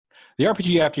The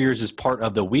RPG After Years is part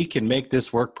of the We Can Make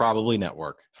This Work Probably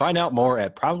Network. Find out more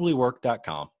at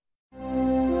probablywork.com.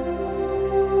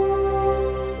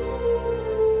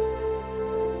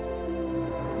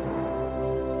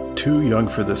 Too young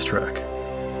for this trek.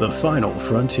 The final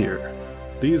frontier.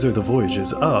 These are the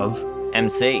voyages of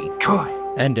MC, Troy,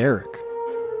 and Eric.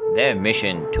 Their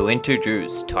mission to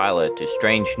introduce Tyler to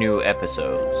strange new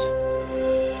episodes.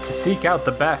 To seek out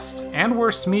the best and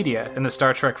worst media in the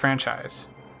Star Trek franchise.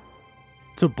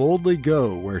 To boldly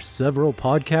go where several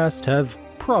podcasts have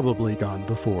probably gone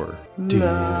before.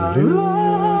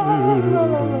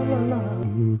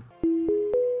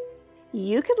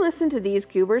 You can listen to these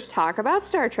goobers talk about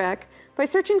Star Trek by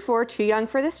searching for Too Young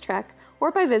for This Trek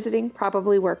or by visiting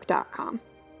probablywork.com.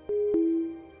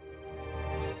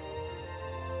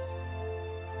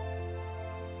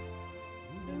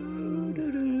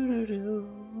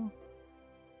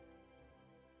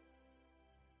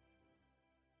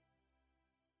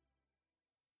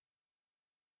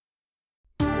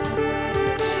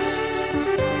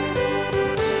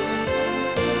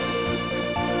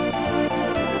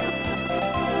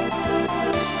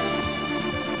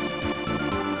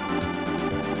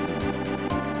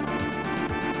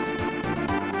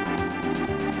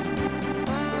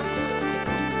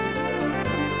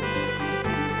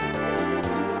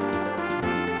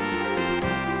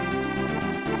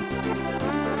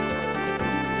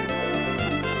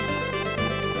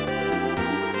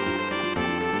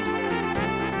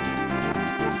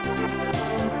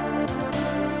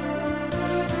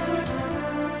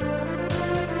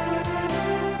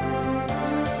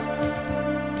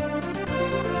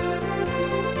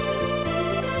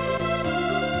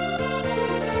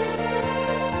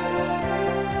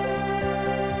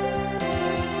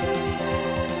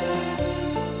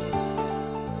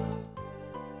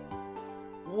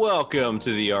 Welcome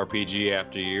to the RPG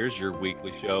After Years, your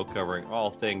weekly show covering all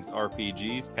things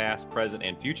RPGs, past, present,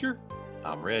 and future.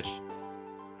 I'm Rich.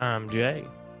 I'm Jay.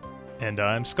 And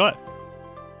I'm Scott.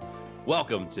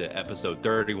 Welcome to episode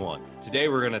 31. Today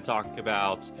we're going to talk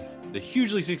about the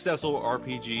hugely successful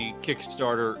RPG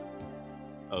Kickstarter.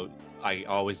 Oh, I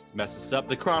always mess this up.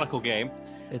 The Chronicle game.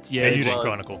 It's Eiyuden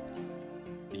Chronicle.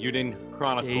 Eiyuden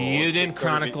Chronicle. Eiyuden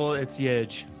Chronicle. It's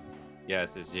huge.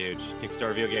 Yes, it's huge.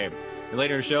 Kickstarter video game. And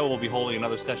later in the show, we'll be holding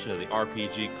another session of the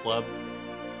RPG Club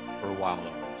for Wild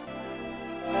Owners.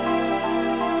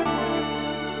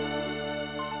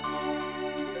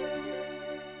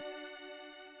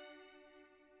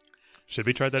 Should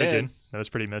we try that again? That was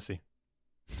pretty messy.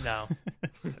 No.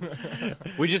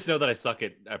 We just know that I suck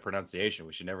at pronunciation.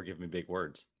 We should never give me big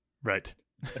words. Right.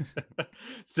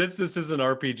 Since this is an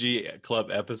RPG Club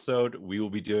episode, we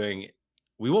won't be doing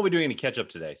any catch up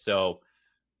today. So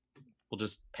we'll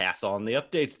just pass on the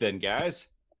updates then, guys.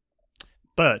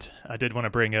 But I did want to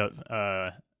bring up,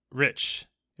 Rich,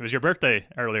 it was your birthday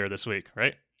earlier this week,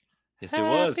 right? Yes, it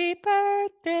was. Happy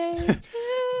birthday.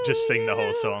 Just sing the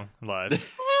whole song live.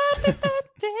 Happy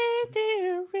birthday,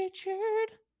 dear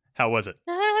Richard. How was it?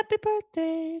 Happy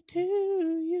birthday to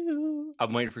you.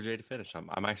 I'm waiting for Jay to finish.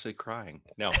 I'm actually crying.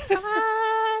 No.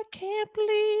 I can't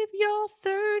believe you're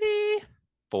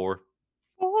 34.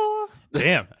 4.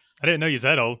 Damn, I didn't know you was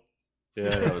that old. Yeah,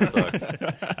 no, it sucks.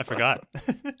 I forgot.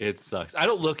 It sucks. I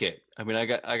don't look it. I mean,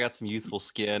 I got some youthful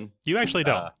skin. You actually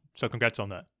don't. So congrats on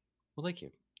that. Well, thank you.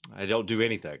 I don't do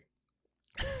anything.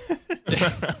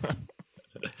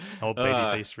 Old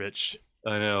baby face Rich.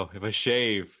 I know. If I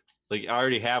shave, like I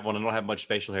already have one, I don't have much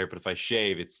facial hair, but if I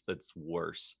shave, that's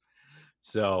worse.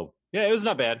 So yeah, it was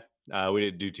not bad. We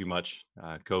didn't do too much.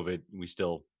 COVID, we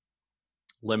still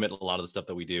limit a lot of the stuff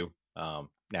that we do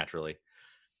naturally.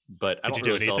 But I don't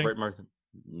really celebrate Martha.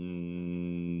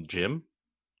 Gym.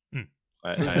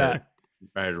 I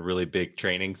had a really big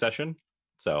training session.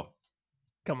 So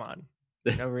Come on.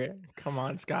 Come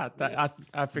on, Scott.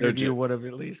 I figured you would have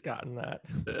at least gotten that.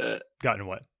 Gotten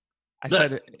what?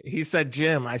 He said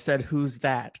Jim. I said, who's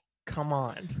that? Come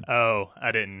on. Oh,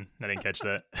 I didn't catch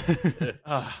that.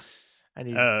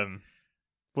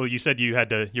 Well, you said you were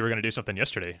going to do something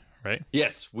yesterday, right?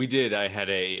 Yes, we did. I had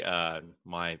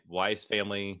my wife's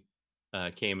family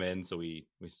came in, so we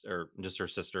just her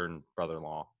sister and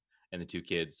brother-in-law and the 2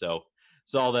 kids. So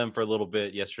saw them for a little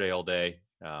bit yesterday all day.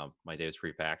 My day was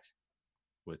pretty packed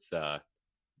with what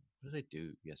did I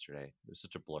do yesterday? It was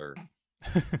such a blur.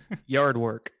 Yard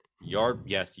work. Yard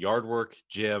work,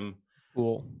 gym,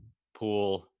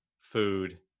 pool,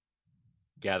 food,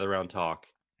 gather around, talk,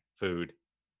 food,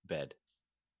 bed.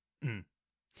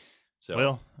 So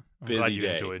well, I'm busy glad you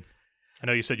day. enjoyed. I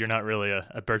know you said you're not really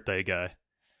a birthday guy.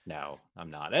 No, I'm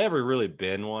not. I never really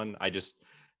been one. I just,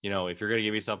 if you're gonna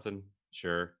give me something,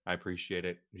 Sure. I appreciate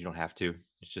it. You don't have to.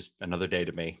 It's just another day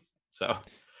to me. So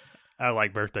I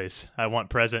like birthdays. I want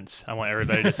presents. I want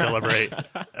everybody to celebrate.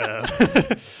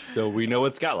 so we know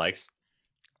what Scott likes.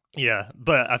 Yeah,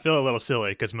 but I feel a little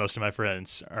silly because most of my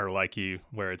friends are like you,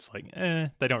 where it's like,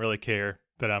 they don't really care.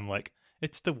 But I'm like,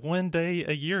 it's the one day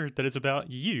a year that is about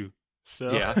you.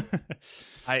 So Yeah.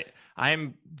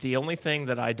 I'm the only thing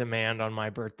that I demand on my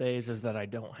birthdays is that I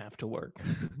don't have to work.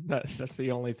 That's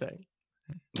the only thing.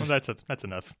 Well, that's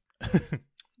enough.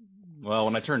 Well,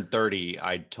 when I turned 30,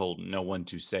 I told no one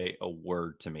to say a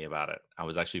word to me about it. I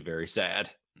was actually very sad.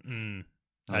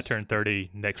 I turn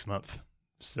 30 next month,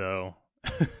 so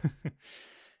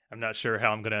I'm not sure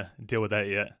how I'm gonna deal with that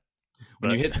yet.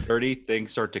 When you hit 30,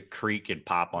 things start to creak and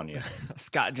pop on you.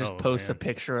 Scott just posts a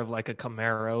picture of like a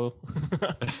Camaro.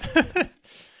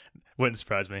 Wouldn't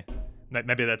surprise me.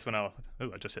 Maybe that's when I'll.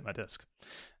 Oh, I just hit my desk.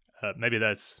 Maybe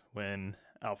that's when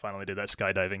I'll finally do that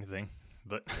skydiving thing.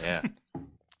 But yeah.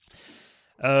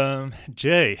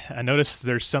 Jay, I noticed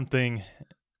there's something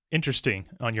interesting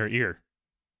on your ear.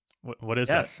 What is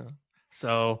that?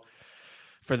 So,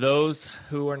 for those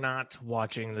who are not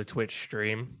watching the Twitch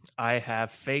stream, I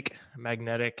have fake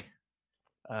magnetic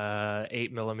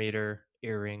 8mm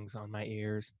earrings on my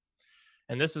ears.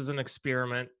 And this is an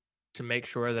experiment to make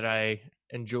sure that I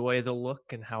enjoy the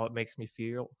look and how it makes me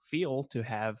feel to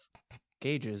have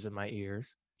gauges in my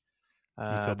ears. You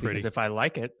feel pretty. Because if I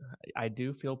like it, I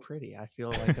do feel pretty. I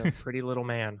feel like a pretty little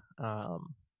man.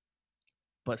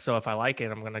 But so if I like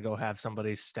it, I'm going to go have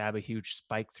somebody stab a huge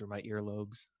spike through my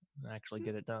earlobes and actually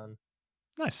get it done.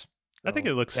 Nice. So, I think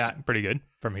it looks pretty good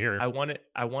from here. I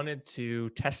wanted to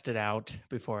test it out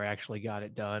before I actually got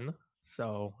it done.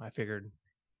 So I figured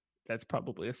that's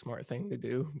probably a smart thing to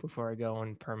do before I go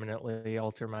and permanently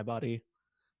alter my body.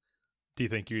 Do you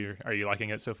think are you liking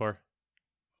it so far?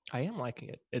 I am liking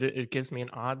it. It gives me an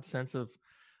odd sense of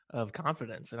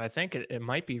confidence, and I think it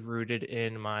might be rooted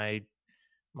in my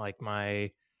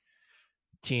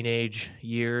teenage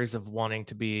years of wanting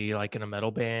to be like in a metal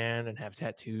band and have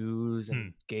tattoos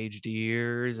and gauged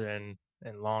ears and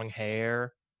long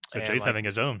hair. So Jay's having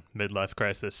his own midlife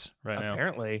crisis right now.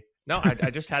 Apparently. No,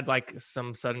 I just had like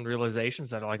some sudden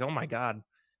realizations that are like, oh my God,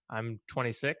 I'm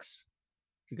 26.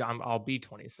 I'll be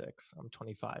 26. I'm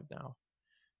 25 now.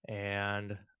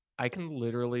 And I can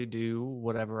literally do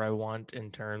whatever I want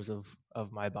in terms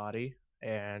of my body.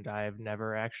 And I've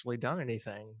never actually done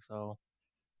anything. So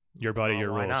your body,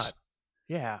 your why rules. Not?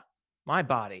 Yeah. My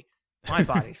body,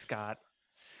 Scott.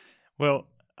 Well,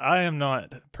 I am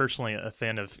not personally a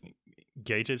fan of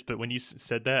gauges, but when you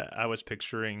said that, I was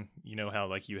picturing, you know how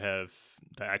like you have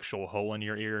the actual hole in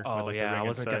your ear. Oh, with, like, yeah. the ring I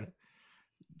wasn't inside.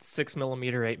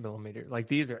 6mm, 8mm. Like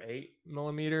these are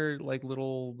 8mm, like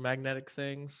little magnetic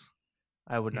things.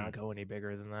 I would not go any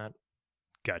bigger than that.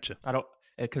 Gotcha. I don't,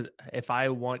 because if I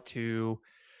want to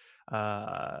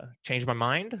change my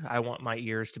mind, I want my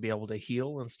ears to be able to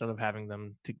heal instead of having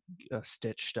them to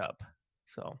stitched up.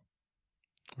 So,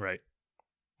 right.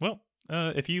 Well,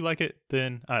 if you like it,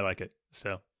 then I like it.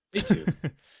 So me too.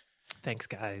 Thanks,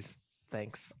 guys.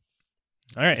 Thanks.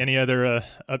 All right. Any other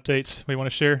updates we want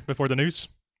to share before the news?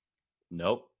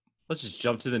 Nope. Let's just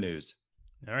jump to the news.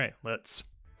 All right. Let's.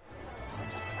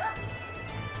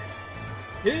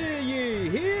 Hear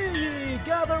ye,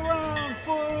 gather round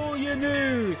for all your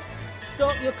news.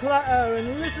 Stop your clatter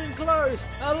and listen close.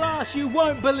 Alas, you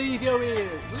won't believe your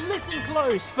ears. Listen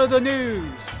close for the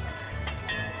news.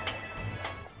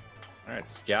 All right,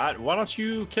 Scott, why don't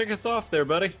you kick us off there,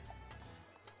 buddy?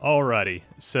 Alrighty.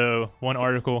 So one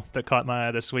article that caught my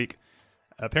eye this week.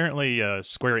 Apparently,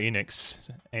 Square Enix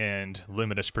and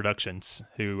Luminous Productions,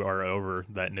 who are over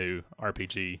that new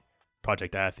RPG,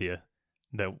 Project Athia,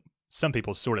 that some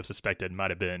people sort of suspected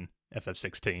might have been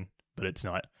FF16, but it's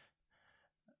not.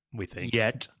 We think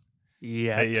Yet.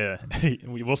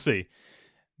 We'll see.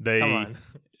 They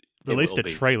released a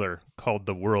trailer called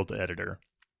The World Editor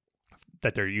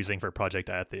that they're using for Project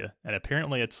Athia, and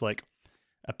apparently it's like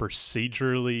a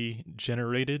procedurally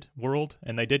generated world,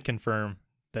 and they did confirm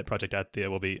that Project Athia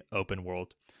will be open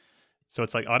world. So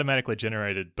it's like automatically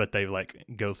generated, but they like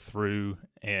go through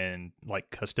and like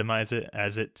customize it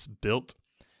as it's built.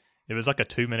 It was like a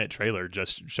 2-minute trailer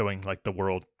just showing like the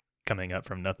world coming up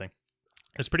from nothing.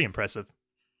 It's pretty impressive.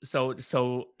 So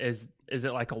is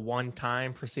it like a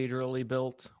one-time procedurally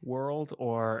built world,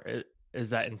 or is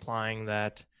that implying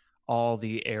that all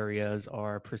the areas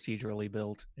are procedurally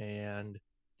built and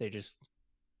they just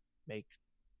make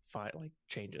like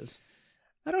changes?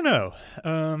 I don't know.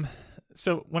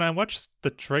 So when I watched the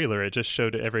trailer, it just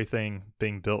showed everything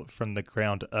being built from the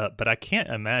ground up, but I can't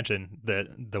imagine that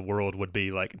the world would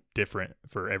be like different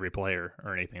for every player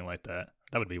or anything like that.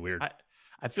 That would be weird.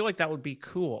 I feel like that would be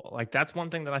cool. Like that's one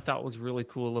thing that I thought was really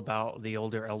cool about the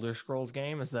older Elder Scrolls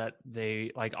game is that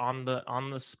they like on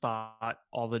the spot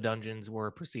all the dungeons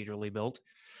were procedurally built,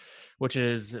 which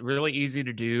is really easy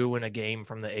to do in a game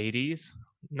from the 80s.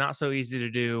 Not so easy to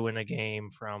do in a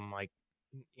game from like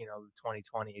the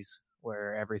 2020s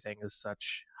where everything is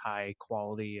such high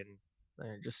quality and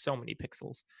there are just so many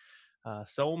pixels,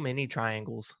 so many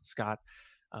triangles, Scott.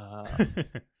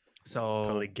 So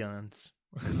polygons.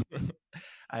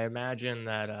 I imagine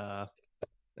that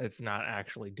it's not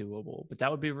actually doable, but that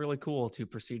would be really cool to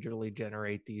procedurally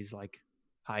generate these like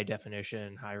high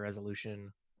definition, high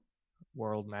resolution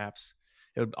world maps.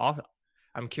 It would also,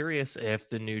 I'm curious if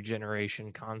the new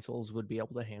generation consoles would be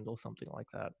able to handle something like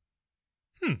that.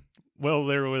 Well,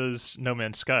 there was No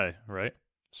Man's Sky, right?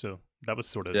 So that was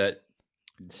sort of That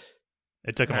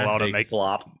it took them a while to big make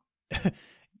flop.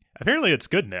 Apparently, it's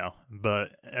good now,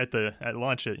 but at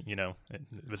launch, it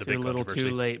was a big Too little, controversy.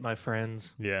 too late, my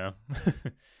friends. Yeah,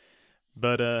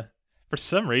 but for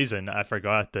some reason, I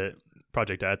forgot that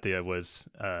Project Athia was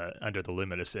under the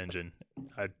Luminous engine.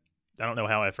 I don't know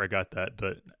how I forgot that,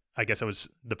 but I guess it was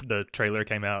the trailer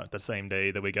came out the same day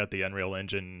that we got the Unreal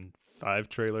Engine 5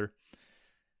 trailer,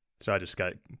 so I just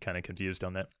got kind of confused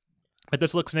on that. But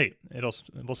this looks neat.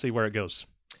 We'll see where it goes.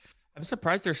 I'm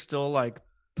surprised they're still like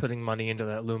putting money into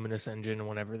that Luminous engine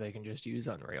whenever they can just use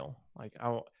Unreal. Like,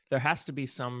 there has to be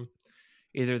some.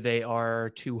 Either they are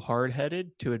too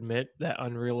hard-headed to admit that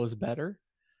Unreal is better,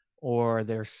 or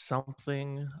there's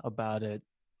something about it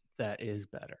that is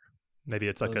better. Maybe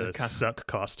it's like a sunk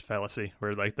cost fallacy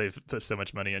where like they've put so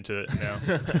much money into it now.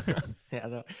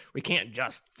 Yeah, we can't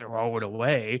just throw it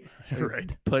away.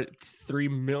 Right. Put $3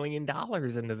 million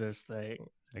into this thing.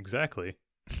 Exactly.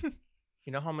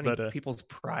 You know how many people's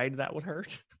pride that would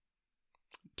hurt?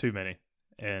 Too many.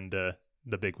 And the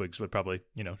bigwigs would probably,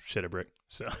 shit a brick.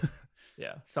 So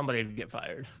yeah, somebody would get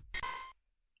fired.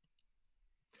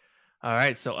 All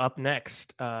right, so up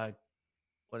next, Kickstarted?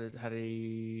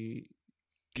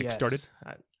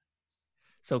 Yes.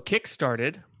 So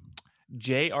Kickstarted,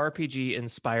 JRPG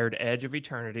inspired Edge of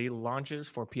Eternity launches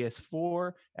for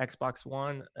PS4, Xbox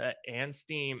One, and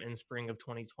Steam in spring of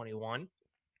 2021.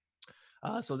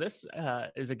 So this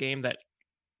is a game that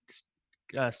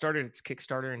started its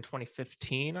Kickstarter in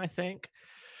 2015, I think.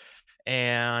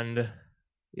 And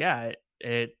yeah,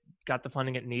 it got the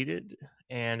funding it needed,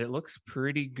 and it looks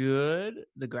pretty good.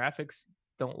 The graphics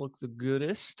don't look the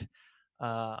goodest.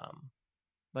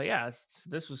 But yeah,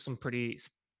 this was some pretty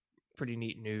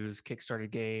neat news. Kickstarter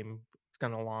game. It's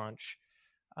going to launch.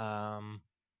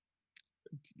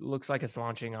 Looks like it's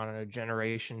launching on a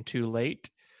generation too late,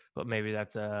 but maybe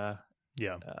that's an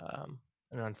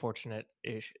unfortunate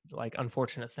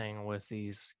thing with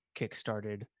these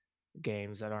Kickstarted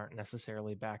games that aren't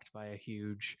necessarily backed by a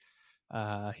huge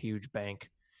bank.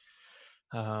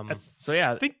 So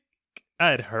yeah, I think I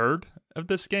had heard of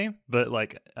this game, but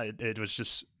like it was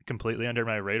just completely under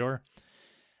my radar.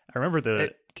 I remember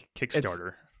the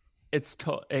Kickstarter.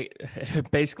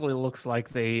 It basically looks like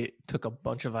they took a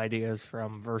bunch of ideas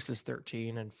from Versus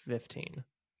 13 and 15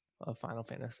 of Final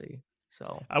Fantasy.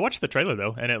 So I watched the trailer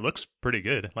though, and it looks pretty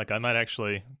good. Like I might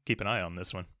actually keep an eye on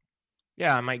this one.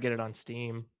 Yeah, I might get it on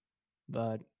Steam,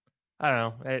 but I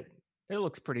don't know. It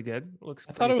looks pretty good.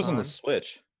 I thought it was on the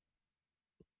Switch.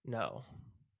 No.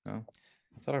 I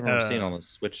thought I remember seeing it on the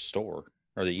Switch store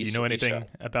or the East. Do you know anything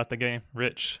about the game,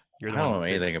 Rich? I don't know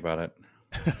anything about it.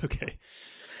 Okay.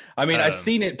 I mean, I've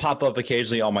seen it pop up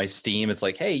occasionally on my Steam. It's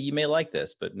like, hey, you may like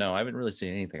this, but no, I haven't really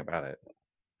seen anything about it.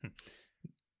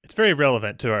 It's very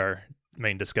relevant to our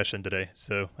main discussion today,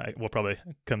 so we'll probably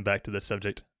come back to this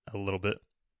subject a little bit.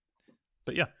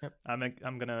 But yeah, yep.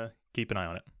 I'm gonna keep an eye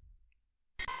on it.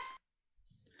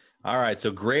 All right,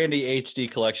 so Grandy HD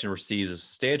Collection receives a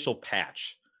substantial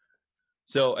patch.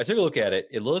 So I took a look at it.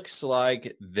 It looks like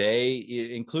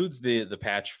it includes the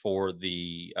patch for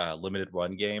the limited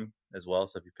run game as well.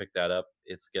 So if you pick that up,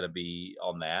 it's going to be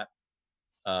on that.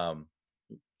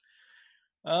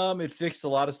 It fixed a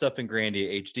lot of stuff in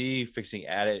Grandia HD,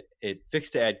 it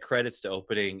fixed to add credits to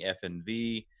opening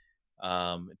FNV.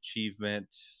 Achievement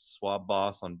swab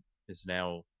boss is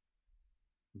now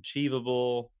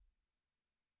achievable.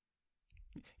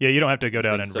 Yeah, you don't have to go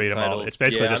down and read them all. It's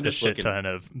basically just a shit ton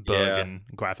of bug and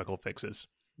graphical fixes.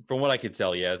 From what I could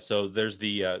tell, yeah. So there's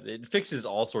it fixes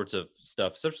all sorts of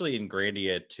stuff, especially in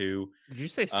Grandia 2. Did you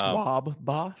say swab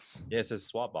boss? Yeah, it says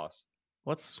swab boss.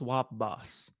 What's swab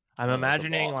boss? I'm Oh, that's a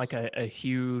imagining boss. like a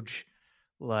huge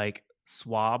like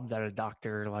swab that a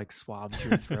doctor like swabs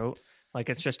your throat. Like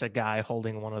it's just a guy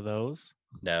holding one of those,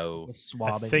 No. just I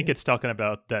swabbing think you. it's talking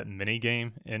about that mini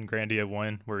game in Grandia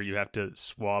 1 where you have to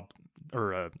swab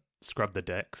or scrub the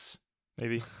decks,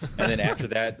 maybe. And then after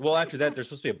that, there's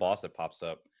supposed to be a boss that pops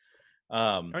up.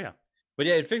 Oh yeah. But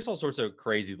yeah, it fixed all sorts of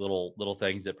crazy little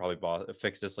things that probably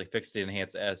fixed this, like fixed to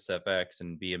enhance SFX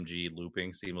and BMG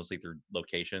looping seamlessly through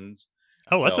locations.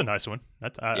 Oh, that's a So, nice one.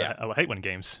 yeah. I hate when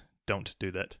games don't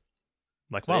do that,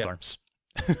 like So, Wild yeah. Arms.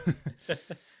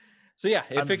 So yeah,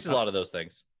 it fixes a lot of those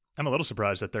things. I'm a little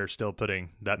surprised that they're still putting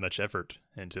that much effort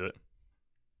into it.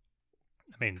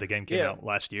 I mean, the game came out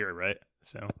last year, right?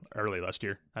 So early last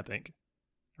year, I think.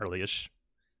 Early-ish.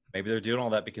 Maybe they're doing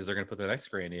all that because they're going to put the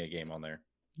next Grandia game on there.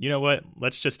 You know what?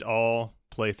 Let's just all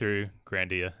play through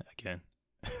Grandia again.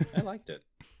 I liked it.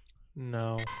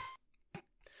 No.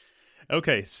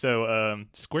 Okay, so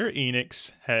Square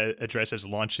Enix addresses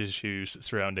launch issues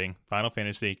surrounding Final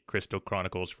Fantasy Crystal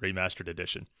Chronicles Remastered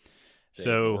Edition.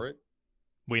 So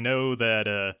we know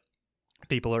that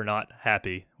people are not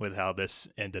happy with how this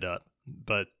ended up,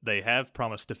 but they have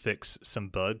promised to fix some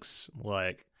bugs,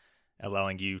 like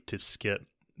allowing you to skip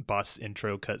boss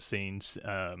intro cutscenes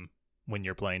when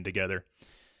you're playing together.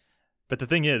 But the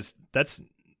thing is, that's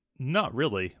not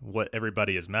really what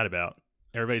everybody is mad about.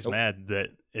 Everybody's mad that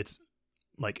it's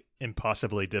like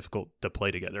impossibly difficult to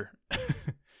play together.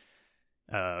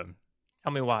 Tell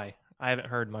me why. I haven't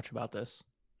heard much about this.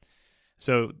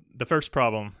 So the first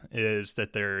problem is that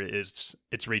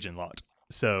it's region locked.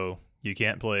 So you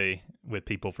can't play with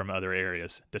people from other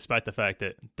areas, despite the fact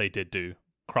that they did do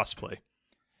crossplay.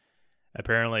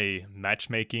 Apparently,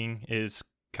 matchmaking is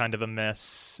kind of a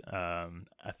mess. I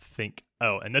think.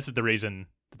 Oh, and this is the reason,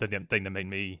 the thing that made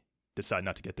me decide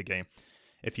not to get the game.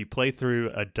 If you play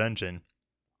through a dungeon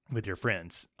with your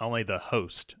friends, only the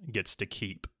host gets to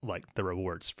keep like the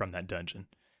rewards from that dungeon.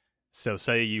 So,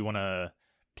 say you want to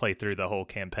play through the whole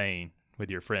campaign with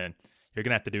your friend, you're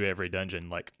gonna have to do every dungeon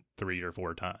like 3 or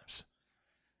 4 times.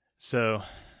 So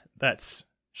that's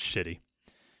shitty.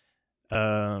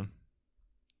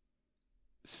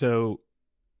 So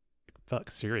fuck,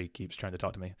 Siri keeps trying to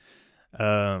talk to me.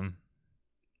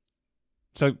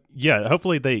 So yeah,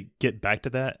 hopefully they get back to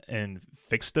that and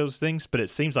fix those things, but it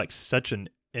seems like such an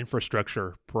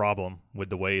infrastructure problem with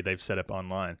the way they've set up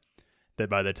online that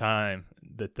by the time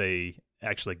that they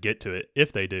actually get to it,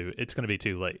 if they do, it's going to be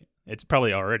too late. It's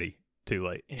probably already too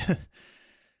late.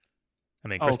 I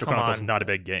mean, Crystal Chronicles is not a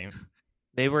big game.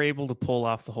 They were able to pull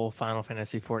off the whole Final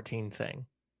Fantasy 14 thing.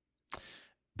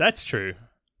 That's true,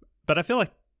 but I feel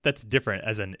like that's different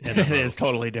as an MMO. It is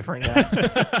totally different.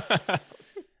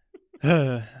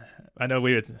 Yeah. I know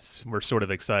we're sort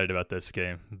of excited about this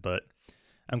game, but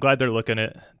I'm glad they're looking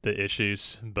at the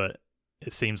issues, but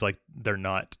it seems like they're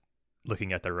not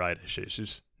looking at the right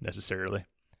issues necessarily.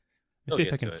 Let's see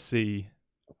if I can see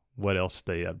what else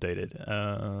they updated.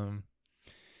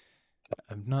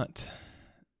 I'm not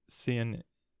seeing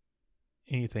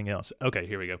anything else. Okay,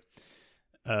 here we go.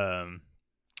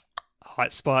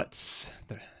 Hotspots.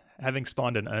 Having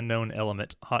spawned an unknown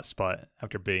element hotspot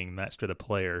after being matched with a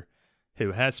player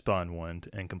who has spawned one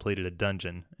and completed a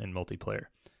dungeon in multiplayer.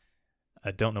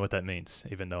 I don't know what that means,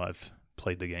 even though I've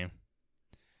played the game.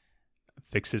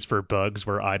 Fixes for bugs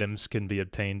where items can be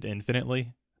obtained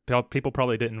infinitely. People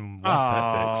probably didn't want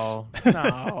that fix.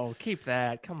 No, keep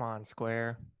that. Come on,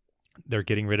 Square. They're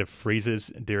getting rid of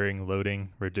freezes during loading,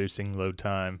 reducing load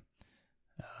time.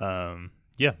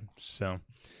 Yeah, so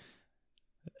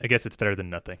I guess it's better than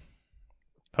nothing.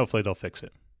 Hopefully they'll fix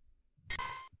it.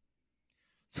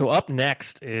 So up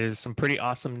next is some pretty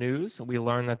awesome news. We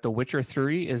learned that The Witcher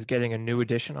 3 is getting a new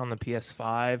edition on the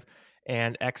PS5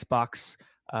 and Xbox.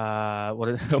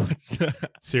 What's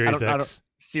Series X?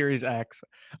 Series X.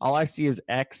 All I see is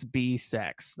XB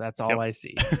Sex. That's all I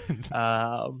see.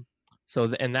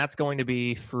 And that's going to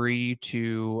be free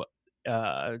to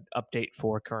update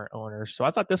for current owners. So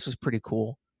I thought this was pretty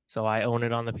cool. So I own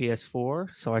it on the PS4,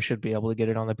 so I should be able to get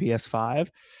it on the PS5.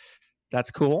 That's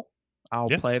cool. I'll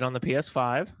play it on the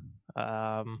PS5.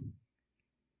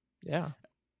 Yeah.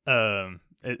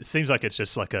 It seems like it's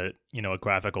just like a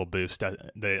graphical boost. I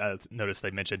noticed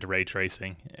they mentioned ray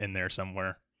tracing in there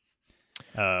somewhere.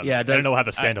 And it'll have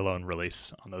a standalone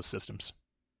release on those systems.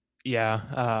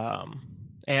 Yeah.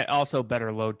 And also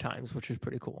better load times, which is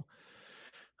pretty cool.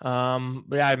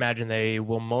 But I imagine they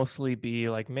will mostly be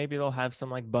like, maybe they'll have some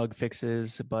like bug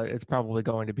fixes, but it's probably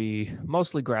going to be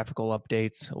mostly graphical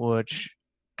updates, which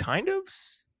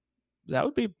that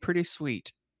would be pretty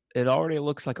sweet. It already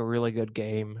looks like a really good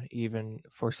game, even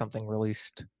for something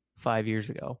released 5 years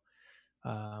ago.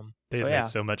 They've made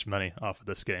so much money off of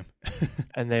this game.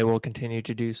 And they will continue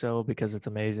to do so because it's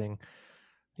amazing.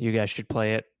 You guys should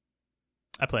play it.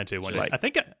 I plan to one day. I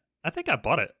think I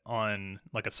bought it on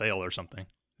like a sale or something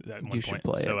at one You point. should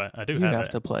play so it. I do You have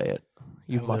to play it.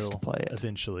 You must play it.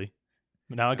 Eventually.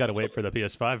 Now I got to wait for the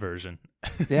PS5 version.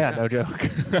 Yeah, no joke.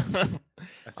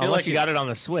 Unless you like got it on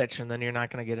the Switch, and then you're not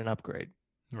going to get an upgrade.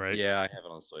 Right. Yeah, I have it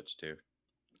on the Switch too.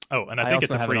 Oh, and I think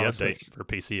it's also a have it free on update for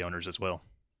PC owners as well.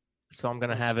 So I'm going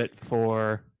to have it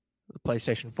for the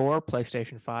PlayStation 4,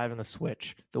 PlayStation 5, and the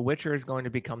Switch. The Witcher is going to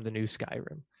become the new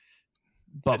Skyrim,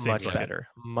 but much better.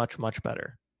 Much, much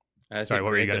better. I think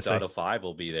what were you going to say? Auto 5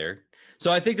 will be there.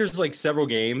 So I think there's like several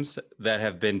games that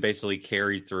have been basically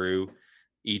carried through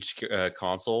each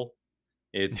console.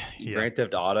 It's Grand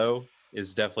Theft Auto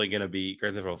is definitely going to be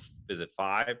Grand Theft Auto. Is it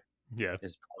 5? Yeah,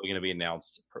 is probably going to be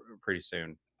announced pretty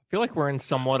soon. I feel like we're in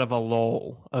somewhat of a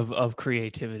lull of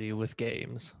creativity with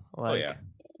games. Like,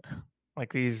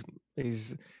 like these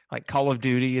like Call of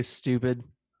Duty is stupid,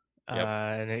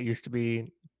 and it used to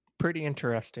be pretty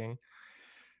interesting.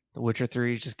 The Witcher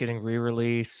 3 is just getting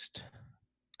re-released.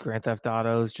 Grand Theft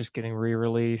Auto is just getting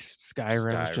re-released.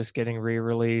 Skyrim is just getting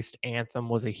re-released. Anthem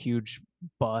was a huge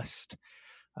bust.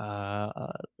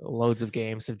 Loads of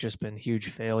games have just been huge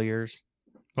failures.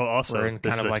 Well, also, we're in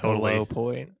kind of like totally a low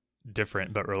point.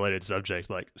 Different but related subject.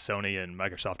 Like Sony and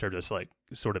Microsoft are just like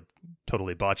sort of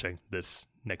totally botching this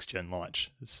next gen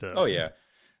launch. So,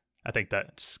 I think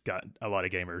that's got a lot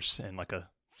of gamers in like a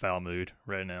foul mood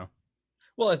right now.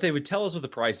 Well, if they would tell us what the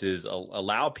price is,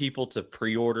 allow people to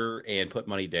pre-order and put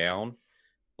money down,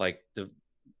 like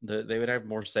they would have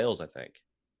more sales, I think.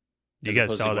 You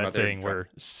guys saw that thing where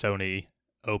Sony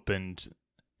opened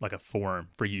like a form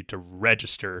for you to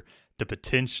register to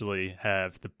potentially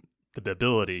have the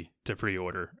ability to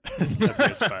pre-order the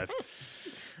PS5.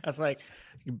 That's like,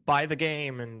 you buy the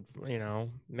game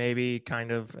and, maybe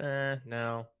kind of,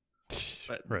 no.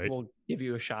 But we'll give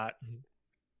you a shot.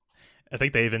 I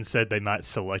think they even said they might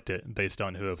select it based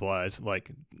on who applies,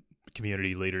 like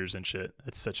community leaders and shit.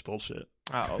 It's such bullshit.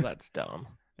 Oh, that's dumb.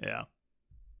 Yeah.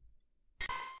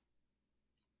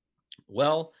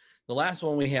 Well, the last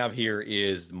one we have here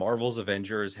is Marvel's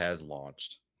Avengers has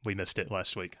launched. We missed it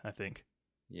last week, I think.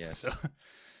 Yes. So.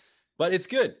 But it's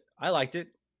good. I liked it.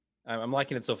 I'm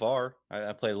liking it so far.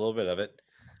 I played a little bit of it.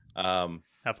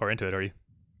 How far into it are you?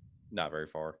 Not very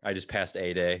far. I just passed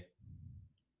A-Day.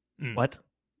 What?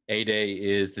 A-Day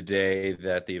is the day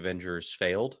that the Avengers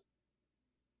failed.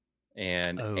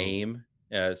 And AIM.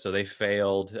 So they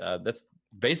failed. That's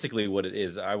basically what it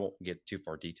is. I won't get too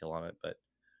far detail on it, but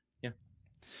yeah.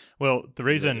 Well, the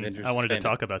reason I wanted to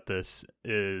talk about this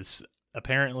is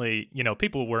apparently,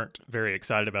 people weren't very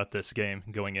excited about this game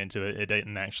going into it. It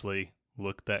didn't actually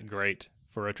look that great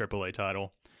for a AAA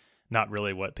title. Not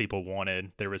really what people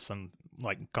wanted. There was some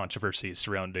controversy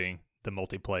surrounding the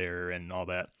multiplayer and all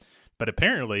that. But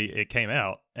apparently it came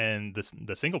out, and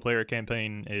the single player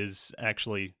campaign is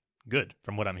actually good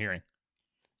from what I'm hearing.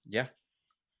 Yeah.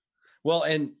 Well,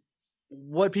 and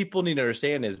what people need to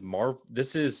understand is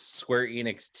this is Square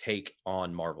Enix take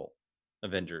on Marvel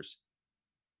Avengers.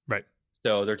 Right.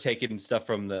 So they're taking stuff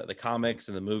from the comics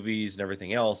and the movies and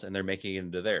everything else, and they're making it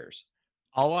into theirs.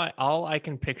 All I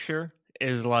can picture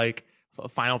is like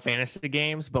Final Fantasy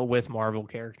games, but with Marvel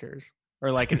characters.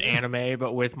 Or like an anime,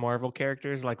 but with Marvel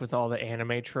characters, like with all the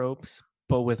anime tropes,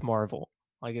 but with Marvel.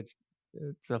 Like it's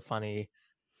a funny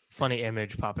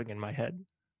image popping in my head.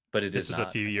 But this was a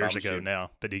few years ago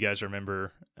now. But do you guys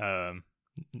remember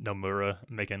Nomura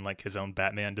making like his own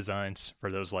Batman designs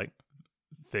for those like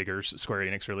figures Square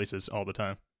Enix releases all the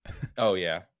time? Oh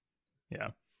yeah. Yeah.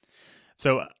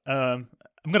 So I'm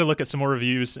gonna look at some more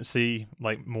reviews and see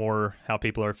like more how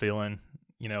people are feeling,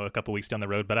 a couple weeks down the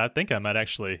road. But I think I might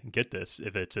actually get this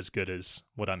if it's as good as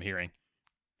what I'm hearing,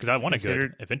 because I want a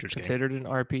good Avengers game. Considered an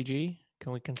RPG?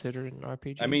 Can we consider it an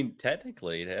RPG? I mean,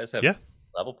 technically, it has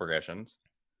level progressions.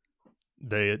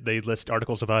 They list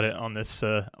articles about it on this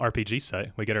RPG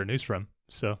site we get our news from.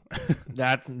 So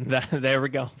that there we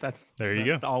go. That's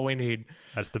all we need.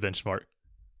 That's the benchmark.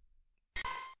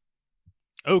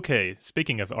 Okay,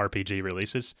 speaking of RPG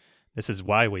releases, this is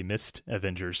why we missed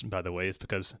Avengers, by the way. It's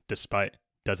because despite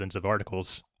dozens of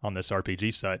articles on this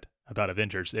RPG site about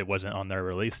Avengers, it wasn't on their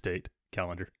release date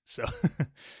calendar. So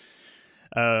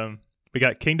we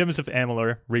got Kingdoms of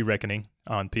Amalur Re-Reckoning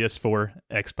on PS4,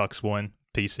 Xbox One,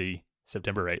 PC,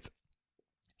 September 8th.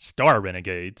 Star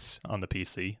Renegades on the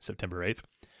PC, September 8th.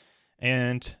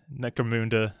 And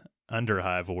Necromunda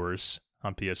Underhive Wars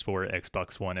on PS4,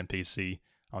 Xbox One, and PC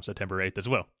on September 8th as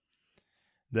well.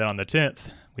 Then on the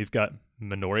 10th, we've got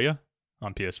Minoria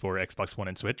on PS4, Xbox One,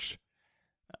 and Switch.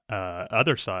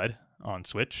 Other side on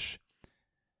Switch,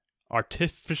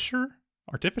 Artificer,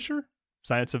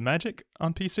 Science of Magic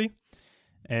on PC,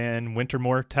 and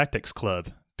Wintermore Tactics Club,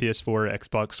 PS4,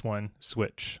 Xbox One,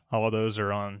 Switch. All of those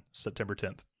are on September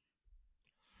 10th.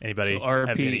 Anybody have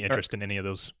any interest in any of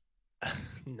those?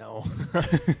 No.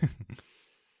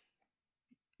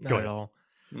 Go Not ahead. at all.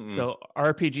 Mm-mm. So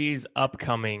RPGs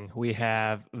upcoming, we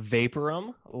have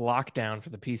Vaporum Lockdown for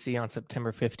the PC on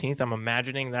September 15th. I'm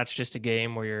imagining that's just a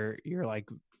game where you're like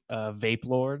vape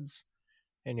lords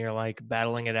and you're like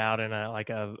battling it out in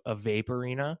a vape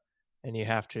arena, and you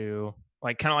have to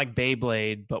like kind of like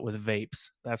Beyblade but with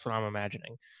vapes. That's what I'm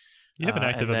imagining. You have an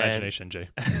active and then- imagination, Jay.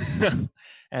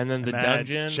 And then the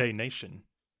dungeon Imagination.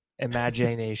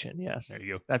 Imagination, yes. There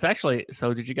you go. That's actually,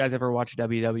 so did you guys ever watch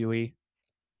WWE?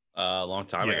 A long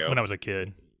time ago. When I was a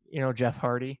kid. You know Jeff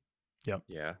Hardy?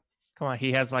 Yeah. Come on,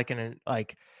 he has like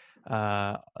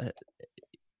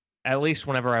at least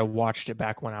whenever I watched it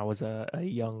back when I was a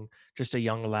young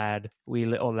lad, wee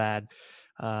little lad,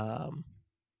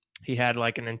 he had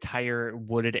like an entire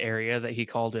wooded area that he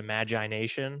called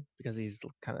Imagination because he's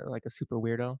kind of like a super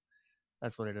weirdo.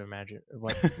 That's what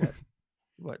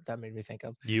what that made me think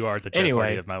of. You are the Jeff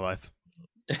Hardy of my life.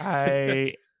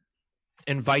 I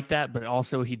invite that, but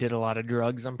also he did a lot of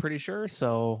drugs, I'm pretty sure,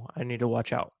 so I need to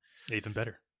watch out. Even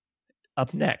better.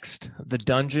 Up next, the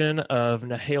Dungeon of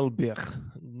Naheilbuch.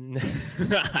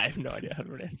 I have no idea how to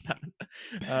pronounce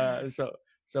that.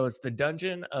 So it's the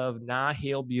Dungeon of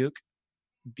Naheilbuch.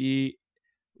 Be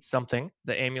something.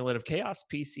 The Amulet of Chaos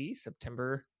PC,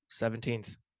 September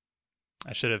 17th.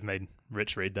 I should have made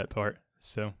Rich read that part,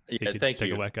 so he Yeah, could thank take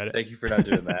you. a whack at it. Thank you for not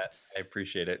doing that. I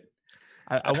appreciate it.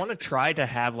 I want to try to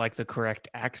have like the correct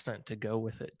accent to go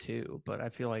with it too, but I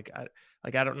feel like I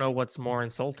don't know what's more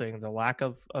insulting, the lack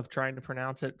of trying to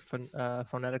pronounce it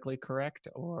phonetically correct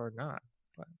or not.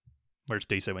 But Where's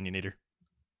Disa when you need her?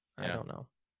 I don't know.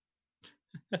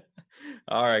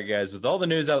 All right, guys. With all the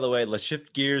news out of the way, let's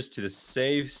shift gears to the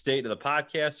save state of the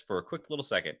podcast for a quick little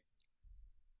second.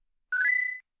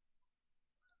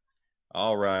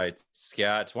 All right,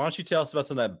 Scott, why don't you tell us about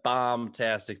some of that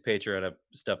bomb-tastic Patreon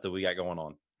stuff that we got going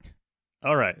on?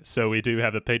 All right, so we do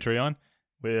have a Patreon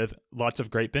with lots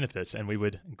of great benefits, and we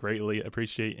would greatly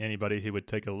appreciate anybody who would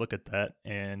take a look at that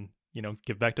and,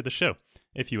 give back to the show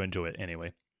if you enjoy it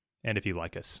anyway, and if you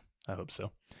like us. I hope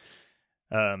so.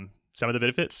 Some of the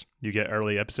benefits, you get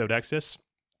early episode access.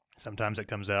 Sometimes it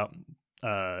comes out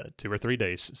 2 or 3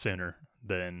 days sooner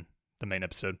than the main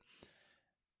episode.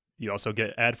 You also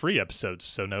get ad-free episodes,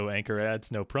 so no anchor ads,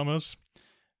 no promos.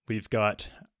 We've got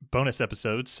bonus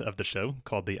episodes of the show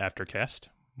called the Aftercast,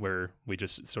 where we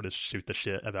just sort of shoot the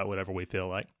shit about whatever we feel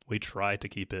like. We try to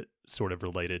keep it sort of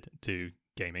related to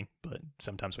gaming, but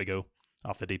sometimes we go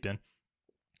off the deep end.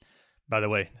 By the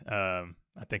way, I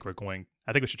think we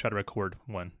should try to record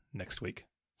one next week.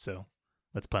 So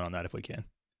let's plan on that if we can.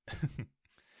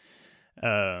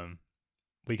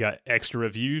 We got extra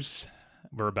reviews.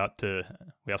 We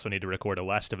also need to record a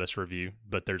Last of Us review,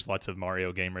 but there's lots of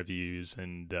Mario game reviews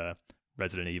and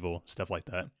Resident Evil, stuff like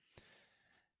that.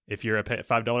 If you're a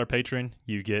 $5 patron,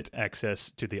 you get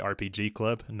access to the RPG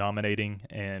Club, nominating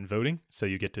and voting. So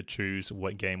you get to choose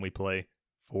what game we play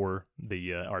for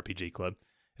the RPG Club.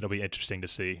 It'll be interesting to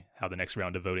see how the next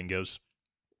round of voting goes.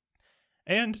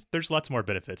 And there's lots more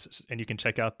benefits, and you can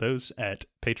check out those at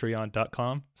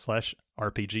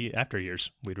patreon.com/RPGafteryears.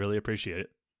 We'd really appreciate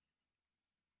it.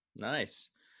 Nice.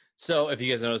 So if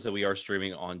you guys notice that we are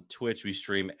streaming on Twitch, we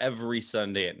stream every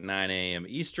Sunday at 9 a.m.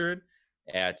 Eastern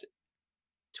at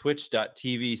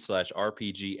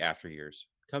twitch.tv/RPGafteryears.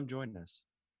 Come join us.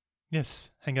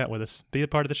 Yes, hang out with us. Be a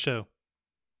part of the show.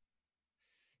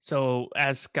 So,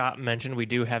 as Scott mentioned, we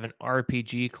do have an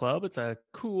RPG club. It's a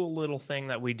cool little thing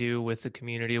that we do with the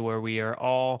community where we are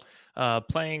all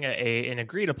playing an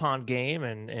agreed upon game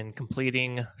and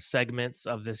completing segments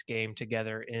of this game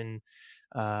together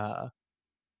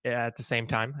at the same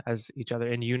time as each other.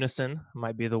 In unison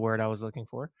might be the word I was looking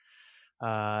for.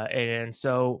 And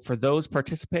so for those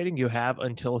participating, you have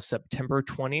until September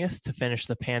 20th to finish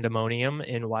the Pandemonium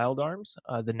in Wild Arms.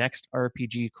 The next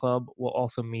RPG club will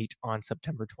also meet on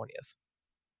September 20th.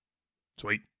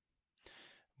 Sweet.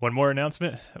 One more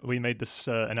announcement. We made this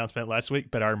announcement last week,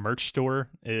 but our merch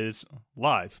store is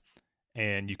live,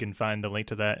 and you can find the link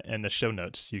to that in the show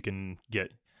notes. You can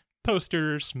get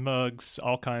posters, mugs,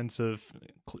 all kinds of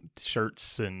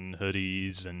shirts and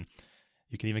hoodies, and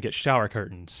you can even get shower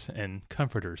curtains and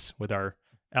comforters with our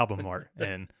album art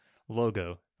and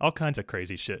logo. All kinds of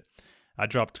crazy shit. I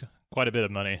dropped quite a bit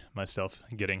of money myself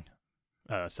getting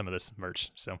some of this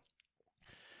merch. So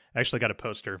I actually got a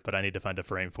poster, but I need to find a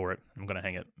frame for it. I'm going to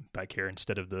hang it back here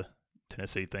instead of the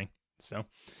Tennessee thing. So,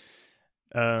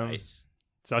 Nice.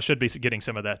 So I should be getting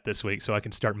some of that this week, so I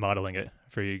can start modeling it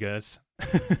for you guys.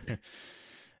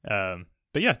 But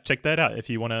yeah, check that out if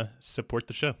you want to support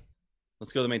the show.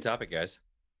 Let's go to the main topic, guys.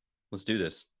 Let's do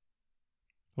this.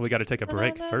 Well, we got to take a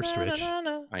break first, Rich.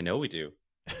 I know we do.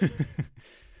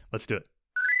 Let's do it.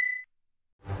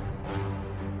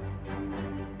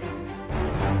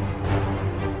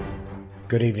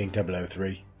 Good evening,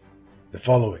 003. The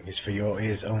following is for your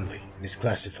ears only and is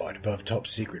classified above top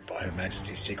secret by Her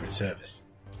Majesty's Secret Service.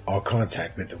 Our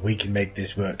contact with the We Can Make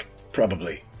This Work,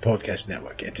 probably, podcast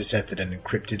network intercepted an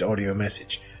encrypted audio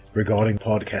message regarding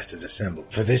Podcasters Assemble.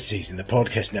 For this season, the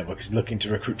podcast network is looking to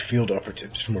recruit field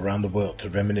operatives from around the world to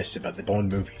reminisce about the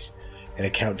Bond movies in a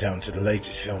countdown to the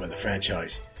latest film in the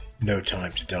franchise, No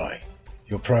Time to Die.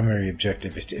 Your primary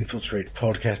objective is to infiltrate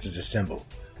Podcasters Assemble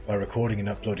by recording and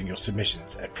uploading your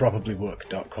submissions at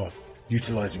probablywork.com,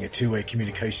 utilizing a two-way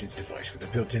communications device with a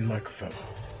built-in microphone,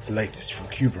 the latest from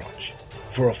Q-Branch.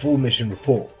 For a full mission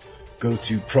report, go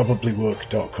to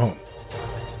probablywork.com.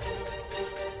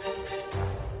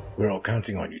 We're all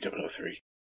counting on you, 003.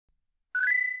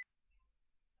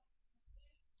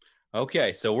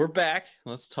 Okay, so we're back.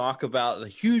 Let's talk about the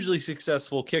hugely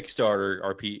successful Kickstarter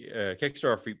RPG,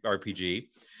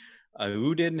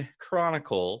 Eiyuden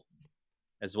Chronicle,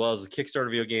 as well as the Kickstarter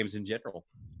video games in general.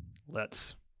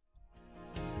 Let's.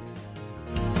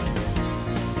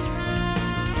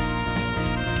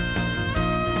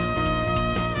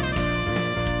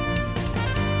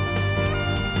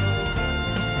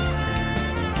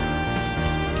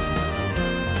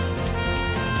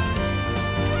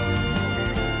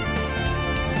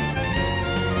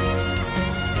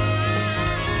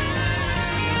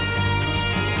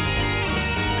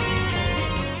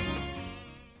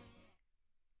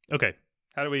 Okay,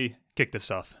 how do we kick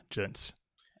this off, gents?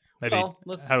 Maybe how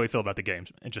do we feel about the games,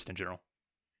 just in general?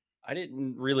 I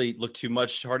didn't really look too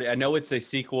much hard. I know it's a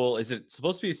sequel. Is it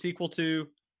supposed to be a sequel to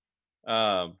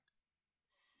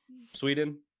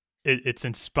Sweden? It's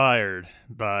inspired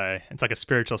by, it's like a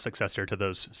spiritual successor to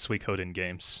those Suikoden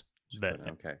games that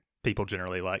people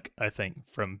generally like, I think,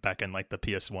 from back in like the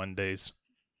PS1 days.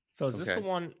 So is this the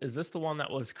one? Is this the one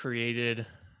that was created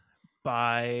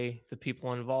by the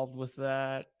people involved with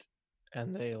that,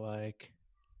 and they like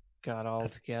got all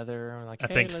together? And like, I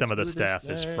think some of the staff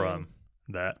is from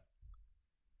that.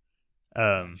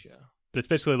 But it's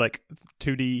basically like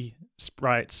 2D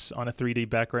sprites on a 3D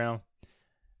background.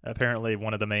 Apparently,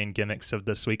 one of the main gimmicks of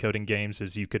the Suikoden games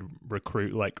is you could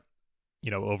recruit like,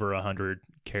 over 100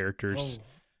 characters.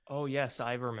 Oh yes,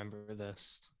 I remember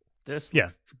this. This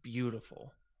looks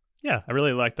beautiful. Yeah, I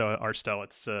really like the art style.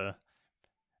 It's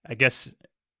I guess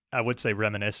I would say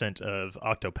reminiscent of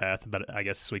Octopath, but I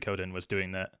guess Suikoden was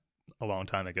doing that a long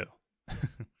time ago.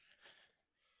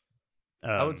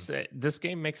 I would say this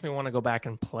game makes me want to go back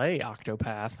and play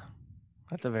Octopath,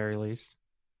 at the very least.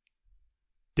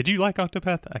 Did you like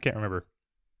Octopath? I can't remember.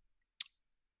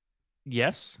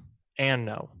 Yes and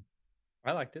no.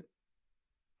 I liked it.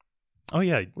 Oh,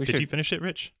 yeah. Did you finish it,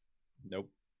 Rich? Nope.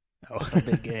 Oh, it's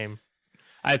a big game.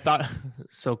 I thought,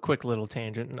 so quick little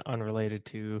tangent, unrelated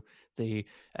to the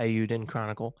Eiyuden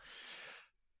Chronicle.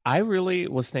 I really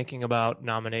was thinking about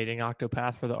nominating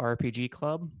Octopath for the RPG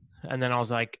Club. And then I was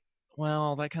like,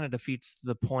 well, that kind of defeats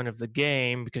the point of the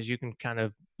game because you can kind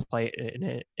of play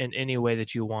it in any way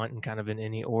that you want and kind of in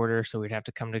any order. So we'd have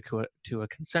to come to a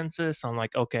consensus. I'm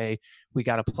like, okay, we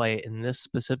got to play it in this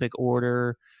specific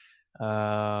order. And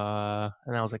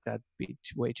I was like, that'd be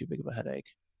way too big of a headache.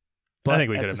 But I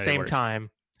think we at the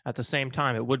same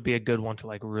time, it would be a good one to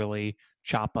like really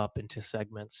chop up into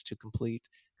segments to complete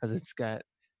because it's a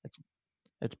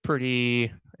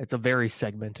very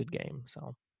segmented game.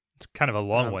 So it's kind of a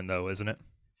long one though, isn't it?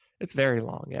 It's very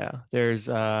long. Yeah. There's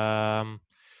there's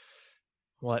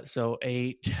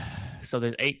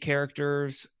 8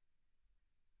 characters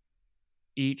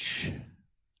each. I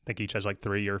think each has like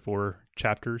 3 or 4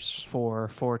 chapters.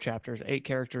 4 chapters, 8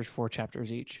 characters, 4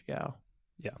 chapters each. Yeah.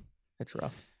 It's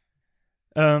rough.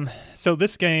 So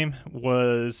this game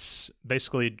was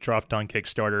basically dropped on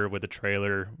Kickstarter with a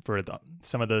trailer for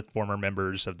some of the former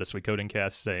members of the Suikoden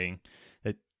cast saying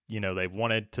that, they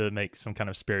wanted to make some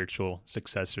kind of spiritual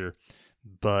successor,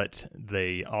 but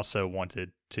they also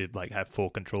wanted to like have full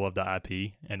control of the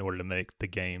IP in order to make the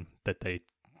game that they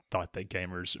thought that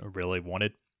gamers really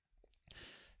wanted.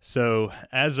 So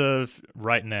as of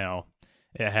right now,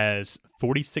 it has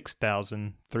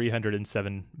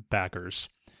 46,307 backers,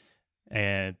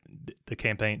 and the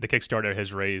Kickstarter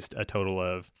has raised a total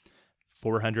of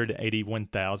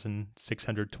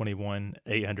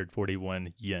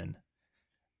 481,621,841 yen.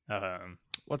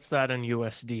 What's that in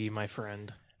USD, my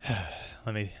friend?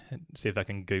 Let me see if I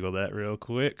can Google that real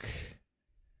quick.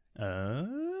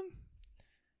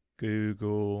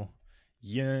 Google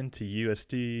yen to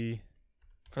USD.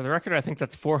 For the record, I think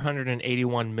that's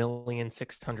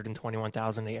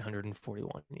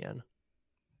 481,621,841 yen.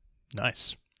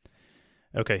 Nice.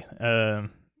 Okay.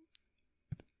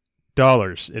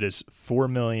 Dollars. It is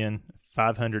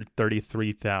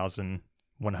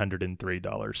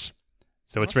 $4,533,103.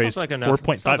 So it's raised like $4.5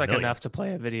 million. Sounds like enough to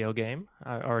play a video game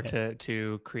or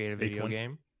to create a video one.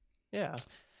 game. Yeah.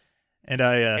 And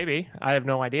maybe. I have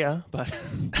no idea, but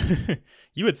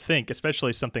you would think,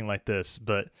 especially something like this,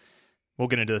 but we'll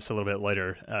get into this a little bit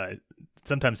later.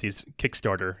 Sometimes these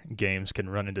Kickstarter games can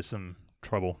run into some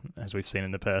trouble, as we've seen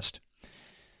in the past.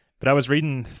 But I was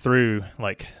reading through,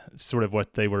 like, sort of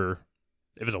what they were.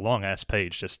 It was a long-ass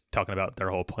page just talking about their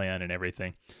whole plan and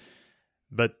everything.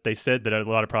 But they said that a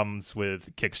lot of problems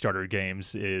with Kickstarter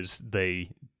games is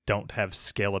they don't have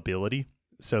scalability.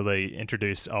 So they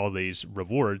introduce all these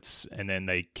rewards, and then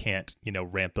they can't,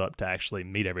 ramp up to actually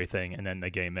meet everything, and then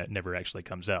the game never actually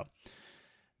comes out.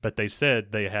 But they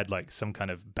said they had, like, some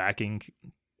kind of backing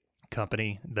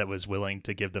company that was willing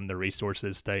to give them the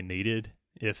resources they needed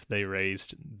if they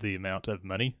raised the amount of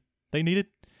money they needed.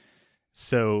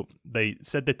 So they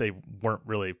said that they weren't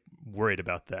really worried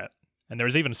about that. And there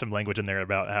was even some language in there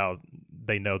about how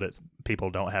they know that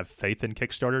people don't have faith in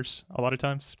Kickstarters a lot of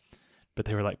times. But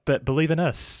they were like, but believe in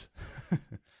us.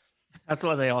 That's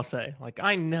what they all say. Like,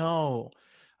 I know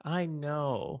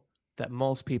that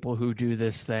most people who do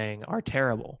this thing are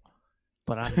terrible,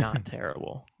 but I'm not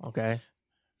terrible. Okay.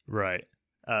 Right.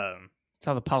 That's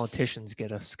how the politicians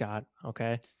get us, Scott.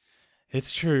 Okay.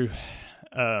 It's true.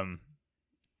 God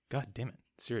damn it.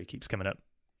 Siri keeps coming up.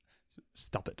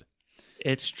 Stop it.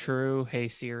 It's true. Hey,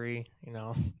 Siri,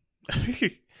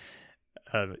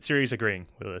 Siri's agreeing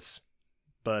with us.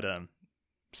 But,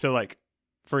 so, like,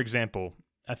 for example,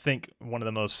 I think one of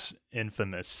the most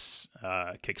infamous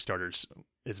Kickstarters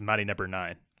is Mighty Number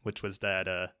 9, which was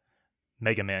that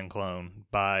Mega Man clone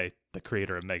by the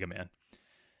creator of Mega Man.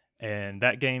 And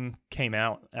that game came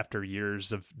out after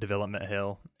years of development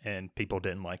hell, and people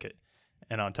didn't like it.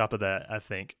 And on top of that, I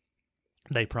think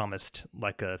they promised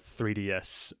like a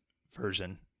 3DS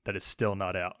version that is still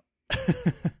not out.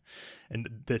 And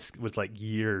this was like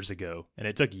years ago, and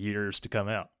it took years to come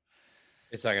out.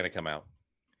 It's not going to come out.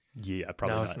 Yeah,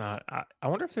 probably no, not. It's not. I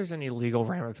wonder if there's any legal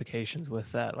ramifications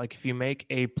with that. Like, if you make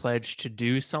a pledge to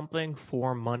do something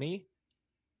for money,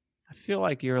 I feel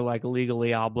like you're like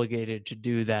legally obligated to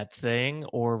do that thing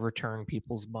or return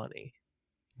people's money.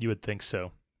 You would think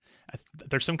so.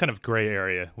 There's some kind of gray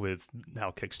area with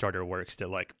how Kickstarter works that,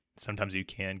 like, sometimes you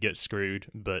can get screwed,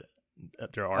 but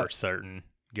there are certain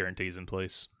guarantees in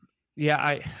place.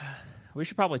 Yeah, we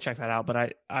should probably check that out.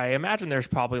 But I imagine there's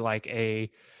probably like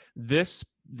this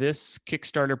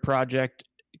Kickstarter project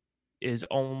is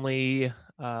only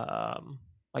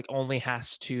only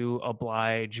has to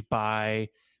oblige by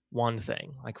one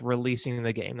thing, like releasing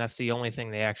the game. That's the only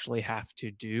thing they actually have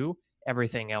to do.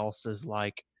 Everything else is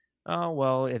like, oh,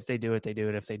 well, if they do it, they do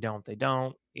it. If they don't, they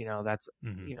don't. That's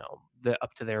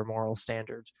up to their moral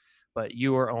standards. But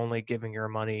you are only giving your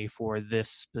money for this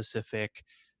specific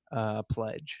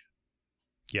pledge.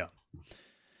 Yeah.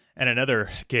 And another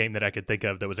game that I could think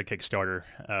of that was a Kickstarter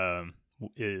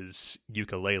is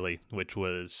Yooka-Laylee, which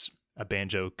was a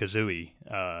Banjo-Kazooie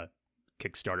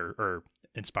Kickstarter or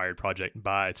inspired project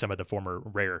by some of the former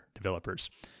Rare developers.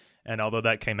 And although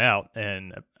that came out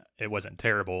and it wasn't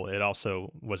terrible, it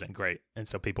also wasn't great. And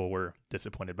so people were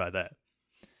disappointed by that.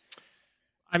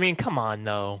 I mean, come on,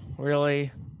 though.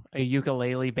 Really? A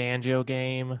Yooka-Laylee banjo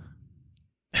game?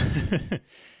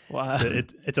 Wow.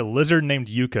 It's a lizard named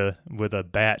Yuka with a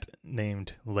bat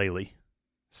named Laylee.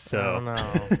 So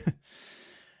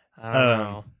I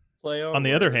don't know. On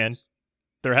the other hand,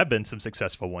 there have been some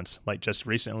successful ones. Like just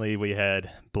recently we had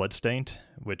Bloodstained,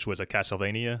 which was a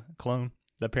Castlevania clone.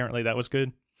 Apparently that was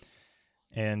good.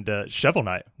 And Shovel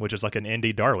Knight, which is like an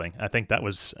indie darling. I think that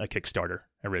was a Kickstarter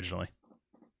originally.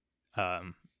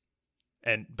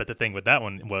 But the thing with that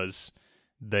one was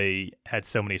they had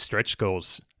so many stretch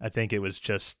goals. I think it was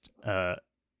just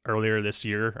earlier this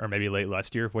year or maybe late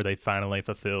last year where they finally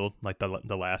fulfilled like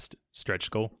the last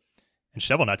stretch goal. And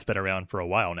Shovel Knight's been around for a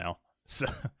while now, so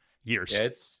years.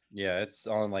 It's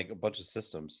on like a bunch of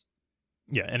systems.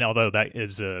 Yeah, and although that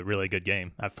is a really good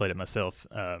game, I've played it myself.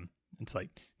 It's like,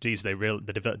 geez,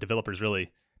 the developers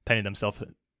really painted themselves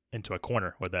into a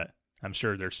corner with that. I'm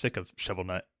sure they're sick of Shovel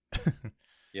Knight.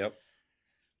 Yep.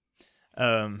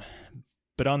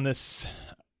 But on this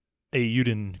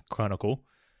Eiyuden Chronicle,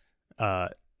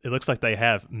 it looks like they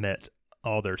have met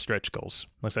all their stretch goals.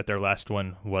 Looks like their last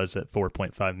one was at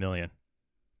 4.5 million.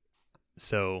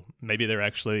 So maybe they're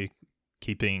actually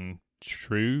keeping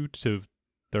true to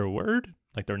their word.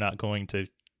 Like they're not going to,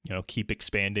 keep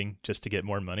expanding just to get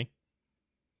more money.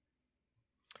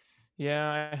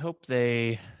 Yeah, I hope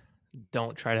they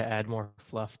don't try to add more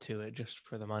fluff to it just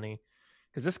for the money,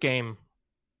 because this game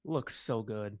looks so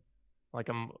good. Like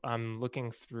I'm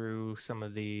looking through some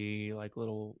of the like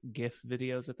little GIF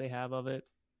videos that they have of it,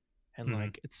 and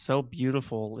like it's so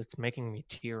beautiful, it's making me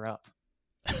tear up.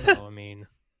 So I mean,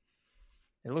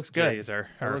 it looks good. Jay is our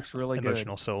looks really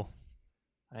emotional good. soul.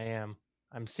 I'm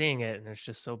seeing it, and it's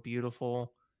just so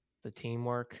beautiful. The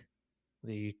teamwork,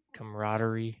 the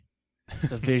camaraderie,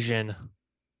 the vision.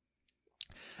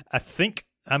 I think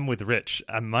I'm with Rich.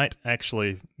 I might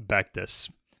actually back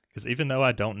this, because even though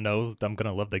I don't know that I'm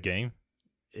going to love the game,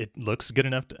 it looks good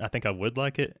enough. I think I would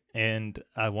like it, and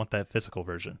I want that physical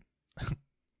version.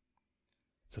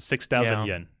 So 6,000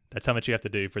 yen. That's how much you have to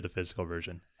do for the physical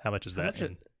version. How much is that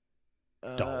in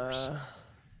dollars?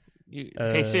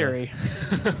 Hey Siri.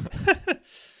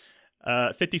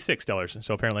 $56.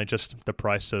 So apparently just the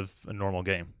price of a normal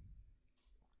game.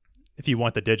 If you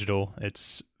want the digital,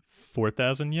 it's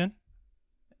 4,000 yen.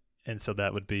 And so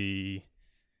that would be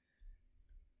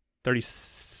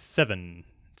 37.65.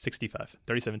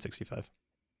 37.65.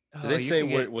 Did they say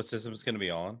what system it's going to be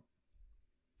on?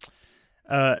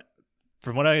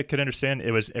 From what I could understand,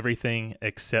 it was everything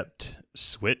except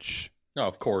Switch. Oh,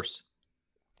 of course.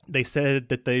 They said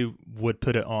that they would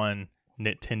put it on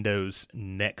Nintendo's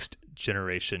next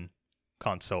generation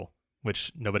console,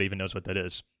 which nobody even knows what that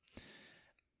is.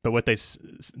 But what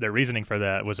their reasoning for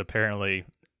that was apparently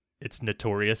it's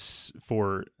notorious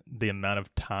for the amount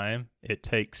of time it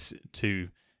takes to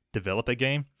develop a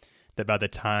game, that by the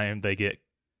time they get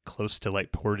close to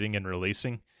like porting and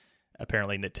releasing,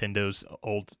 apparently Nintendo's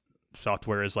old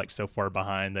software is like so far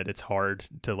behind that it's hard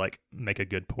to like make a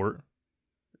good port.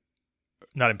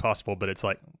 Not impossible, but it's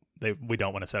like we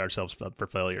don't want to set ourselves up for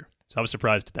failure. So I was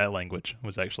surprised that language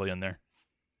was actually in there.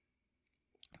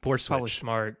 Poor Switch.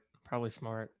 Probably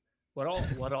smart. What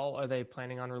all are they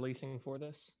planning on releasing for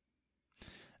this?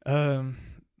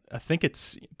 I think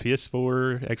it's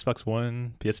PS4, Xbox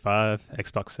One, PS5,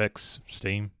 Xbox X,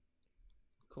 Steam.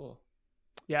 Cool.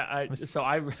 Yeah,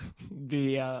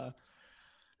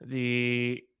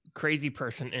 the crazy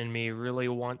person in me really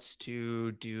wants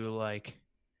to do like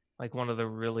one of the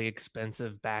really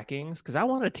expensive backings, because I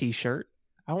want a t-shirt.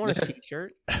 I want a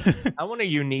t-shirt. I want a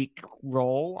unique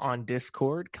role on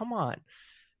Discord. Come on.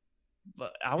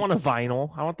 But I want a vinyl.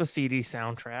 I want the CD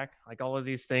soundtrack. Like all of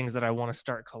these things that I want to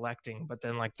start collecting, but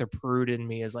then like the prude in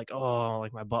me is like, oh,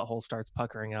 like my butthole starts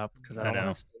puckering up because I don't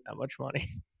want to spend that much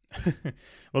money.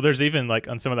 Well, there's even like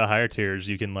on some of the higher tiers,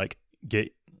 you can like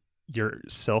get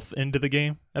yourself into the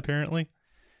game apparently.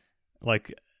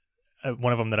 Like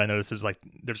one of them that I noticed is like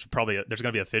there's going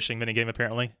to be a fishing mini game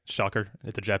apparently. Shocker,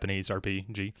 it's a Japanese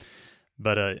RPG,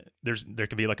 but there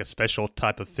could be like a special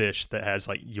type of fish that has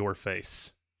like your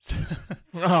face.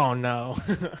 Oh no.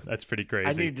 That's pretty crazy.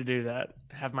 I need to do that.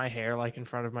 Have my hair like in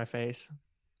front of my face.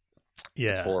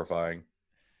 Yeah, it's horrifying.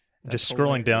 Just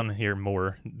scrolling down here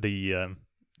more, the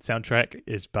soundtrack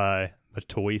is by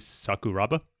Motoi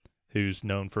Sakuraba, who's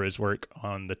known for his work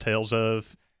on the Tales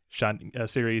of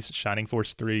series, Shining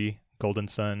Force 3, Golden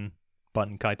Sun,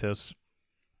 Button Kaitos.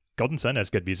 Golden Sun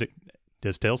has good music.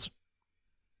 Does Tales?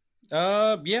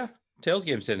 Yeah. Tales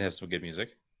games didn't have some good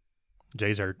music.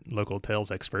 Jay's our local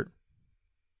Tales expert.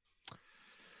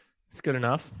 It's good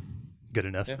enough. Good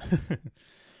enough. Yeah.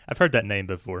 I've heard that name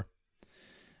before.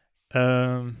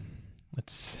 I'm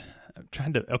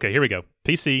trying to. Okay, here we go.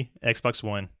 PC, Xbox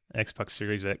One, Xbox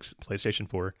Series X, PlayStation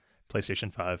 4,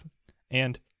 PlayStation 5,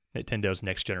 and Nintendo's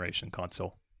next generation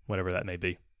console, whatever that may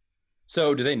be.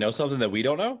 So, do they know something that we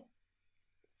don't know?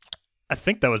 I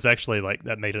think that was actually like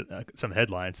that made some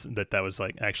headlines that was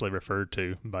like actually referred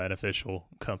to by an official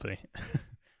company.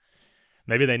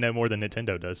 Maybe they know more than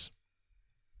Nintendo does.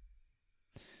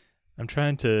 I'm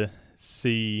trying to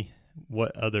see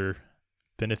what other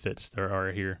benefits there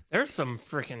are here. There's some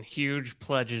freaking huge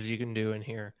pledges you can do in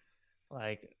here.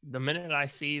 Like the minute I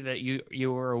see that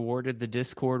you were awarded the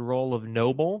Discord role of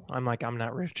noble, I'm like, I'm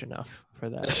not rich enough for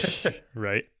that.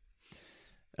 Right.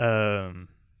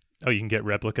 Oh, you can get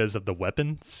replicas of the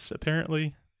weapons,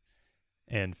 apparently,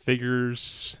 and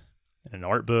figures, and an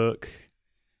art book.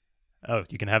 Oh,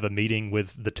 you can have a meeting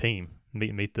with the team,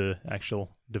 meet the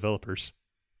actual developers.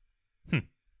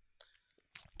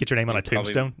 Get your name on a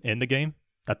tombstone in the game,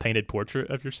 a painted portrait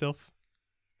of yourself.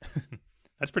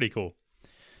 That's pretty cool.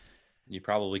 You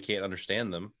probably can't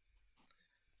understand them.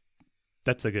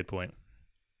 That's a good point.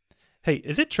 Hey,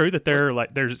 is it true that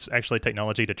there's actually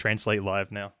technology to translate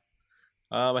live now?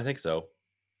 I think so.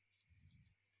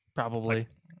 Probably.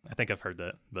 I think I've heard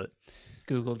that, but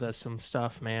Google does some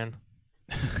stuff, man.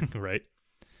 right.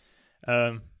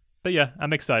 But yeah,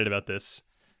 I'm excited about this,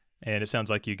 and it sounds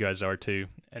like you guys are too.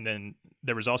 And then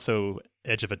there was also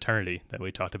Edge of Eternity that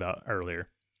we talked about earlier.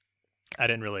 I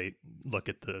didn't really look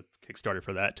at the Kickstarter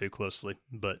for that too closely,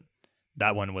 but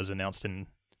that one was announced the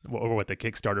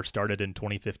Kickstarter started in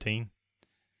 2015,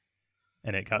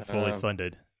 and it got fully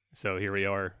funded. So here we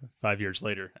are 5 years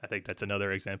later. I think that's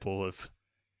another example of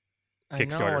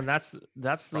Kickstarter. I know, and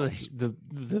that's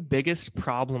the biggest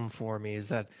problem for me is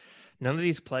that none of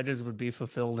these pledges would be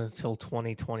fulfilled until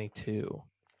 2022.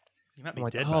 You might be I'm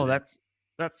like, dead oh, by then.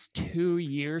 that's 2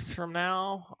 years from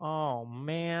now. Oh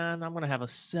man, I'm gonna have a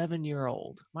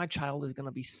 7-year-old. My child is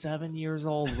gonna be 7 years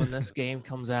old when this game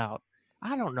comes out.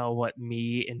 I don't know what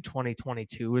me in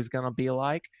 2022 is gonna be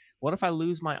like. What if I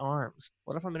lose my arms?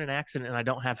 What if I'm in an accident and I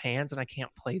don't have hands and I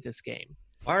can't play this game?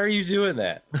 Why are you doing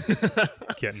that?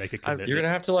 Can't make a commitment. You're gonna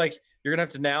have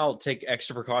to now take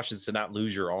extra precautions to not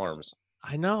lose your arms.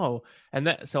 I know.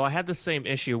 And so I had the same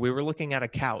issue. We were looking at a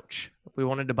couch. We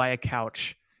wanted to buy a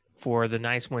couch for the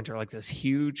nice winter, like this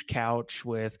huge couch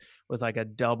with like a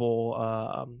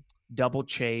double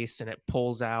chase, and it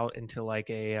pulls out into like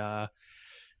a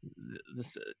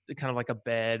this kind of like a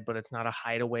bed, but it's not a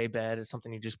hideaway bed. It's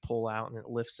something you just pull out and it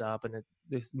lifts up, and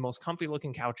it's the most comfy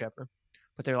looking couch ever.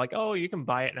 But they're like, oh, you can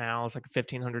buy it now. It's like a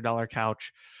 $1,500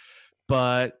 couch,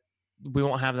 but we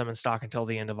won't have them in stock until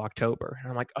the end of October.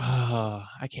 And I'm like, oh,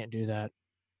 I can't do that.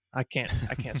 I can't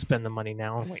spend the money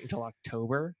now and wait until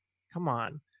October. Come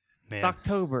on. Man. It's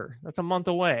October. That's a month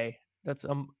away. That's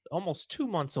almost 2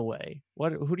 months away.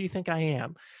 Who do you think I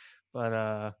am?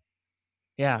 But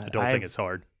yeah, Adulting is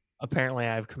hard. Apparently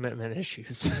I have commitment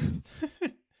issues.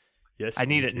 Yes. I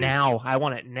need it now. I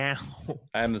want it now.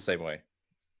 I am the same way.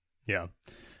 Yeah.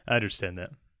 I understand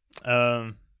that.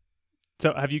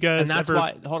 So have you guys And that's ever...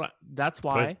 why, hold on. That's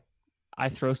why I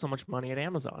throw so much money at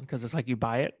Amazon, because it's like you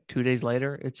buy it 2 days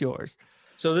later, it's yours.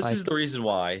 So this is the reason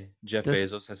why Jeff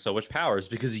Bezos has so much power, is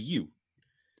because of you.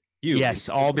 Yes,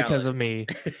 all because of me.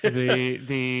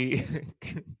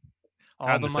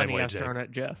 All the money I've thrown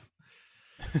at Jeff.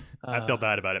 I feel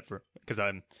bad about it because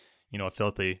I'm, a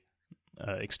filthy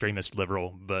extremist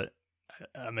liberal, but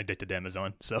I'm addicted to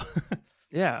Amazon. So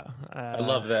yeah, I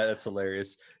love that. That's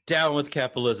hilarious. Down with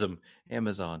capitalism,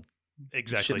 Amazon.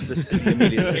 Exactly. Ship this to me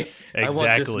immediately. Exactly. I want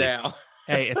this now.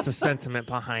 Hey, it's the sentiment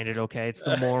behind it. Okay, it's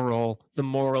the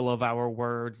moral of our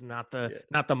words, not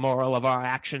the moral of our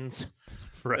actions.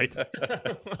 Right.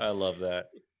 I love that.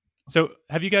 So,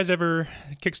 have you guys ever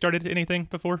kickstarted anything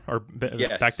before, or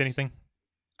backed anything?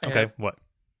 Okay, what?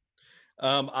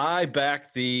 I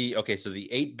backed the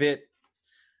 8-bit.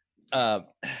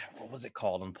 What was it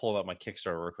called? I'm pulling up my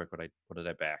Kickstarter real quick. What did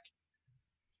I back?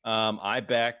 I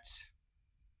backed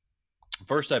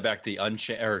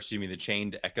the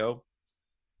Chained Echo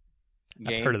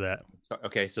game. I've heard of that.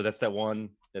 Okay, so that's that one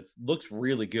that looks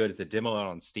really good. It's a demo out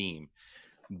on Steam.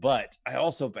 But I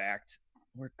also backed,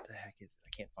 where the heck is it? I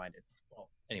can't find it. Well,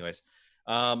 anyways,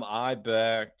 I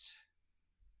backed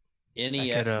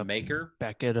NES Maker.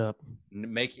 Back it up.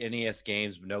 Make NES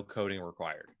games, no coding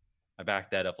required. I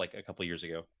backed that up like a couple years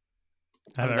ago.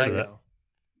 I haven't heard of that.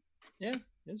 Yeah,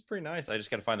 it's pretty nice. I just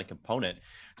got to find the component.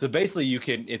 So basically,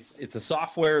 it's a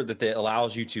software that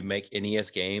allows you to make NES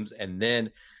games, and then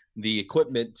the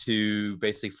equipment to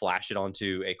basically flash it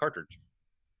onto a cartridge.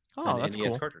 Oh, that's NES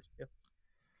cool. cartridge. Yep.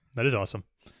 That is awesome.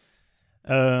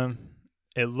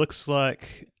 It looks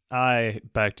like I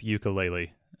backed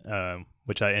Ukulele,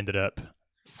 which I ended up...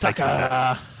 Sucker!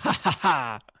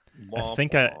 I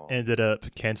think I ended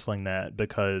up canceling that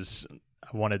because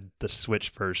I wanted the Switch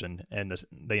version, and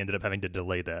they ended up having to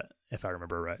delay that, if I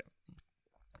remember right.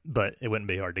 But it wouldn't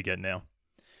be hard to get now.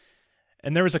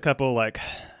 And there was a couple like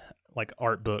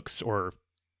art books or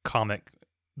comic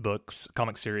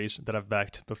series that I've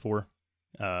backed before.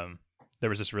 There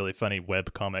was this really funny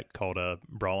web comic called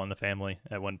Brawl in the Family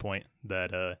at one point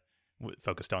that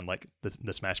focused on like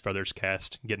the Smash Brothers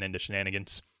cast getting into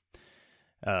shenanigans.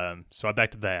 So I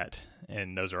backed that,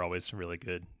 and those are always really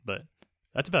good. But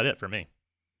that's about it for me.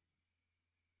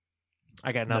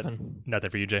 I got nothing. Nothing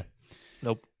for you, Jay?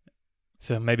 Nope.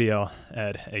 So maybe I'll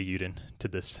add Eiyuden to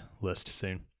this list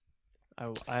soon.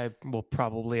 I will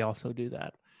probably also do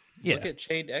that. Yeah. Look at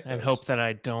Chained Echoes. And hope that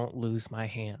I don't lose my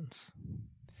hands.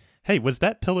 Hey, was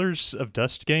that Pillars of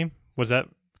Dust game? Was that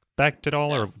backed at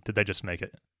all, or did they just make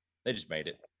it? They just made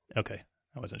it. Okay,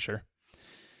 I wasn't sure.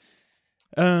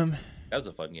 That was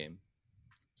a fun game.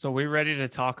 So we ready to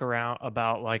talk around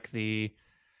about like the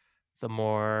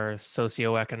more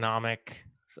socioeconomic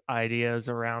ideas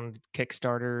around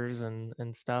Kickstarters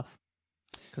and stuff?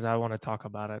 Because I want to talk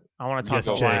about it. I want to talk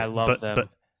about why I love them.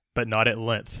 But not at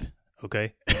length.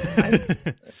 Okay.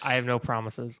 I have no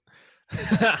promises.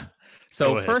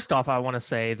 So first off, I want to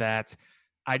say that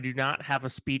I do not have a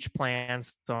speech plan,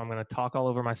 so I'm going to talk all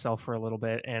over myself for a little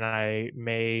bit, and I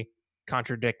may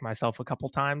contradict myself a couple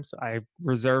times. I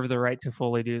reserve the right to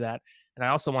fully do that. And I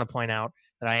also want to point out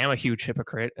that I am a huge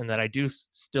hypocrite and that I do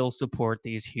still support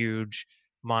these huge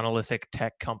monolithic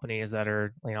tech companies that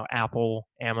are, Apple,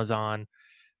 Amazon,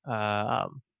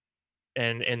 and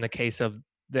in the case of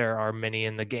there are many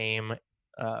in the game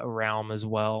realm as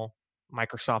well,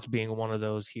 Microsoft being one of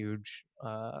those huge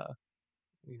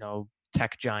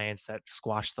tech giants that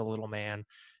squash the little man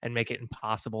and make it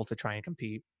impossible to try and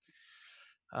compete.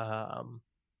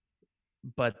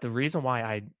 But the reason why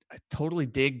I totally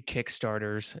dig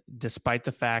Kickstarters, despite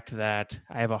the fact that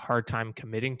I have a hard time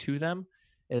committing to them,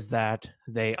 is that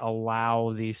they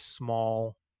allow these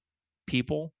small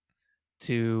people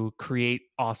to create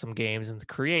awesome games and to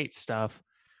create stuff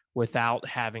without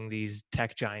having these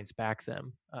tech giants back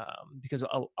them. Because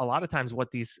a lot of times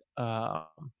what these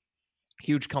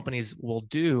huge companies will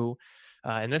do,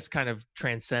 and this kind of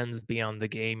transcends beyond the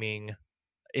gaming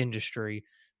industry,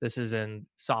 this is in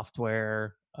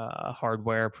software,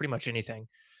 hardware, pretty much anything,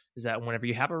 is that whenever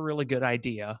you have a really good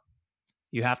idea,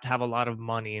 you have to have a lot of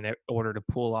money in order to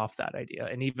pull off that idea,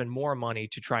 and even more money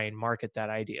to try and market that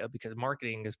idea, because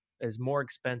marketing is more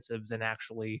expensive than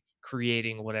actually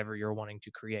creating whatever you're wanting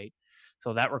to create.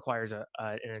 So that requires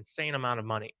an insane amount of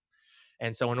money.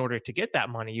 And so in order to get that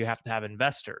money, you have to have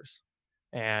investors.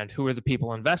 And who are the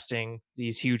people investing?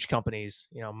 These huge companies,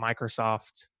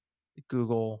 Microsoft,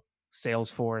 Google,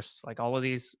 Salesforce, like all of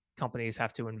these companies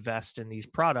have to invest in these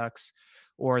products,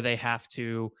 or they have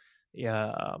to,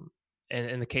 and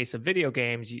in the case of video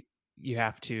games, you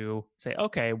have to say,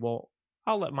 okay, well,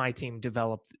 I'll let my team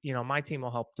develop, my team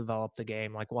will help develop the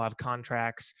game. Like we'll have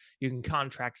contracts. You can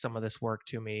contract some of this work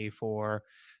to me for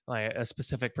like a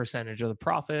specific percentage of the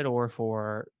profit, or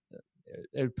for,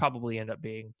 it would probably end up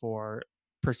being for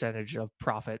percentage of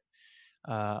profit.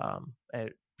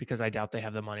 Because I doubt they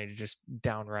have the money to just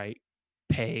downright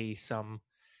pay some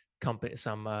company,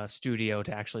 some studio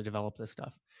to actually develop this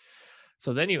stuff.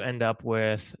 So then you end up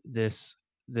with this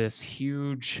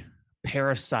huge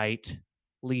parasite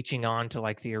leeching on to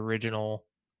like the original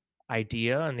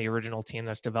idea and the original team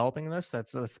that's developing this.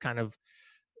 That's kind of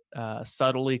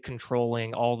subtly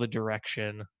controlling all the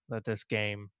direction that this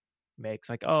game makes.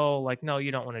 Like, oh, like, no,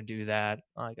 you don't want to do that.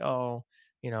 Like, oh,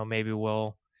 maybe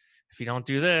if you don't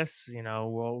do this,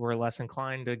 we're less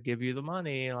inclined to give you the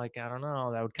money. Like, I don't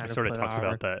know. That would kind of sort of talks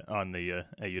about that on the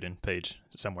Eiyuden page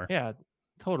somewhere. Yeah,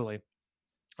 totally.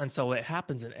 And so it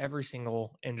happens in every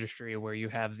single industry where you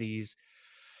have these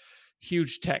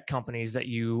huge tech companies that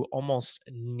you almost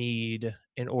need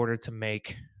in order to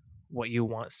make what you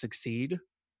want succeed.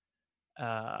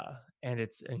 And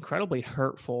it's incredibly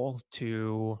hurtful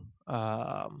to,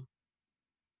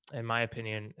 in my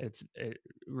opinion, it's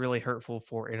really hurtful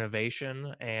for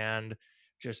innovation and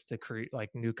just to create like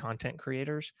new content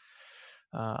creators,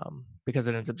 because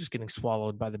it ends up just getting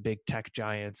swallowed by the big tech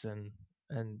giants. And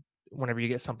whenever you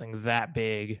get something that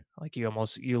big, like you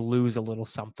lose a little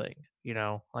something,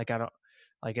 like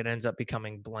it ends up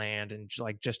becoming bland and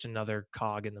like just another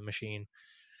cog in the machine.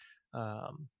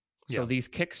 So these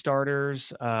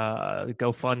Kickstarters,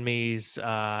 GoFundMe's,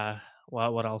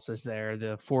 what else is there?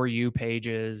 The For You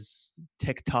pages,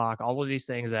 TikTok, all of these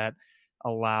things that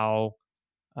allow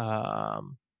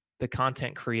the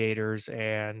content creators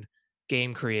and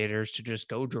game creators to just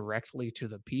go directly to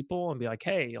the people and be like,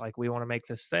 hey, like we want to make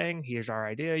this thing. Here's our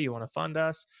idea. You want to fund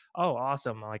us? Oh,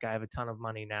 awesome. Like I have a ton of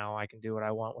money now. I can do what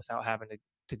I want without having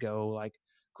to go like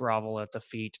grovel at the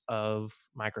feet of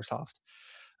Microsoft.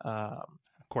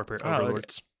 Corporate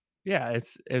overlords. Yeah,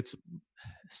 it's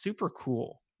super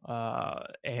cool.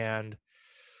 And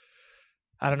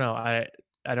I don't know. I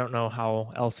don't know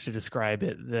how else to describe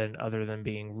it other than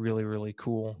being really, really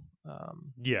cool.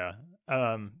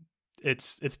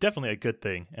 It's definitely a good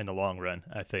thing in the long run,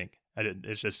 I think.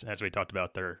 It's just, as we talked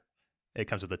about, it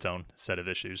comes with its own set of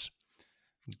issues.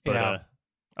 But overall,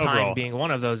 time being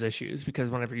one of those issues, because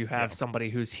whenever you have somebody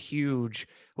who's huge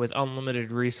with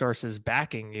unlimited resources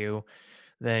backing you,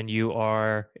 then you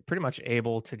are pretty much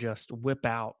able to just whip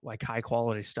out like high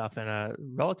quality stuff in a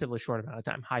relatively short amount of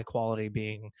time. High quality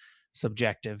being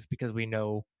subjective, because we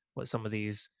know what some of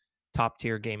these top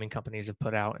tier gaming companies have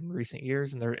put out in recent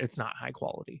years, and it's not high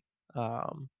quality.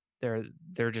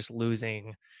 they're just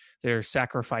losing, they're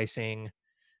sacrificing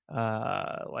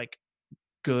like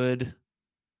good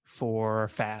for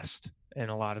fast in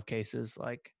a lot of cases,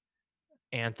 like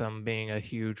Anthem being a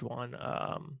huge one.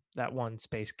 That one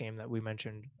space game that we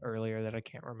mentioned earlier that I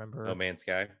can't remember. No Man's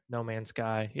Sky. No Man's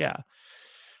Sky. Yeah.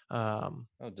 I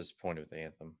was disappointed with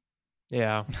Anthem.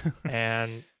 Yeah.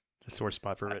 And the sore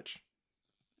spot for Rich.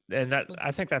 And that,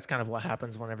 I think that's kind of what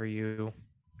happens whenever you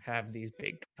have these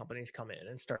big companies come in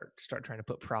and start trying to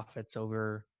put profits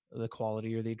over the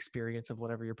quality or the experience of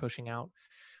whatever you're pushing out,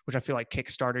 which I feel like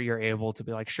Kickstarter, you're able to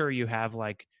be like, sure, you have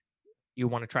like, you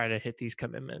want to try to hit these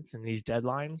commitments and these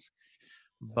deadlines,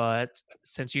 but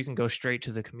since you can go straight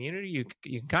to the community, you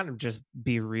can kind of just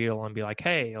be real and be like,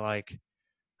 hey, like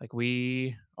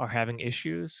we are having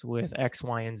issues with X,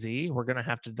 Y, and Z. We're gonna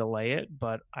have to delay it,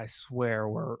 but I swear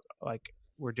we're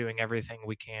doing everything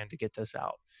we can to get this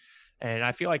out. And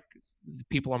I feel like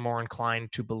people are more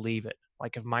inclined to believe it.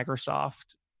 Like if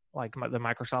Microsoft, the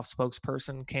Microsoft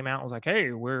spokesperson came out and was like,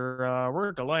 hey,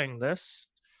 we're delaying this.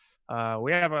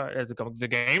 We have the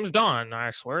game's done. I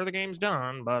swear the game's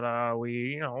done, but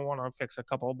we want to fix a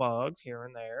couple of bugs here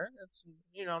and there. It's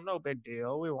no big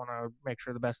deal. We want to make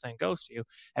sure the best thing goes to you.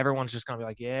 Everyone's just gonna be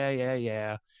like,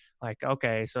 yeah. Like,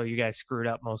 okay, so you guys screwed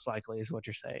up most likely is what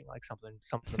you're saying. Like something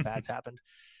bad's happened.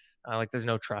 Like there's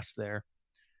no trust there.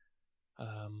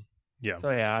 Yeah.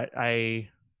 So yeah, I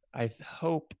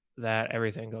hope that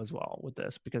everything goes well with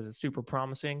this because it's super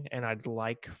promising, and I'd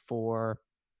like for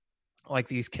like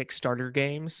these Kickstarter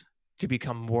games to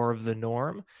become more of the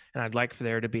norm, and I'd like for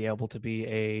there to be able to be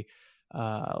a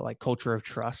like culture of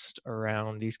trust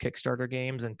around these Kickstarter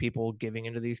games and people giving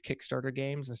into these Kickstarter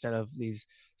games instead of these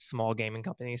small gaming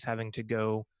companies having to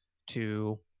go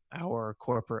to our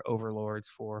corporate overlords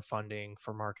for funding,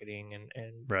 for marketing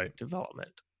and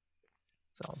development.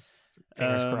 So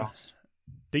fingers crossed.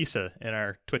 Disa in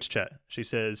our Twitch chat, she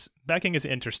says, backing is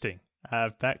interesting.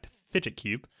 I've backed Fidget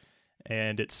Cube,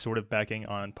 and it's sort of backing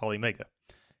on Polymega.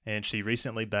 And she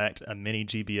recently backed a mini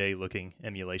GBA looking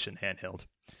emulation handheld.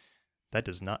 That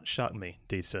does not shock me,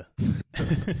 Disa.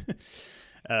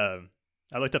 I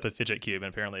looked up a Fidget Cube,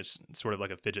 and apparently it's sort of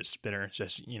like a fidget spinner. It's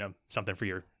just, something for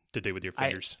to do with your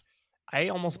fingers. I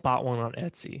almost bought one on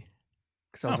Etsy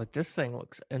because I was like, this thing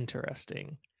looks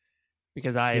interesting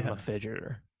because I am a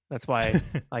fidgeter. That's why,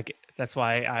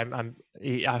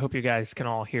 I hope you guys can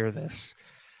all hear this.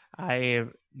 I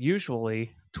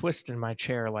usually twist in my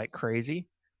chair like crazy,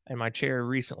 and my chair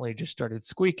recently just started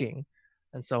squeaking.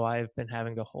 And so I've been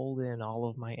having to hold in all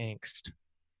of my angst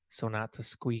so not to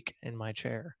squeak in my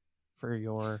chair for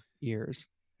your ears.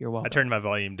 You're welcome. I turned my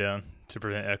volume down to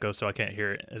prevent echo, so I can't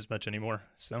hear it as much anymore.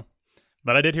 So,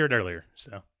 but I did hear it earlier.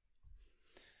 So,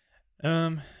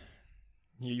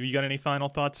 you got any final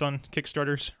thoughts on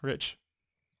Kickstarters, Rich?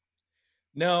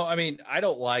 No, I mean, I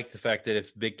don't like the fact that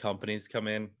if big companies come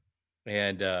in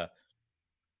and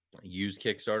use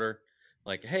Kickstarter,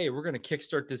 like, hey, we're going to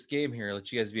kickstart this game here,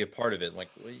 let you guys be a part of it. Like,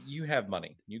 well, you have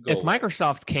money. You go. If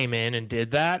Microsoft came in and did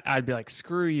that, I'd be like,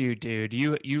 screw you, dude.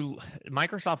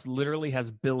 Microsoft literally has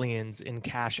billions in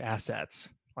cash assets.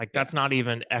 Like, that's not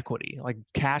even equity. Like,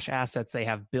 cash assets, they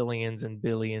have billions and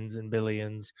billions and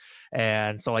billions.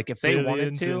 And so, like, if they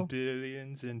wanted to,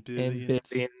 billions and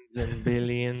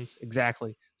billions,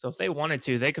 exactly. So if they wanted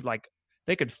to, they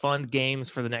could fund games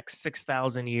for the next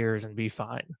 6,000 years and be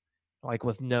fine, like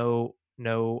with no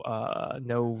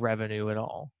revenue at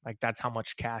all. Like that's how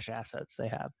much cash assets they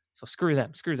have. So screw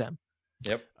them.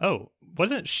 Yep. Oh,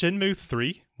 wasn't Shenmue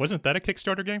 3? Wasn't that a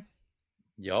Kickstarter game?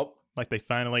 Yup. Like they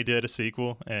finally did a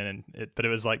sequel, but it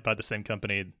was like by the same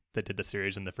company that did the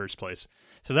series in the first place.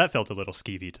 So that felt a little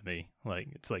skeevy to me. Like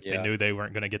it's like they knew they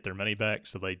weren't going to get their money back,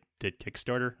 so they did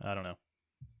Kickstarter. I don't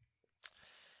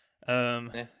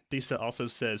know. Disa also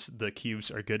says the cubes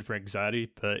are good for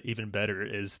anxiety, but even better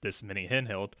is this mini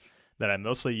handheld that I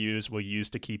mostly will use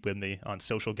to keep with me on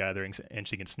social gatherings, and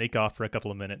she can sneak off for a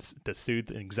couple of minutes to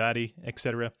soothe anxiety,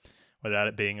 etc., without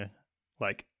it being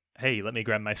like, hey, let me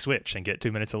grab my Switch and get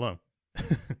 2 minutes alone.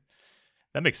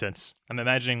 That makes sense. I'm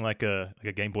imagining like a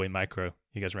Game Boy Micro.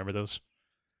 You guys remember those?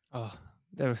 Oh,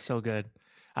 they were so good.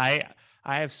 I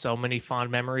have so many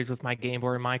fond memories with my Game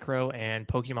Boy Micro and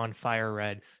Pokemon Fire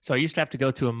Red. So I used to have to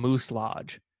go to a moose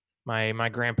lodge. My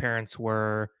grandparents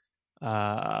were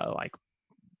like,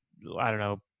 I don't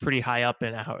know, pretty high up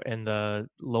in the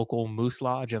local moose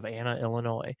lodge of Anna,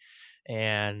 Illinois.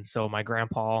 And so my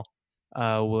grandpa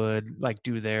would like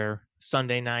do their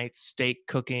Sunday night steak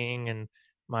cooking, and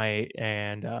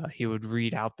he would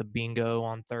read out the bingo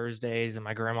on Thursdays, and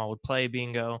my grandma would play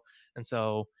bingo. And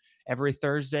so every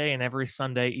Thursday and every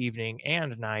Sunday evening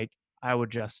and night, I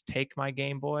would just take my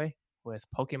Game Boy with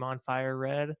Pokemon Fire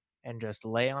Red and just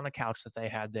lay on a couch that they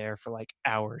had there for like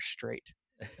hours straight.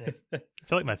 I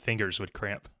feel like my fingers would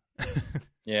cramp.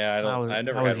 Yeah,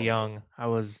 I was young. I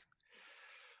was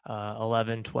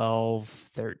 11, 12,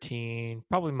 13,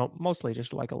 probably mostly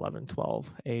just like 11,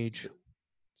 12 age.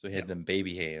 So he had them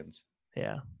baby hands.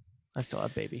 Yeah, I still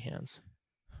have baby hands.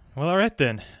 Well, all right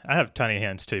then. I have tiny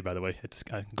hands too, by the way. It's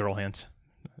girl hands.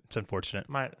 It's unfortunate.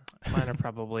 Mine are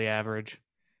probably average.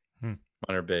 Mine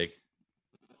are big.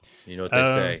 You know what they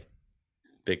say?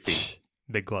 Big feet.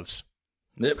 Big gloves.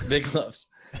 Big gloves.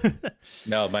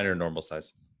 No, mine are normal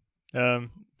size.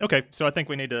 Okay, so I think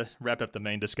we need to wrap up the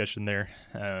main discussion there.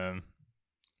 Then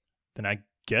I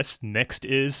guess next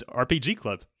is RPG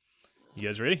Club. You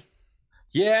guys ready?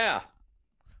 Yeah.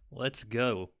 Let's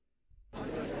go.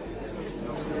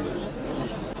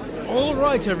 All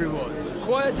right, everyone,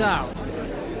 quiet down.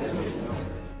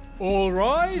 All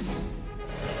rise.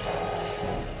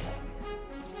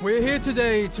 We're here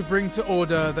today to bring to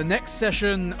order the next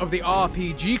session of the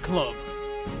RPG Club.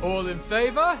 All in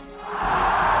favor?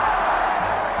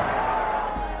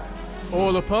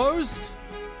 All opposed?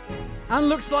 And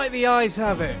looks like the ayes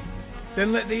have it.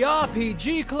 Then let the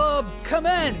RPG Club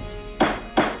commence!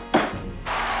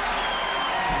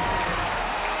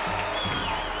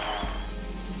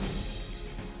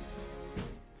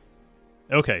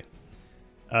 Okay.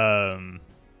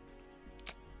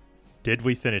 Did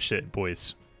we finish it,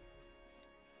 boys?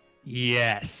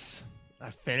 Yes.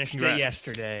 I finished Congrats. it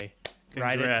yesterday.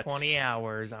 Right at 20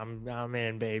 hours. I'm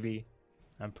in, baby.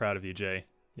 I'm proud of you, Jay.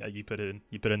 Yeah, you put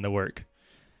in the work.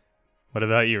 What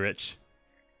about you, Rich?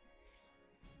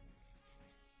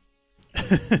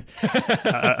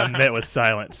 I'm met with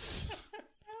silence.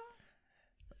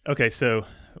 Okay, so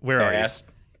where are you?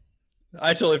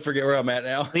 I totally forget where I'm at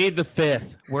now. Plead the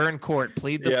fifth. We're in court.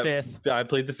 Plead the fifth. I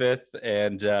plead the fifth,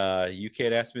 and you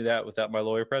can't ask me that without my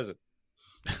lawyer present.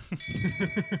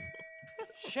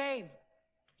 Shame.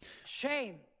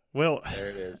 Well, there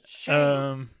it is.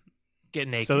 Get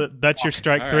naked. So that's your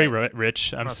strike three, right.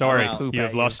 Rich. I'm sorry. You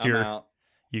have lost your...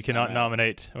 You cannot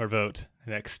nominate or vote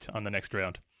on the next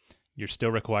round. You're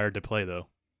still required to play, though.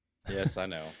 Yes, I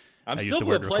know. I'm still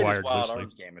going to play this Wild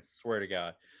Arms game. I swear to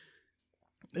God.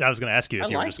 I was going to ask you if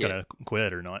you were just going to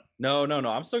quit or not. No.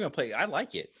 I'm still going to play. I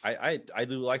like it. I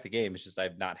do like the game. It's just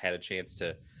I've not had a chance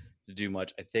to do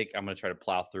much. I think I'm going to try to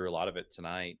plow through a lot of it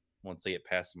tonight once I get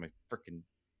past my freaking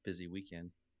busy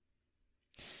weekend.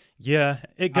 Yeah,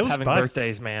 it goes having by.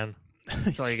 Birthdays, man.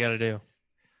 That's all you got to do.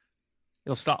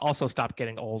 You'll stop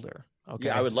getting older. Okay.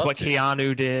 Yeah, I would love to. It's what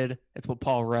Keanu did. It's what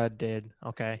Paul Rudd did.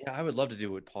 Okay. Yeah, I would love to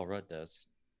do what Paul Rudd does.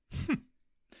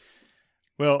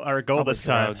 Well, our goal Probably this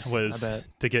time drugs, was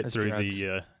to get It's through drugs.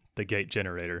 the gate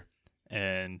generator,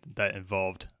 and that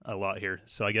involved a lot here.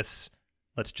 So I guess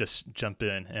let's just jump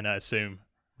in. And I assume,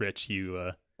 Rich,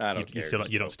 you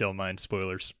don't still mind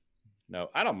spoilers. No,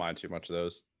 I don't mind too much of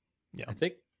those. Yeah, I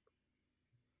think.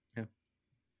 Yeah,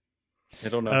 I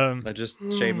don't know. I just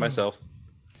shamed myself.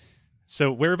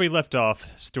 So where we left off,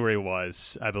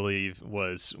 story-wise, I believe,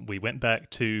 was we went back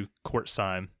to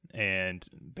Quartzheim, and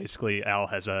basically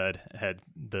Al-Hazad had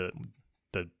the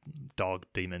dog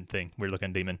demon thing,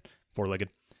 weird-looking demon, four-legged.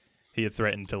 He had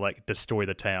threatened to destroy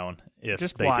the town if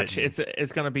just they watch. didn't.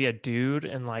 It's gonna be a dude,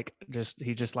 and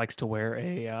he just likes to wear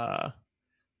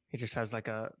he just has like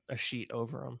a sheet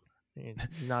over him.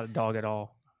 He's not a dog at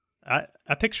all. I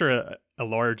picture a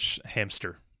large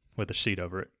hamster with a sheet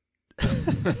over it.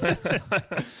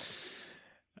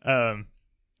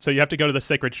 So you have to go to the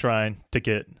sacred shrine to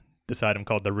get this item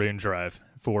called the Rune Drive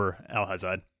for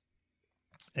Al-Hazad.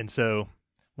 And so,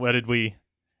 what did we?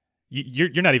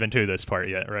 You're not even to this part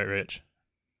yet, right, Rich?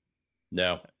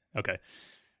 No. Okay.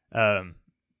 So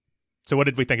what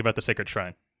did we think about the sacred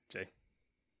shrine, Jay?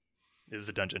 This is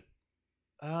a dungeon.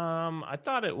 I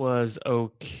thought it was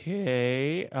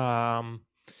okay.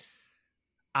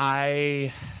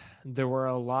 There were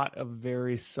a lot of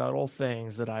very subtle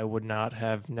things that I would not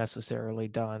have necessarily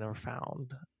done or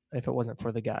found if it wasn't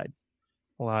for the guide.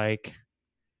 Like,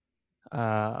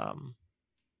 I'm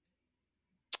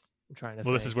trying to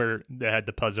think. This is where they had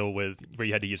the puzzle where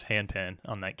you had to use handpan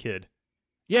on that kid.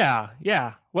 Yeah.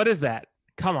 What is that?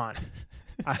 Come on.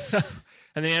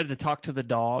 And they had to talk to the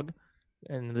dog,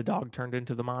 and the dog turned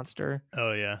into the monster.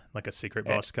 Oh, yeah. Like a secret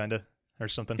boss, kind of, or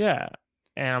something. Yeah.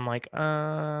 And I'm like,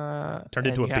 turned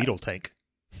into a beetle tank.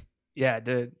 Yeah, it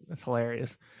did. That's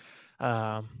hilarious.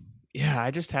 Yeah,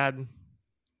 I just had,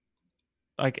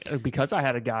 because I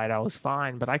had a guide, I was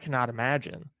fine, but I cannot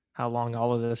imagine how long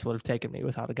all of this would have taken me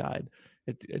without a guide.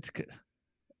 It's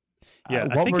yeah.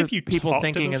 what I think were if you people talk to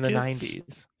thinking those in the kids,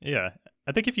 90s? Yeah,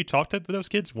 I think if you talk to those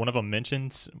kids, one of them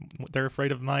mentions they're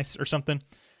afraid of mice or something.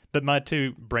 But my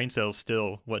 2 brain cells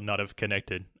still would not have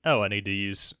connected. Oh, I need to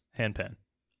use handpen.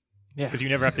 Yeah. Because you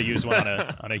never have to use one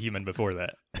on a human before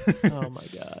that. Oh my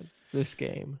god. This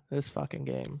fucking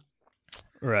game.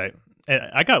 Right. And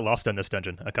I got lost in this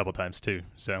dungeon a couple times too.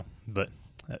 But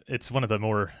it's one of the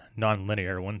more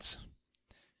non-linear ones.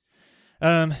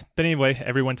 But anyway,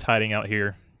 everyone's hiding out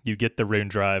here. You get the rune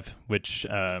drive, which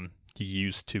you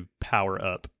use to power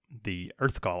up the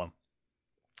earth golem.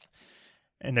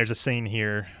 And there's a scene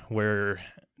here where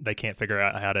they can't figure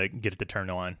out how to get it to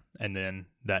turn on. And then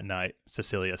that night,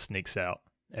 Cecilia sneaks out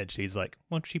and she's like,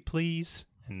 "Won't you please?"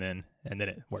 And then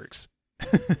it works.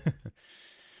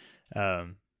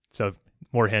 So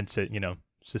more hints at,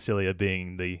 Cecilia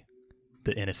being the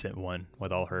innocent one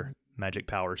with all her magic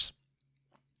powers.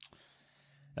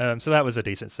 So that was a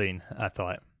decent scene, I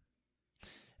thought.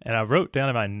 And I wrote down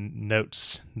in my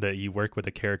notes that you work with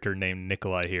a character named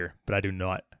Nikolai here, but I do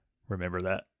not remember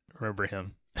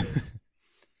him.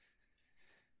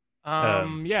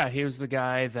 Yeah, he was the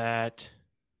guy that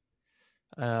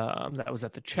was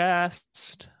at the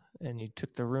chest, and you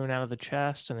took the rune out of the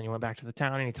chest, and then you went back to the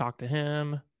town and you talked to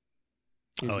him.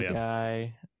 He was the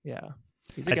guy. Yeah.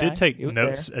 I did take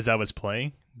notes as I was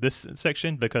playing this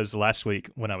section because last week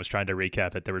when I was trying to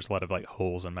recap it, there was a lot of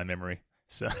holes in my memory.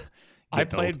 So I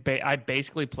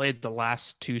basically played the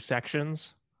last 2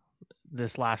 sections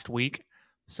this last week.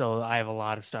 So I have a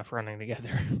lot of stuff running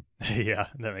together. Yeah,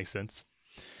 that makes sense.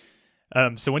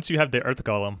 So once you have the Earth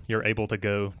Golem, you're able to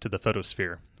go to the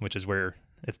Photosphere, which is where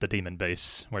it's the demon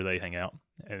base where they hang out.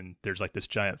 And there's this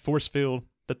giant force field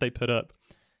that they put up.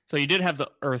 So you did have the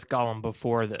Earth Golem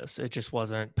before this. It just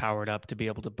wasn't powered up to be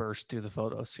able to burst through the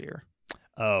Photosphere.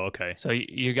 Oh, okay. So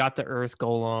you got the Earth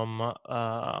Golem.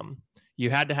 You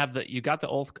got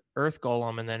the Earth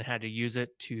Golem and then had to use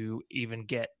it to even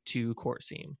get to Court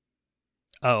Seam.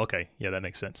 Oh, okay. Yeah, that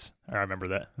makes sense. I remember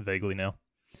that vaguely now.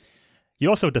 You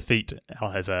also defeat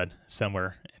Alhazad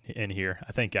somewhere in here,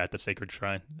 I think at the Sacred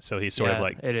Shrine. So he's sort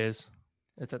of it is.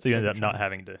 So you end up not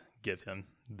having to give him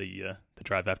the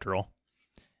drive after all.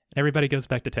 Everybody goes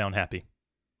back to town happy.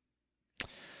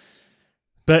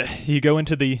 But you go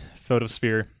into the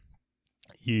Photosphere.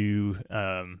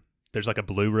 There's a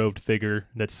blue-robed figure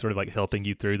that's sort of helping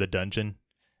you through the dungeon.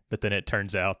 But then it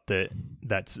turns out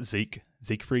that's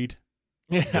Siegfried.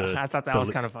 Yeah, I thought that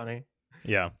was kind of funny.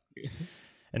 Yeah.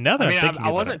 And now that I'm thinking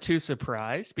I wasn't too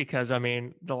surprised because,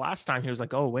 the last time he was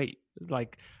like, oh, wait,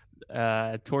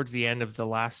 towards the end of the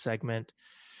last segment,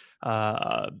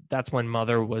 that's when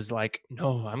Mother was like,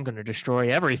 no, I'm going to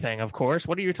destroy everything, of course.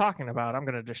 What are you talking about? I'm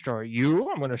going to destroy you.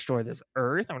 I'm going to destroy this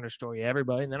earth. I'm going to destroy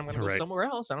everybody. And then I'm going to go somewhere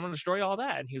else and I'm going to destroy all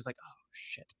that. And he was like, oh,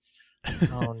 shit.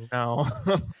 Oh,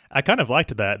 no. I kind of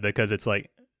liked that because it's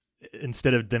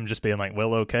instead of them just being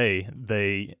well, okay,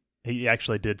 he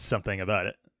actually did something about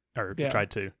it. Or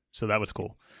tried to. So that was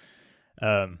cool.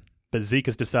 But Zeke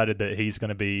has decided that he's going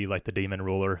to be the demon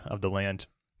ruler of the land.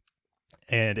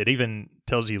 And it even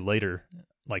tells you later,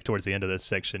 towards the end of this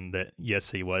section, that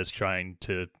yes, he was trying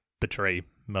to betray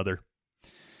Mother.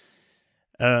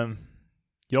 You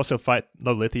also fight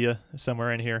Lolithia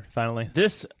somewhere in here, finally.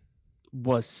 This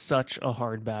was such a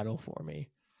hard battle for me.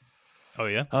 Oh,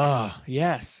 yeah? Oh,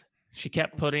 yes. She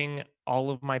kept putting all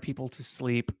of my people to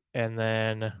sleep and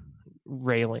then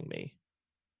railing me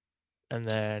and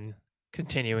then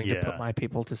continuing to put my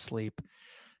people to sleep.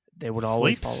 They would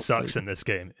always fall asleep. Sucks in this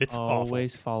game. It's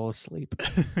always awful. fall asleep.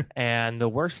 And the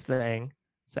worst thing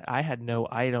is that I had no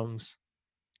items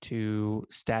to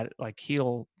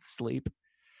heal sleep.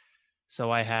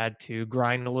 So I had to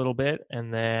grind a little bit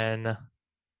and then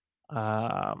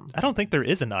I don't think there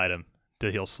is an item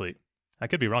to heal sleep. I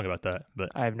could be wrong about that, but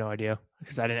I have no idea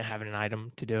because I didn't have an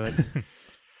item to do it.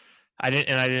 I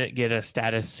didn't get a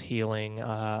status healing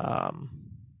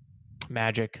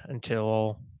magic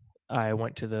until I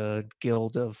went to the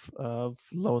guild of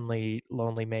lonely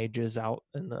mages out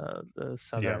in the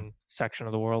southern section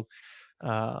of the world.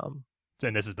 And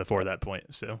this is before that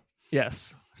point, so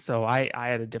yes. So I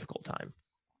had a difficult time.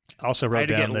 I also wrote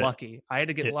down that lucky. I had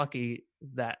to get lucky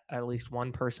that at least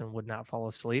one person would not fall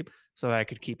asleep so that I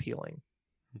could keep healing.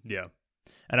 Yeah.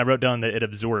 And I wrote down that it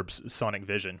absorbs sonic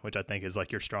vision, which I think is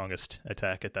your strongest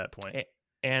attack at that point.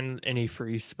 And any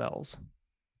freeze spells.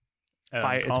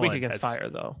 Fire. It's weak against fire,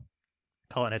 though.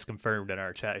 Colin has confirmed in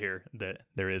our chat here that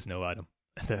there is no item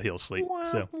that he'll sleep.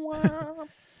 So,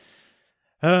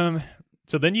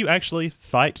 so then you actually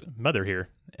fight Mother here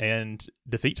and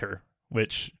defeat her,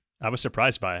 which I was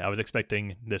surprised by. I was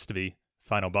expecting this to be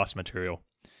final boss material.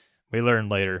 We learn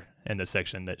later in this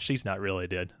section that she's not really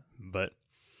dead, but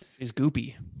she's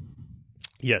goopy.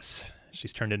 Yes,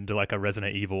 she's turned into like a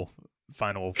Resident Evil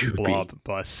final Goopy. blob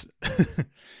bus.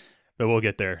 But we'll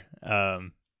get there.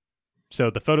 So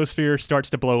the photosphere starts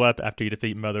to blow up after you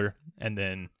defeat Mother, and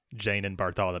then Jane and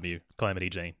Bartholomew, Calamity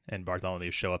Jane and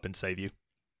Bartholomew, show up and save you.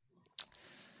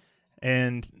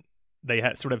 And they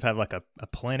sort of have like a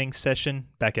planning session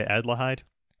back at Adlehyde.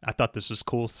 I thought this was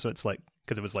cool. So it's like,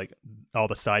 because it was like all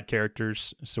the side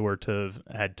characters sort of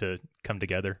had to come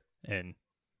together and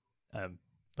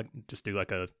like just do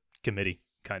like a committee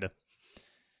kind of.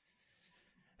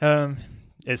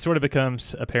 It sort of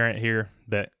becomes apparent here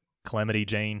that Calamity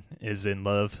Jane is in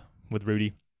love with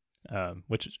Rudy,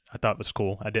 which I thought was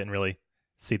cool. I didn't really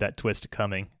see that twist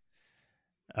coming.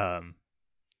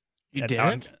 You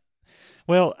didn't?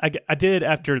 Well, I did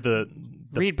after the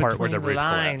Read part where between the roof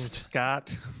lines, collapsed.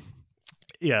 Scott.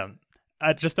 Yeah,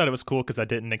 I just thought it was cool because I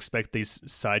didn't expect these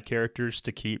side characters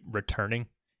to keep returning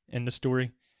in the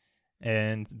story,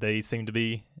 and they seem to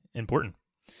be important.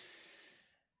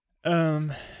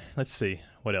 Let's see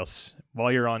what else.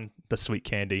 While you're on the sweet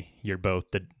candy, you're both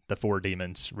the 4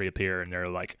 demons reappear, and they're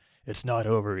like, "It's not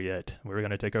over yet. We're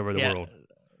gonna take over the world."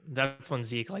 That's when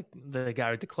Zeke, like the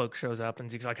guy with the cloak, shows up,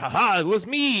 and Zeke's like, "Haha, it was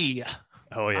me.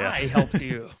 Oh yeah, I helped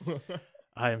you."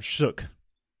 I am shook.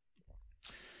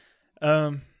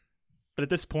 But at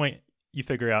this point, you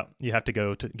figure out you have to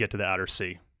go to get to the outer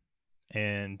sea,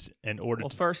 and in order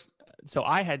first, so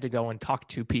I had to go and talk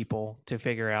to people to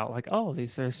figure out, like, oh,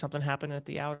 there's something happening at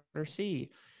the outer sea,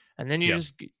 and then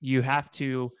you have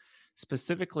to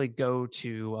specifically go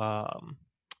to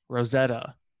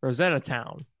Rosetta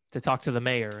Town to talk to the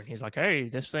mayor, and he's like, "Hey,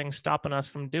 this thing's stopping us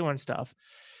from doing stuff."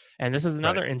 And this is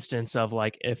another instance of,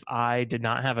 like, if I did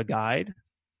not have a guide,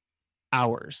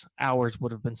 hours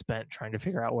would have been spent trying to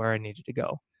figure out where I needed to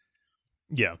go.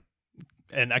 Yeah.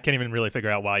 And I can't even really figure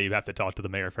out why you have to talk to the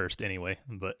mayor first anyway,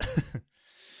 but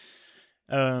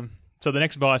so the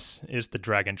next boss is the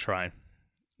Dragon Shrine.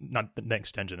 Not the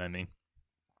next dungeon, I mean.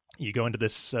 You go into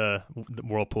this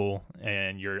whirlpool,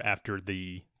 and you're after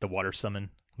the water summon,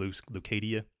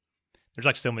 Lucadia. There's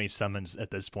like so many summons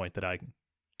at this point that I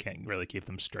can't really keep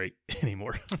them straight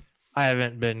anymore. I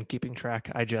haven't been keeping track.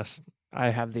 I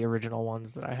have the original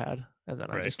ones that I had, and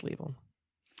then I just leave them.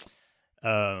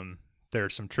 There are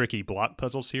some tricky block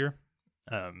puzzles here.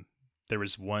 There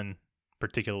was one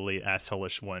particularly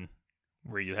asshole-ish one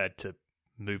where you had to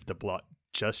move the block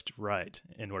just right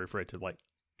in order for it to like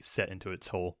set into its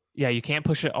hole. Yeah, you can't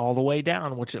push it all the way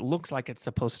down, which it looks like it's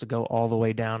supposed to go all the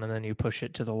way down, and then you push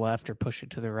it to the left or push it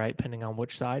to the right, depending on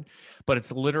which side. But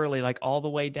it's literally like all the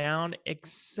way down,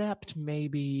 except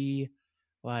maybe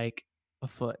like a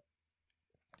foot.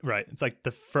 Right. It's like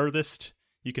the furthest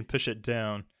you can push it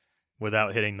down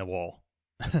without hitting the wall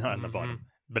on the bottom.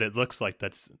 But it looks like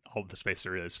that's all the space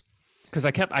there is. Because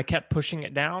I kept pushing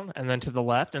it down and then to the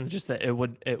left, and just that it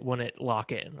wouldn't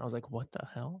lock in. I was like, what the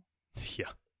hell?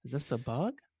 Yeah. Is this a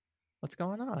bug? What's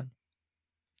going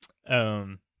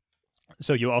on?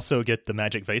 So you also get the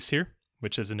magic vase here,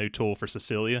 which is a new tool for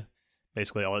Cecilia.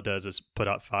 Basically all it does is put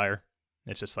out fire.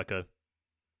 It's just like a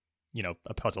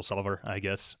puzzle solver, I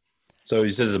guess. So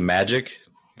he says a magic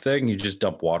thing? You just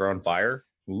dump water on fire?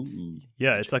 Ooh.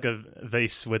 Yeah, it's like a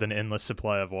vase with an endless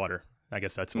supply of water. I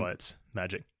guess that's why it's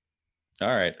magic. All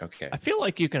right, okay. I feel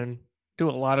like you can do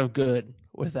a lot of good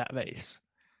with that vase.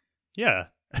 Yeah.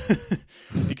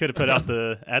 You could have put out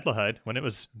the Adlehyde when it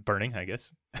was burning, I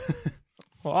guess.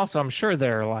 Well, also, I'm sure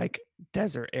there are like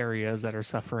desert areas that are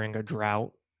suffering a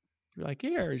drought. You're like,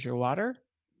 here's your water.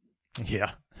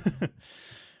 Yeah.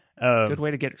 Good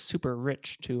way to get super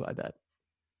rich, too, I bet.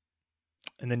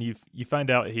 And then you find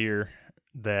out here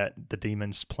that the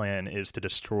demon's plan is to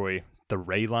destroy the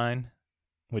Ray line,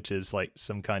 which is like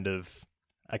some kind of...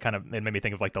 it made me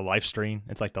think of like the life stream.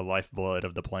 It's like the lifeblood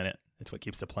of the planet. It's what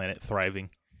keeps the planet thriving.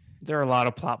 There are a lot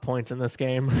of plot points in this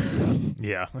game.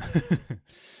 Yeah.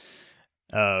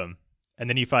 And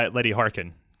then you fight Lady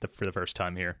Harkin for the first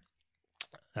time here.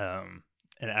 And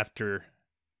after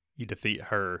you defeat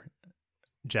her,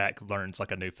 Jack learns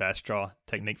like a new fast draw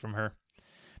technique from her.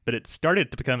 But it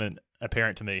started to become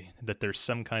apparent to me that there's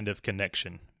some kind of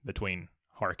connection between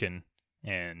Harkin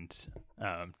and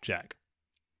Jack.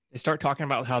 They start talking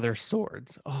about how their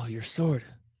swords. Oh, your sword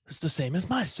is the same as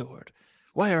my sword.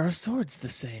 Why are our swords the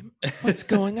same? What's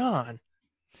going on?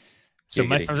 So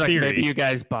my I was theory, like, maybe you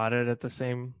guys bought it at the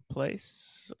same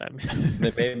place. I mean,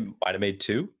 They might have made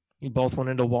 2. You both went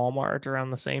into Walmart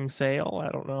around the same sale.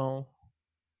 I don't know.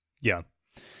 Yeah.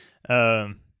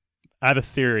 I have a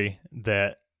theory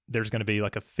that there's going to be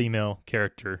like a female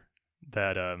character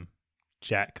that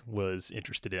Jack was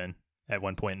interested in at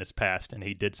one point in his past, and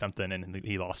he did something and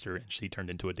he lost her and she turned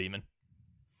into a demon.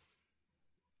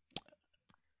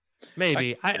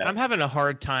 Maybe. I'm having a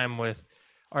hard time with,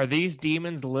 are these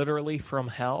demons literally from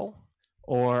hell?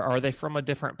 Or are they from a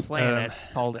different planet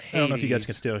called Hades? I don't know if you guys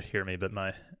can still hear me, but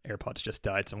my AirPods just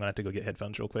died, so I'm going to have to go get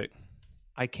headphones real quick.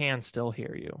 I can still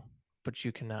hear you, but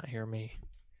you cannot hear me.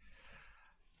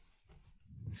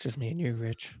 It's just me and you,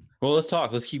 Rich. Well, let's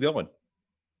talk. Let's keep going.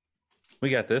 We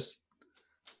got this.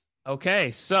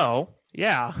 Okay, so,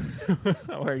 yeah.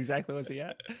 Where exactly was he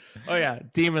at? Oh, yeah,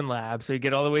 Demon Lab. So you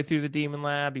get all the way through the Demon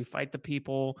Lab. You fight the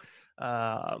people.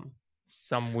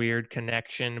 Some weird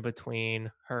connection between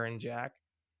her and Jack.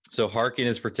 So Harkin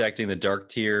is protecting the Dark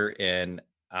Tier, and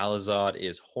Alazad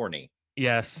is horny.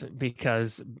 Yes,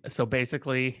 because so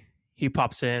basically he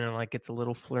pops in and like gets a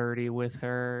little flirty with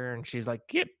her, and she's like,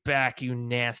 "Get back, you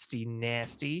nasty,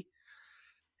 nasty!"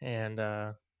 And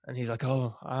he's like,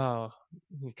 "Oh,"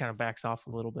 he kind of backs off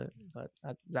a little bit, but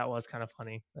that was kind of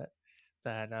funny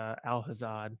that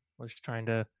Alhazad was trying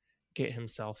to get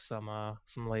himself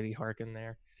some Lady Harkin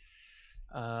there.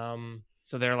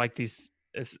 So they're like these.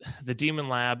 The Demon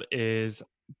Lab is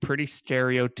pretty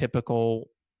stereotypical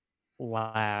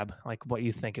lab, like what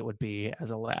you think it would be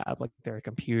as a lab. Like there are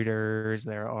computers,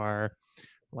 there are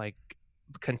like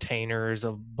containers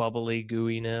of bubbly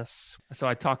gooiness. So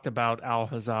I talked about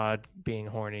Alhazad being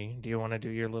horny. Do you want to do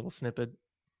your little snippet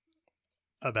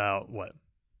about what?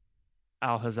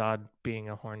 Alhazad being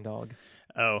a horn dog.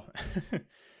 Oh.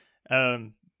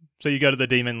 So you go to the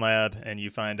Demon Lab and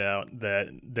you find out that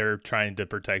they're trying to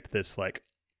protect this like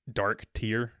Dark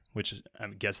Tier, which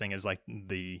I'm guessing is like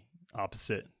the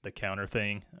opposite, the counter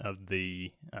thing of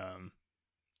the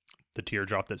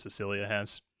teardrop that Cecilia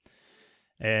has.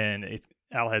 And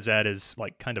Alhazad is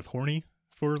like kind of horny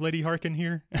for Lady Harkin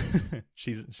here.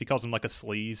 She calls him like a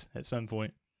sleaze at some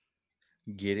point.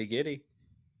 Giddy.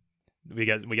 We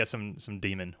got some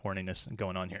demon horniness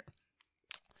going on here.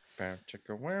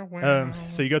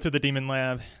 So you go through the Demon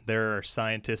Lab. There are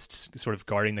scientists sort of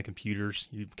guarding the computers.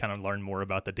 You kind of learn more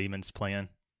about the demon's plan.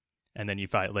 And then you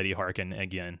fight Lady Harkin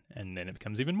again. And then it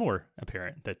becomes even more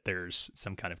apparent that there's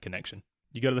some kind of connection.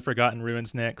 You go to the Forgotten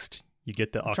Ruins next. You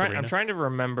get the ocarina. I'm trying to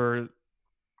remember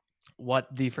what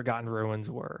the Forgotten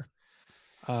Ruins were.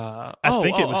 I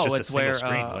think it was just a single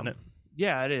screen, wasn't it?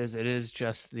 Yeah, it is. It is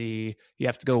just you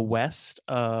have to go west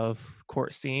of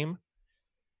Court Seam.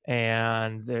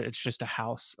 And it's just a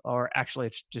house, or actually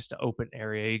it's just an open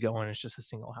area. You go in, it's just a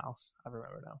single house. I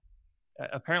remember now.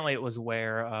 Apparently it was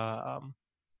where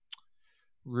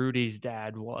Rudy's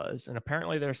dad was, and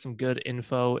apparently there's some good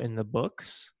info in the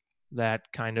books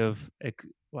that kind of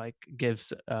like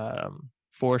gives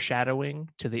foreshadowing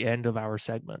to the end of our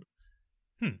segment.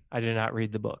 I did not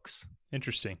read the books.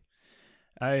 Interesting.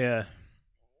 I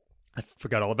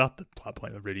forgot all about the plot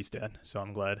point of Rudy's dad, so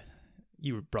I'm glad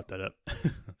you brought that up.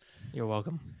 You're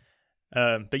welcome.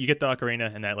 But you get the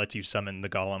ocarina, and that lets you summon the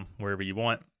golem wherever you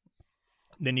want.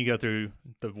 Then you go through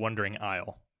the Wandering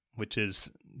Isle, which is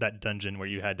that dungeon where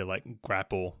you had to like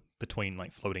grapple between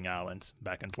like floating islands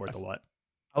back and forth a lot.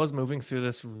 I was moving through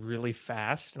this really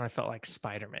fast, and I felt like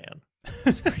Spider-Man.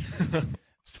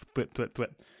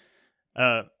 Flip.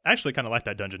 Actually, kind of like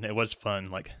that dungeon. It was fun,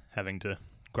 like having to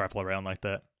grapple around like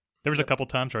that. There was a couple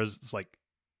times where I was like,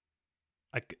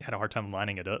 I had a hard time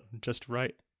lining it up just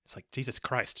right. It's like, Jesus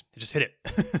Christ, I just hit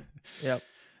it. Yep.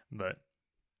 But,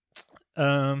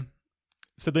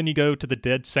 so then you go to the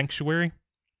Dead Sanctuary.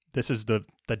 This is the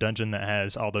dungeon that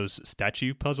has all those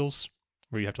statue puzzles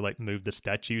where you have to like move the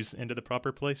statues into the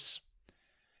proper place.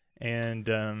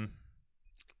 And,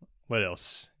 what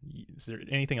else? Is there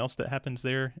anything else that happens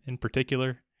there in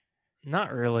particular?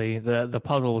 Not really. The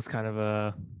puzzle was kind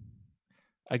of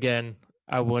again,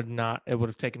 it would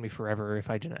have taken me forever if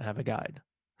I didn't have a guide.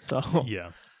 So yeah,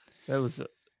 that was.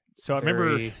 So I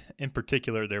remember in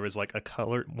particular there was like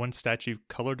one statue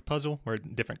colored puzzle where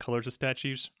different colors of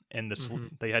statues, and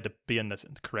they had to be in the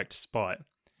correct spot.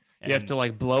 You have to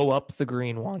like blow up the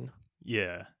green one.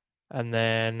 Yeah, and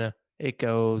then it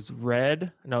goes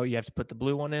red. No, you have to put the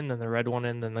blue one in, then the red one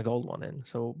in, then the gold one in.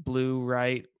 So blue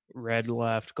right, red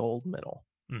left, gold middle.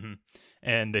 Mm-hmm.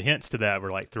 And the hints to that were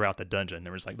like throughout the dungeon.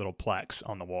 There was like little plaques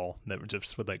on the wall that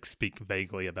would like speak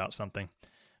vaguely about something.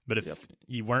 But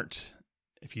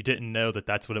if you didn't know that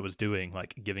that's what it was doing,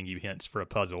 like giving you hints for a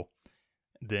puzzle,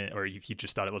 then, or if you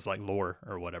just thought it was like lore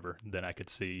or whatever, then I could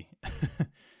see.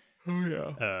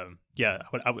 You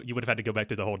would have had to go back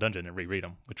through the whole dungeon and reread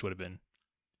them, which would have been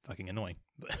fucking annoying.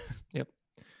 Yep.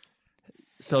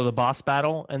 So the boss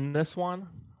battle in this one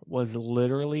was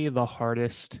literally the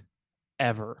hardest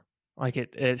ever. Like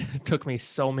it took me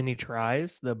so many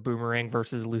tries, the Boomerang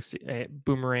versus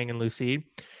Boomerang and Lucide,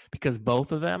 because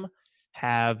both of them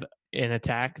have an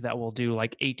attack that will do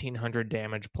like 1800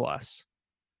 damage plus,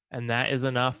 and that is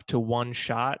enough to one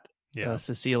shot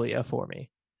Cecilia for me.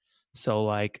 So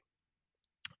like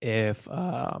if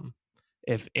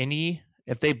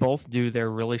they both do their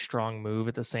really strong move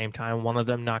at the same time, one of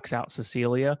them knocks out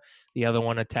Cecilia, the other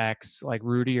one attacks like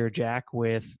Rudy or Jack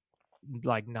with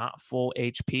like not full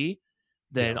HP,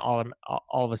 then all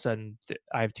of a sudden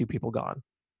I have two people gone.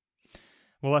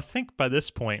 Well, I think by this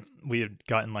point we had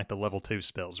gotten like the level 2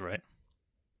 spells, right?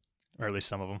 Or at least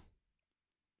some of them.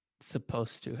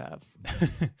 Supposed to have.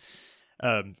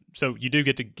 So you do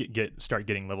get to start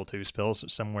getting level 2 spells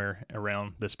somewhere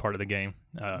around this part of the game.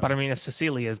 But I mean, if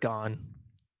Cecilia is gone,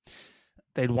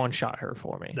 they'd one-shot her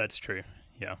for me. That's true.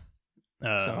 Yeah.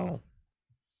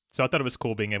 So I thought it was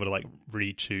cool being able to like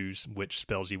re-choose which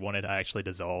spells you wanted. I actually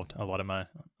dissolved a lot of my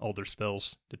older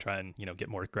spells to try and get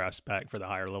more graphs back for the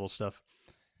higher level stuff.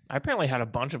 I apparently had a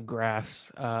bunch of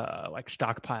graphs like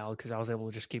stockpiled because I was able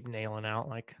to just keep nailing out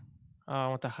like, oh, I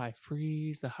want the high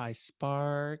freeze, the high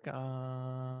spark. Yeah,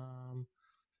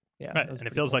 right. And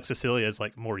it feels like Cecilia is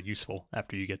like more useful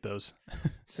after you get those.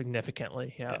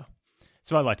 Significantly, yeah.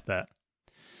 So I liked that.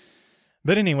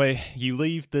 But anyway, you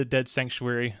leave the Dead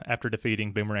Sanctuary after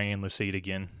defeating Boomerang and Lucide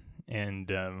again,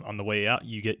 and on the way out,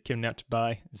 you get kidnapped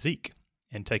by Zeke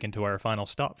and taken to our final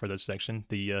stop for this section,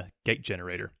 the Gate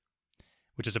Generator,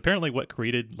 which is apparently what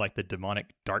created like the demonic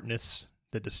darkness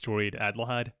that destroyed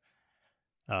Adlehyde.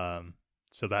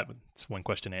 So that's one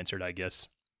question answered, I guess.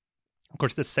 Of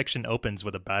course, this section opens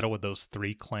with a battle with those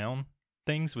 3 clown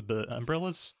things with the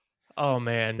umbrellas. Oh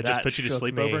man, that just put you to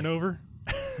sleep over and over.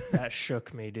 That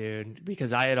shook me, dude,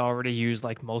 because I had already used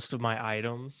like most of my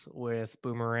items with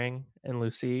Boomerang and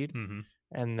Lucide,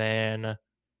 and then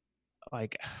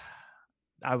like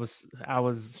I was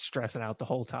stressing out the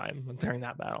whole time during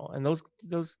that battle. And those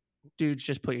dudes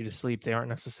just put you to sleep. They aren't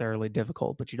necessarily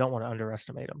difficult, but you don't want to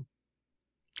underestimate them.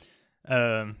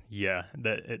 Yeah,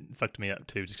 that it fucked me up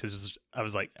too, because I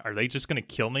was like, are they just gonna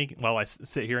kill me while I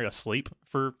sit here asleep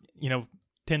for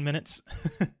 10 minutes?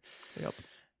 Yep.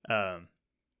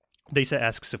 Disa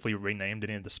asks if we renamed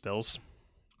any of the spells.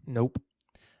 Nope.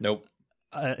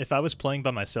 If I was playing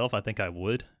by myself, I think I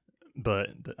would,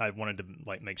 but I wanted to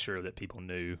like make sure that people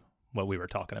knew what we were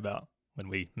talking about when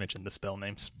we mentioned the spell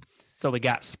names. So we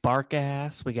got Spark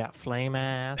Ass, we got Flame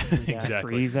Ass, we got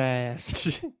Freeze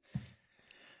Ass.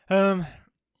 So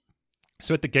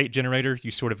at the Gate Generator,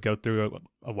 you sort of go through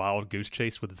a wild goose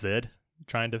chase with Zed,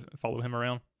 trying to follow him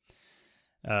around.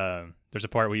 There's a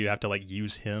part where you have to like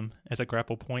use him as a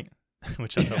grapple point,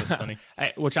 which I thought was funny.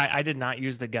 I did not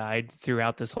use the guide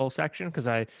throughout this whole section because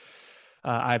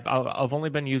I've only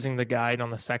been using the guide on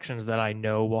the sections that I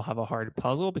know will have a hard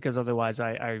puzzle, because otherwise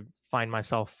I find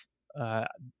myself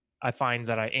I find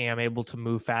that I am able to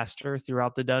move faster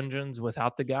throughout the dungeons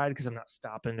without the guide, because I'm not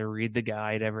stopping to read the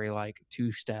guide every like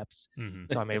 2 steps.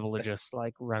 So I'm able to just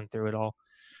like run through it all.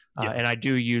 And I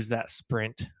do use that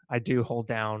sprint. I do hold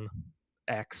down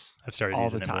X I've started all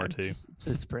using the it more time too.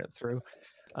 to sprint through.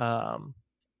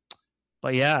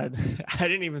 But yeah, I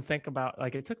didn't even think about,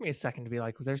 like, it took me a second to be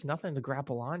like, there's nothing to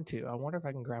grapple onto. I wonder if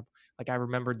I can grab, like, I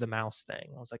remembered the mouse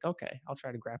thing. I was like, okay, I'll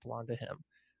try to grapple onto him.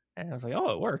 And I was like, oh,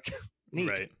 it worked. Neat.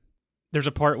 Right. There's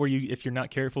a part where if you're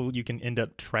not careful, you can end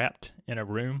up trapped in a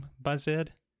room by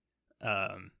Zed.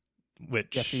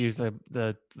 Which you have to use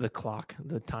the clock,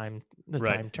 the time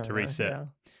turner to reset. Yeah.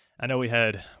 I know we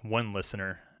had one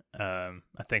listener. I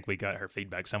think we got her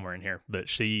feedback somewhere in here, but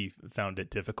she found it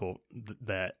difficult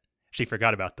that she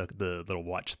forgot about the little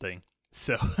watch thing.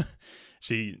 So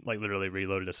she like literally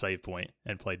reloaded a save point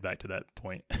and played back to that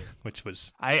point, which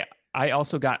was I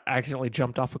also accidentally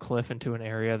jumped off a cliff into an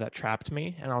area that trapped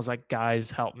me, and I was like,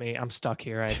 guys, help me. I'm stuck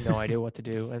here. I have no idea what to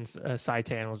do. And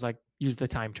Saitan was like, use the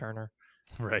time turner.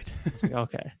 Right. I was like,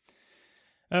 okay.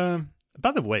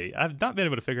 By the way, I've not been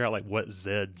able to figure out like what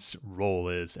Zed's role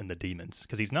is in the demons,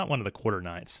 because he's not one of the quarter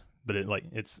knights, but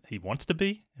he wants to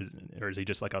be, or is he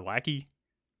just like a lackey?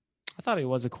 I thought he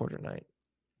was a quarter knight.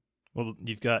 Well,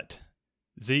 you've got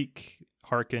Zeke,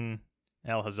 Harkin,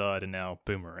 Alhazad, and now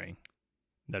Boomerang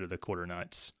that are the quarter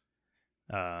knights.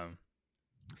 So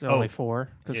only 4,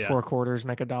 because 4 quarters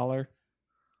make $1.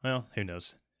 Well, who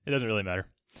knows? It doesn't really matter.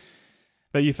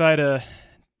 But you fight a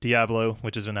Diablo,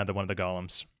 which is another one of the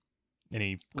golems.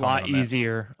 Any a lot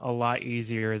easier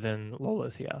than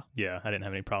Lolithia. Yeah, I didn't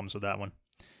have any problems with that one.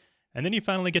 And then you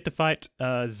finally get to fight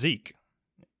Zeke,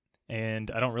 and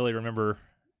I don't really remember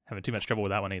having too much trouble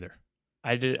with that one either.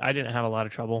 I didn't have a lot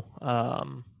of trouble.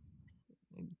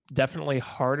 Definitely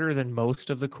harder than most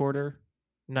of the quarter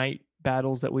knight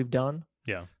battles that we've done.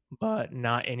 Yeah, but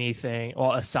not anything.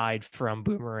 Well, aside from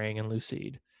Boomerang and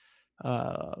Lucide.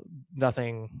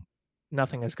 Nothing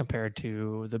as compared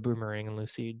to the Boomerang and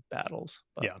Lucide battles.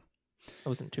 But Yeah. it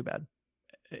wasn't too bad.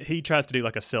 He tries to do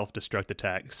like a self-destruct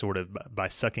attack, sort of by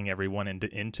sucking everyone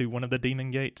into one of the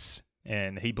demon gates,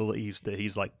 and he believes that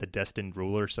he's like the destined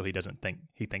ruler, so he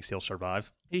thinks he'll survive.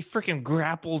 He freaking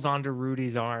grapples onto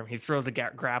Rudy's arm. He throws a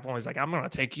grapple, and he's like, "I'm gonna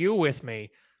take you with me."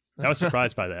 I was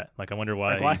surprised by that. Like, I wonder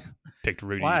why he picked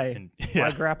Rudy. Why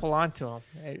grapple onto him?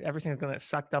 Everything's gonna get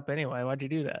sucked up anyway. Why'd you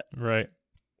do that? Right.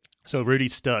 So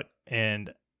Rudy's stuck,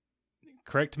 and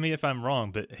correct me if I'm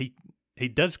wrong, but he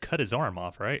does cut his arm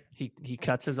off, right? He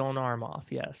cuts his own arm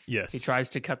off. Yes. Yes. He tries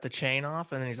to cut the chain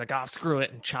off, and then he's like, "Oh, screw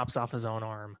it," and chops off his own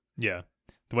arm. Yeah.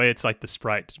 The way it's like the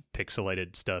sprite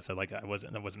pixelated stuff, like I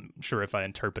wasn't sure if I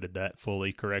interpreted that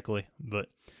fully correctly, but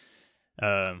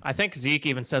I think Zeke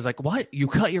even says like, "What? You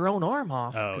cut your own arm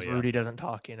off?" Because yeah. Rudy doesn't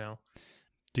talk, you know.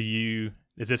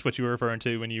 Is this what you were referring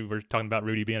to when you were talking about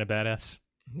Rudy being a badass?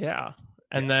 Yeah.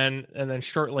 And then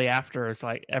shortly after, it's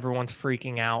like everyone's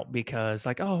freaking out because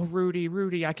like, "Oh,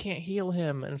 Rudy, I can't heal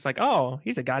him." And it's like, "Oh,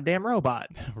 he's a goddamn robot."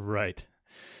 Right.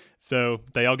 So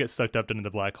they all get sucked up into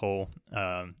the black hole.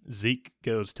 Zeke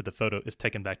is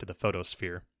taken back to the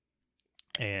photosphere.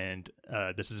 And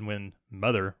this is when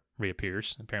Mother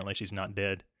reappears. Apparently she's not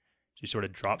dead. She sort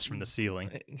of drops from the ceiling.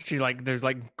 There's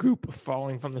like goop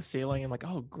falling from the ceiling. I'm like,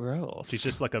 "Oh, gross." She's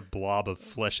just like a blob of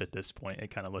flesh at this point. It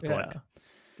kind of looked like.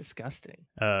 Disgusting.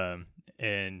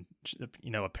 And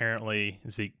apparently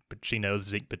she knows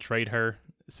Zeke betrayed her,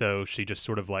 so she just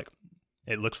sort of like,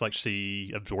 it looks like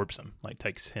she absorbs him, like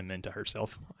takes him into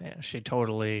herself. Yeah, she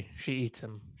eats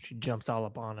him. She jumps all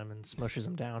up on him and smushes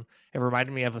him down. It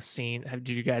reminded me of a scene. Did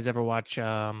you guys ever watch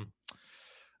Norbit?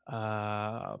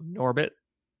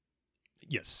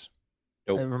 Yes.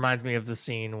 Nope. It reminds me of the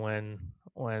scene when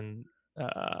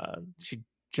she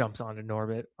jumps onto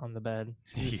Norbit on the bed.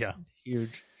 Yeah.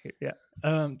 Huge. Yeah.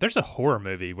 There's a horror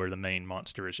movie where the main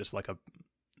monster is just like a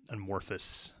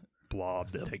amorphous blob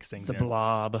that takes things in. The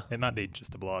blob. It might be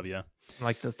just a blob, yeah.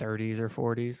 Like the 30s or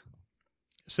 40s.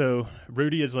 So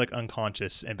Rudy is like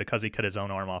unconscious, and because he cut his own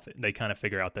arm off, they kind of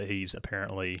figure out that he's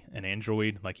apparently an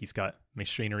android, like he's got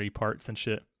machinery parts and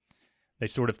shit. They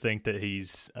sort of think that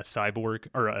he's a cyborg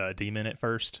or a demon at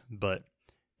first, but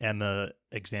Emma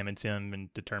examines him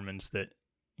and determines that,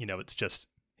 it's just,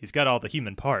 he's got all the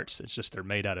human parts. It's just they're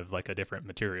made out of like a different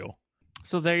material.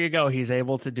 So there you go. He's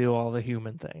able to do all the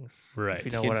human things. Right. If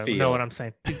you know what I'm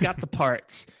saying. He's got the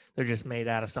parts. They're just made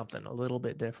out of something a little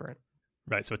bit different.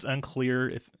 Right. So it's unclear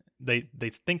if they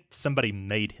think somebody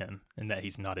made him and that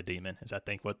he's not a demon, is I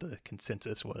think what the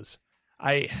consensus was.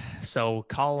 So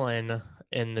Colin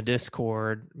in the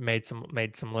Discord made some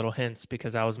little hints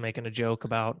because I was making a joke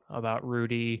about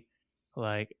Rudy,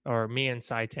 or me and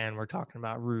Saitan were talking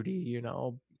about Rudy,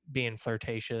 being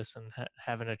flirtatious and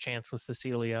having a chance with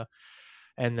Cecilia.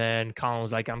 And then Colin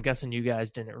was like, "I'm guessing you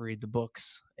guys didn't read the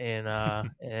books in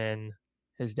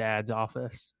his dad's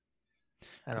office."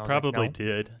 And I probably like, "No,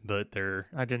 did, but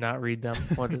I did not read them.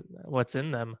 What's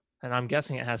in them?" And I'm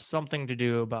guessing it has something to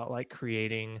do about like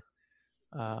creating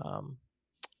a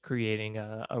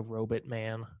robot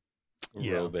man.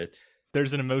 Yeah. Robot.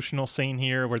 There's an emotional scene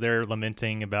here where they're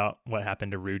lamenting about what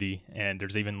happened to Rudy, and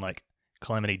there's even like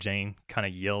Calamity Jane kind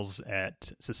of yells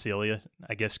at Cecilia,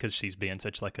 I guess because she's being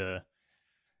such like a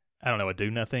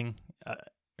do-nothing,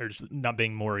 or just not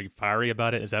being more fiery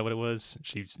about it. Is that what it was?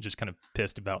 She's just kind of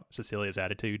pissed about Cecilia's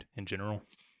attitude in general.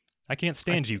 "I can't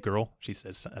stand you, girl," she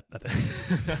says, I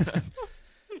think.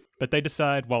 But they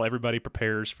decide, while everybody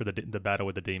prepares for the battle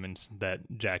with the demons, that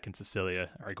Jack and Cecilia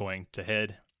are going to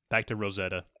head back to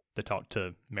Rosetta to talk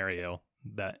to Marielle,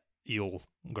 that eel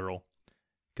girl,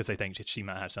 because they think she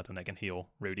might have something that can heal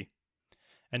Rudy.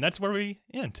 And that's where we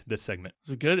end this segment.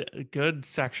 It's a good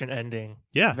section ending.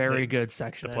 Yeah, very good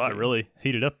section. The plot ending. really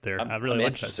heated up there. I really like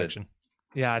that interested. section.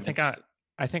 Yeah, I think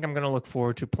I'm going to look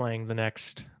forward to playing the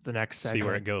next segment. See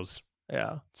where it goes.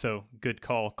 Yeah. So good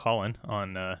call, Colin,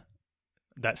 on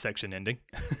that section ending.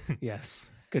 Yes.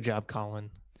 Good job, Colin.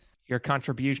 Your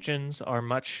contributions are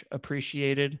much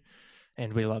appreciated,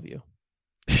 and we love you.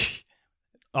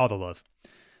 All the love.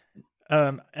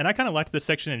 And I kind of liked this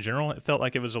section in general. It felt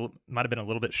like it might have been a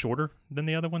little bit shorter than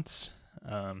the other ones.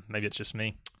 Maybe it's just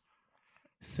me.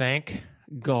 Thank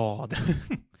God.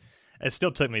 It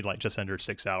still took me like just under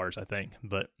 6 hours, I think.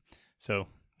 But so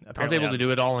I was able to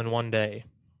do it all in one day.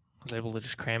 I was able to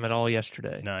just cram it all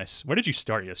yesterday. Nice. Where did you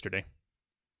start yesterday?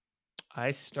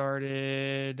 I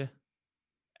started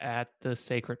at the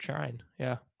Sacred Shrine.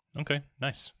 Yeah. Okay,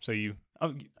 nice. So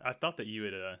I thought that you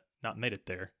had not made it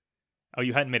there. Oh,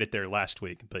 you hadn't made it there last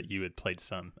week, but you had played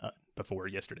some before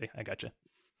yesterday. I gotcha.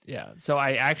 Yeah. So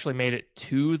I actually made it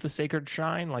to the Sacred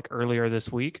Shrine like earlier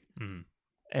this week,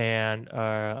 and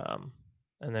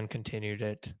then continued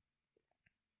it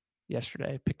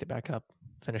yesterday. Picked it back up,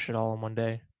 finished it all in one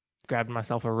day. Grabbed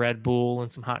myself a Red Bull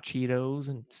and some hot Cheetos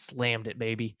and slammed it,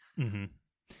 baby. Mm-hmm.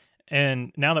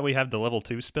 And now that we have the level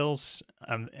 2 spells,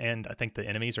 and I think the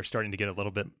enemies are starting to get a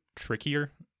little bit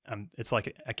trickier, it's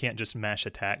like I can't just mash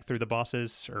attack through the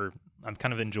bosses, or I'm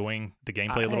kind of enjoying the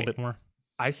gameplay a little bit more.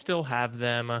 I still have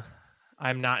them.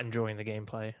 I'm not enjoying the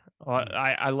gameplay.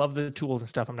 I love the tools and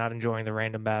stuff. I'm not enjoying the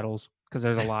random battles because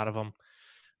there's a lot of them.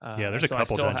 Yeah, there's a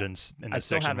couple dungeons in this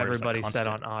section where I still have where everybody it's set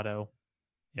on auto.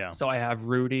 Yeah. So I have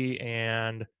Rudy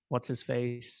and what's his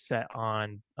face set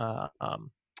on.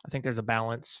 I think there's a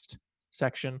balanced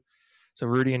section. So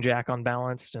Rudy and Jack on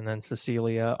balanced, and then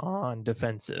Cecilia on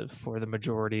defensive for the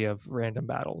majority of random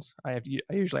battles. I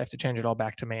usually have to change it all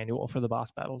back to manual for the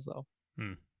boss battles, though.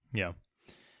 Yeah,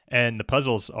 and the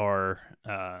puzzles are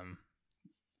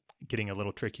getting a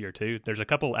little trickier too. There's a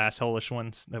couple asshole-ish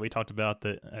ones that we talked about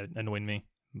that annoyed me,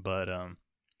 but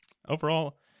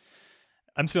overall,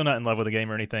 I'm still not in love with the game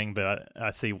or anything. But I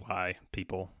see why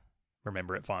people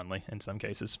remember it fondly in some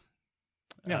cases.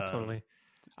 Yeah, totally.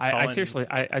 I seriously,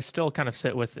 I still kind of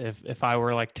sit with if I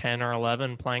were like 10 or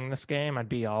 11 playing this game, I'd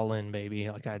be all in, baby.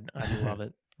 Like I'd love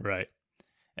it. Right.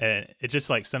 And it's just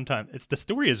like sometimes the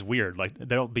story is weird. Like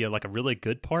there'll be like a really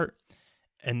good part,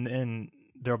 and then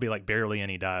there'll be like barely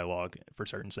any dialogue for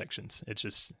certain sections. It's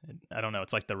just, I don't know.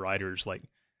 It's like the writers like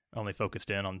only focused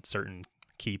in on certain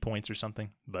key points or something.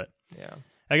 But yeah,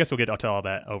 I guess we'll get to all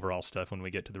that overall stuff when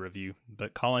we get to the review.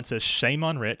 But Colin says, "Shame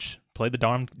on Rich. Play the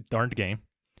darned game."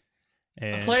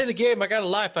 And I'm playing the game. I got a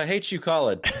life. I hate you,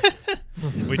 Colin.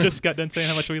 We just got done saying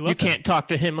how much we love you. Can't talk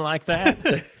to him like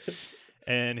that.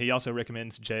 And he also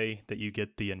recommends, Jay, that you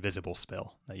get the invisible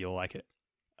spell, that you'll like it.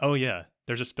 Oh, yeah.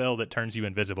 There's a spell that turns you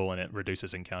invisible and it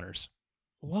reduces encounters.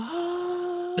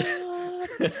 What?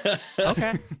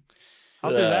 Okay.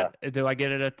 I'll do that. Do I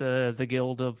get it at the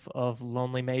Guild of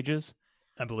Lonely Mages?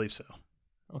 I believe so.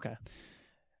 Okay.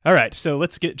 All right, so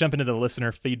let's jump into the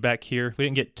listener feedback here. We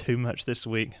didn't get too much this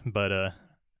week, but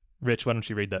Rich, why don't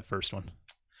you read that first one?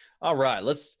 All right,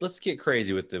 let's get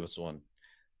crazy with this one.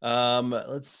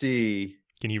 Let's see.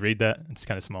 Can you read that? It's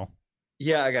kind of small.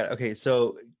 Yeah, I got it. Okay,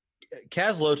 so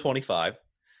Caslow25.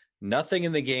 Nothing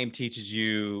in the game teaches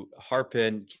you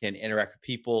Harpin can interact with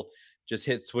people. Just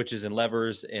hit switches and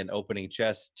levers and opening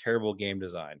chests. Terrible game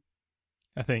design.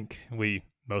 I think we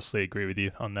mostly agree with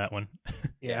you on that one.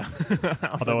 Yeah.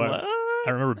 Although I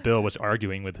remember Bill was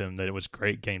arguing with him that it was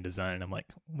great game design, and I'm like,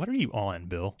 what are you on,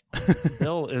 Bill?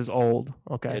 Bill is old.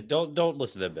 Okay. Yeah, don't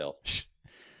listen to Bill.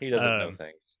 He doesn't know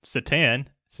things. Satan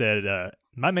said,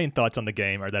 my main thoughts on the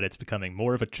game are that it's becoming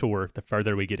more of a chore the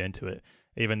further we get into it,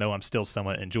 even though I'm still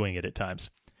somewhat enjoying it at times.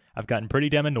 I've gotten pretty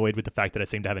damn annoyed with the fact that I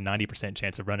seem to have a 90%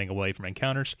 chance of running away from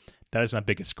encounters. That is my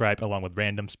biggest gripe, along with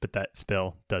randoms, but that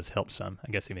spell does help some.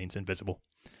 I guess he means invisible.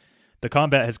 The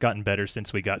combat has gotten better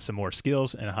since we got some more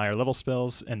skills and higher level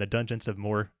spells, and the dungeons have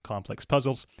more complex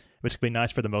puzzles, which can be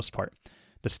nice for the most part.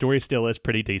 The story still is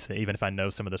pretty decent, even if I know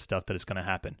some of the stuff that is going to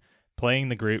happen. Playing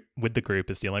with the group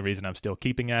is the only reason I'm still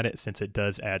keeping at it, since it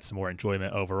does add some more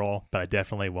enjoyment overall, but I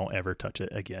definitely won't ever touch it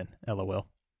again. LOL.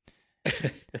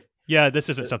 Yeah, this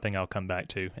isn't something I'll come back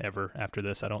to ever after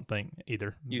this, I don't think,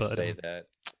 either. You say that.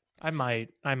 I might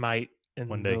in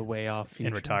one day, the way off future.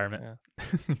 in retirement.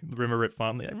 Yeah. Remember it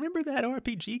fondly. I remember that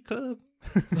RPG club.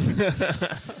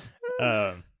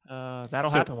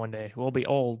 That'll happen one day. We'll be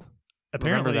old.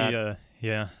 Apparently,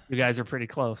 yeah. You guys are pretty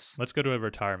close. Let's go to a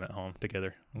retirement home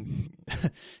together.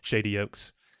 Shady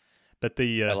Oaks. But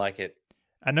I like it.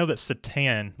 I know that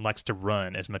Satan likes to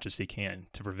run as much as he can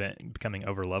to prevent becoming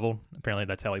overleveled. Apparently,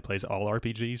 that's how he plays all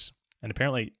RPGs. And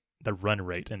apparently, the run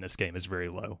rate in this game is very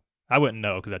low. I wouldn't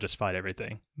know because I just fight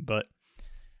everything. But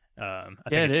I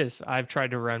think it is. I've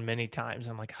tried to run many times.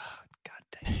 I'm like, oh, God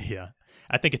dang. Yeah.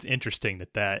 I think it's interesting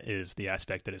that is the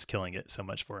aspect that is killing it so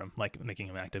much for him, like making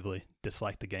him actively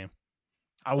dislike the game.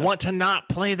 I want to not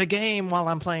play the game while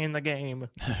I'm playing the game.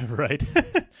 Right.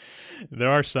 There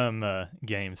are some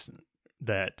games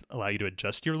that allow you to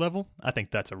adjust your level. I think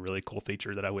that's a really cool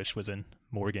feature that I wish was in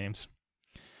more games.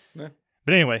 Yeah.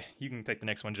 But anyway, you can take the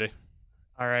next one, Jay.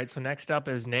 All right, so next up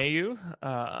is Nayu.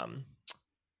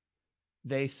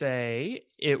 They say,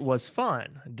 it was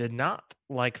fun. Did not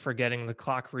like forgetting the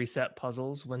clock reset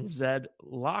puzzles when Zed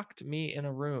locked me in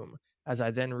a room. As I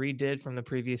then redid from the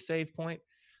previous save point,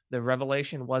 the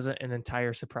revelation wasn't an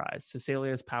entire surprise.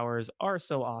 Cecilia's powers are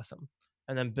so awesome.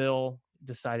 And then Bill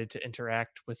decided to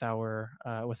interact with our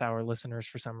listeners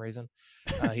for some reason.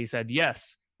 He said,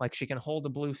 yes, Like she can hold a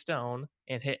blue stone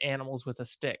and hit animals with a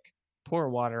stick, pour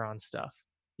water on stuff.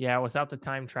 Yeah, without the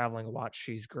time traveling watch,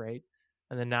 she's great.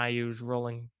 And then Nayu's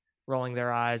rolling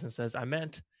their eyes and says, I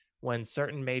meant when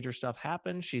certain major stuff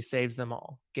happens, she saves them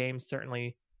all. Games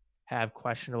certainly have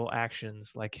questionable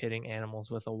actions like hitting animals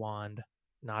with a wand,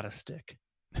 not a stick.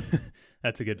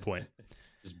 That's a good point.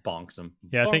 Just bonks them.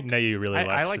 Yeah, Bonk. I think Nayu really likes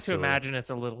I like Cecilia. to imagine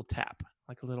it's a little tap,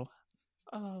 like a little,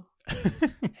 oh,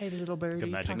 hey, little birdie.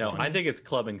 magic No, wand. I think it's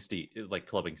clubbing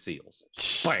seals.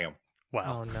 Bam.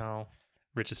 Wow. Oh, no.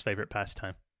 Rich's favorite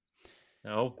pastime.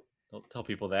 No, don't tell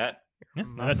people that. Yeah,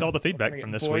 that's all the feedback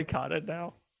from this week. Boycotted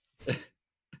now.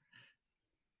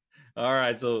 All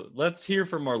right, so let's hear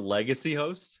from our legacy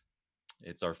host.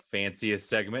 It's our fanciest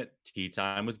segment, Tea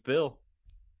Time with Bill.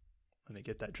 Let me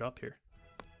get that drop here.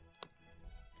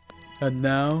 And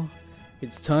now,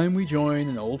 it's time we join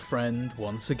an old friend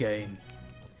once again.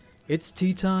 It's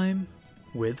tea time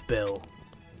with Bill.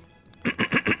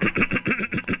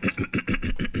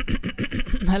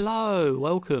 Hello,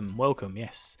 welcome,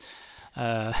 yes.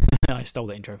 I stole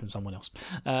that intro from someone else.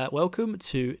 Welcome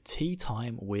to Tea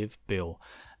Time with Bill.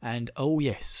 And oh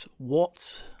yes,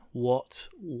 what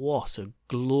a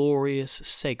glorious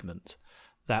segment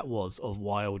that was of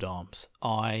Wild Arms.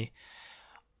 I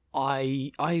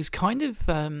was kind of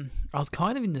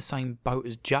in the same boat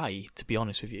as Jay, to be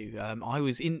honest with you. I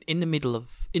was in the middle of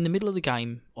the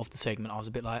game of the segment. I was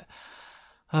a bit like,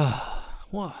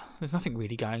 what? There's nothing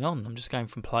really going on. I'm just going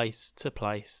from place to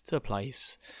place to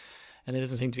place, and there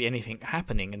doesn't seem to be anything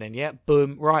happening. And then, yeah,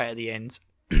 boom, right at the end,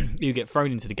 you get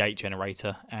thrown into the gate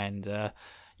generator, and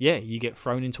you get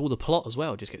thrown into all the plot as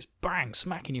well. It just gets bang,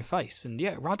 smack in your face. And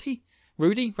yeah,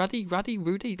 Rudy, like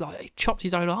he chopped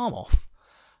his own arm off.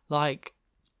 Like,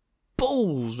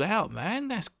 balls out, man.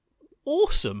 That's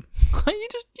awesome. you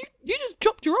just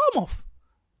chopped your arm off.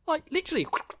 Like, literally.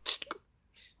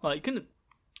 Like, you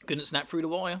couldn't snap through the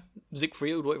wire.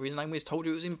 Siegfried, whatever his name was, told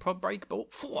you it was improv breakable.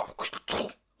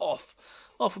 Off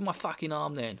with my fucking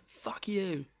arm then. Fuck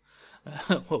you.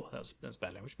 Well, that's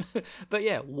bad language. But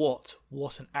yeah, what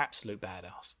an absolute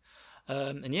badass.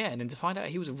 And then to find out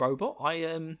he was a robot, I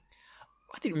didn't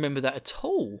remember that at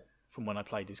all from when I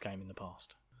played this game in the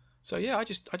past. So yeah, I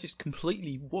just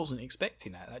completely wasn't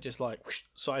expecting that. That just like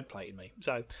side plated me.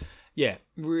 So yeah,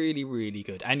 really, really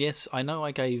good. And yes, I know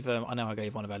I gave one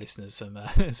of our listeners some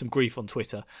some grief on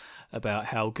Twitter about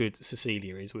how good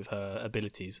Cecilia is with her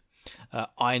abilities.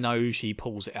 I know she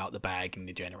pulls it out the bag in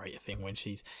the generator thing when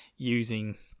she's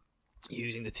using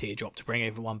the teardrop to bring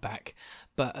everyone back.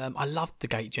 But I loved the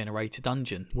gate generator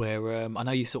dungeon where I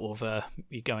know you sort of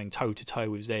you're going toe to toe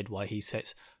with Zed while he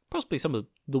sets possibly some of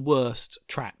the worst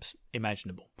traps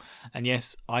imaginable. And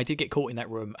yes, I did get caught in that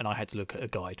room and I had to look at a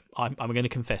guide. I'm going to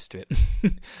confess to it.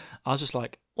 I was just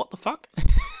like, what the fuck?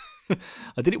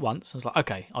 I did it once. I was like,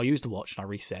 okay, I'll use the watch, and I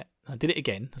reset. I did it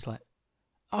again. I was like,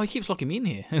 oh, he keeps locking me in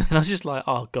here. And I was just like,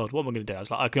 oh God, what am I going to do? I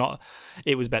was like, I cannot.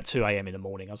 It was about 2 a.m. in the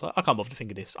morning. I was like, I can't bother to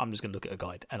think of this. I'm just going to look at a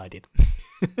guide. And I did.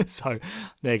 So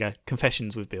there you go.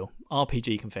 Confessions with Bill.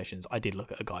 RPG confessions. I did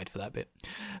look at a guide for that bit.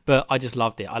 But I just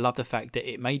loved it. I love the fact that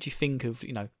it made you think of,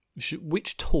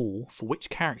 which tool for which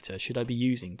character should I be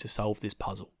using to solve this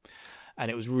puzzle?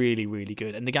 And it was really, really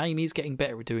good. And the game is getting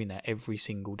better at doing that every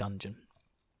single dungeon.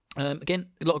 Again,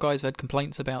 a lot of guys have had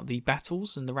complaints about the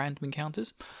battles and the random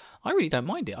encounters. I really don't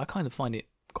mind it. I kind of find it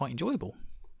quite enjoyable.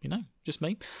 Just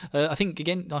me. I think,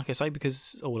 again, like I say,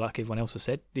 because, or like everyone else has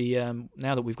said, the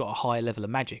now that we've got a higher level of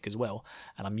magic as well,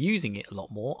 and I'm using it a lot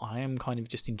more, I am kind of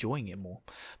just enjoying it more.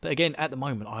 But again, at the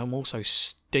moment, I am also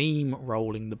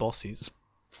steamrolling the bosses.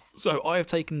 So I have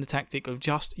taken the tactic of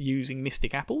just using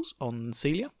Mystic Apples on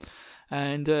Celia,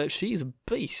 and she is a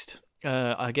beast.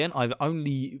 Again, I've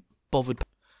only bothered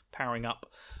powering up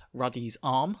Ruddy's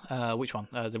arm. Which one?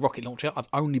 The rocket launcher. I've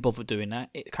only bothered doing that.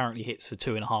 It currently hits for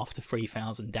 2,500 to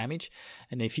 3,000 damage,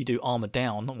 and if you do armor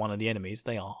down on one of the enemies,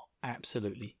 they are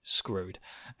absolutely screwed.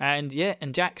 And yeah,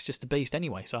 and Jack's just a beast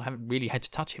anyway, so I haven't really had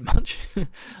to touch him much.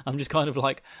 I'm just kind of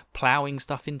like ploughing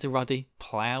stuff into Ruddy,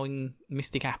 ploughing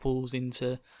Mystic Apples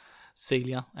into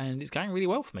Celia, and it's going really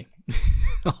well for me.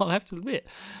 I'll have to admit,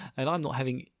 and I'm not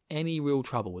having any real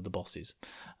trouble with the bosses.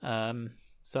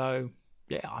 So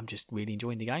yeah, I'm just really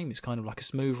enjoying the game. It's kind of like a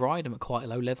smooth ride. I'm at quite a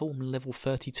low level. I'm level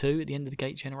 32 at the end of the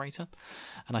gate generator.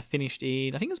 And I finished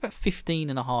in, I think it was about 15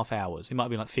 and a half hours. It might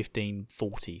be like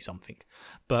 15:40 something.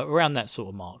 But around that sort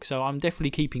of mark. So I'm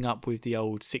definitely keeping up with the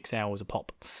old 6 hours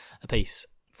a piece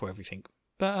for everything.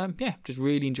 But yeah, just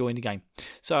really enjoying the game.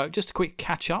 So just a quick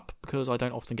catch up, because I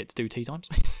don't often get to do tea times.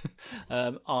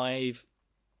 I've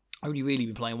only really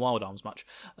been playing Wild Arms much.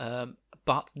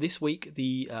 But this week,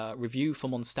 the review for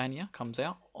Monstania comes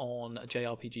out on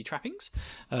JRPG Trappings,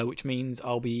 which means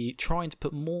I'll be trying to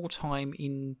put more time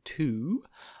into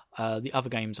the other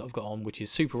games I've got on, which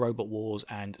is Super Robot Wars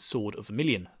and Sword of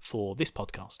Vermilion for this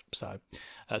podcast. So,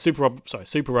 Super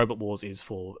Robot Wars is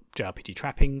for JRPG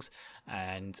Trappings,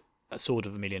 and Sword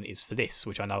of Vermilion is for this,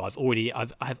 which I know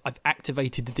I've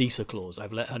activated the DISA clause.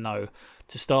 I've let her know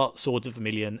to start Sword of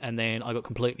Vermilion, and then I got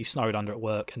completely snowed under at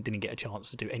work and didn't get a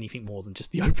chance to do anything more than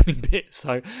just the opening bit.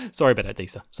 So sorry about that,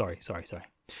 DISA. Sorry.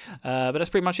 But that's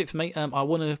pretty much it for me. I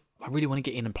really want to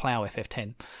get in and plow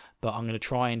FF10, but I'm going to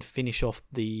try and finish off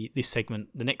the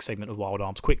next segment of Wild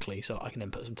Arms quickly, so I can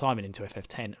then put some time into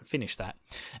FF10 and finish that,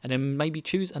 and then maybe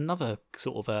choose another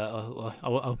sort of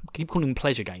I'll keep calling them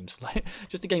pleasure games, like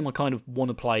just a game I kind of want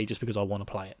to play just because I want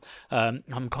to play it.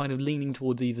 I'm kind of leaning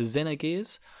towards either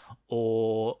Xenogears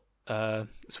or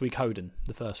Suikoden,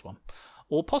 the first one,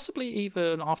 or possibly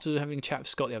even, after having a chat with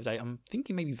Scott the other day, I'm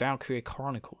thinking maybe Valkyria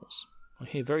Chronicles. I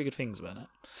hear very good things about it.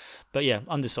 But yeah,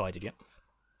 undecided yet.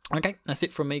 Okay, that's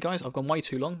it from me, guys. I've gone way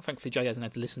too long. Thankfully, Jay hasn't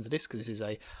had to listen to this because this is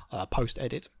a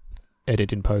post-edit.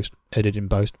 Edit in post.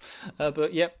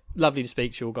 But yeah, lovely to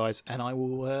speak to you all, guys. And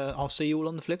I'll see you all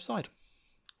on the flip side.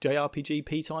 JRPG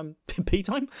P time?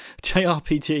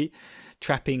 JRPG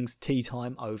Trappings tea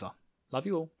time over. Love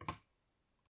you all.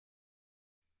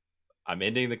 I'm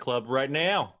ending the club right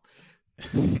now.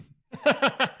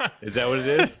 Is that what it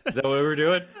is? Is that what we're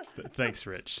doing? Thanks,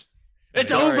 Rich.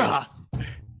 It's over!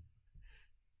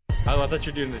 Oh, I thought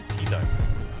you were doing the tea time.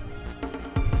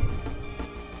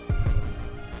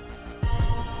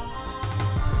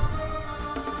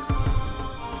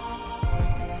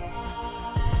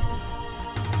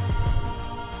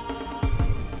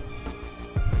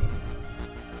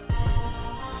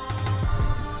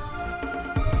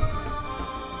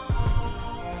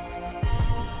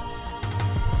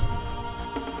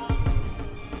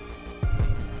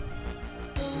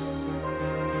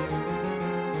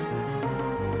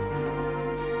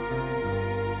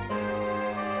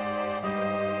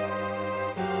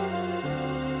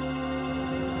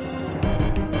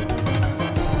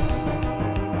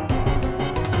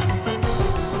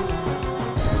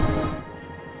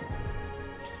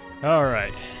 All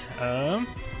right.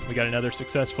 We got another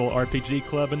successful RPG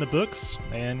club in the books,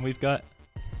 and we've got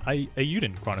a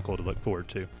Eiyuden Chronicle to look forward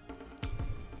to.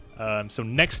 So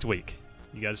next week,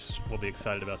 you guys will be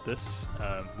excited about this.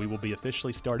 We will be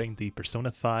officially starting the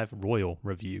Persona 5 Royal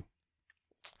review.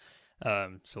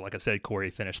 So like I said, Corey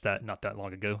finished that not that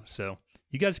long ago, so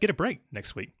you guys get a break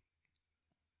next week.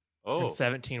 Oh, and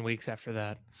 17 weeks after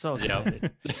that. So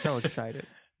excited. So excited.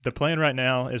 The plan right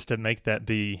now is to make that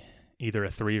be either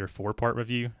a 3 or 4 part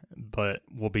review, but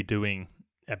we'll be doing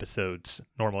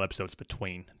normal episodes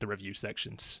between the review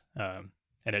sections. And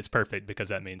it's perfect because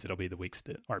that means it'll be the weeks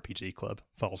that RPG Club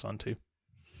falls onto.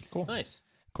 Cool. Nice.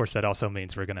 Of course, that also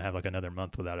means we're going to have like another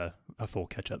month without a full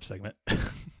catch-up segment.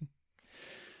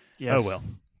 Yes. Oh,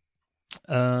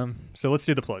 well. So let's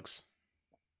do the plugs.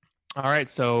 All right.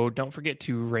 So don't forget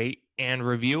to rate and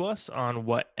review us on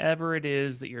whatever it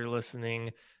is that you're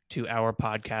listening to our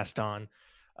podcast on.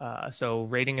 So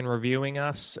rating and reviewing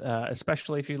us,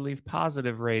 especially if you leave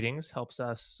positive ratings, helps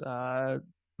us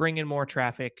bring in more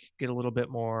traffic, get a little bit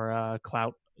more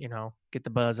clout, get the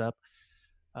buzz up.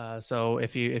 So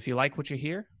if you like what you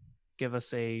hear, give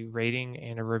us a rating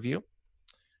and a review.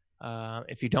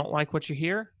 If you don't like what you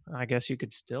hear, I guess you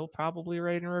could still probably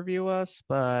rate and review us,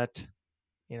 but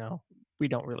we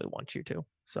don't really want you to.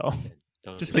 So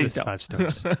just give us 5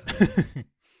 stars.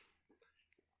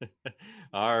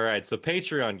 All right. So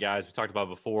Patreon, guys, we talked about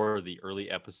before, the early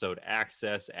episode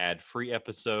access, ad-free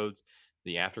episodes,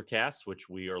 the aftercasts, which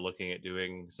we are looking at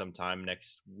doing sometime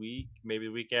next week, maybe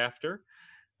the week after.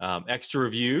 Extra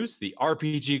reviews, the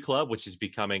RPG Club, which is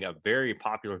becoming a very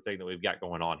popular thing that we've got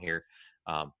going on here.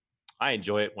 I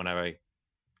enjoy it when I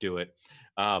do it.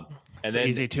 And it's then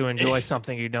easy to enjoy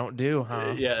something you don't do,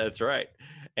 huh? Yeah, that's right.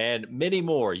 And many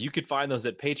more. You could find those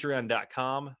at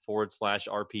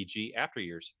patreon.com/RPG After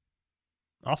Years.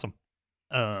 Awesome.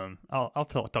 I'll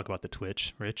talk about the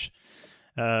Twitch, Rich.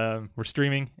 We're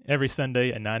streaming every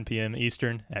Sunday at 9 p.m.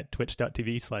 Eastern at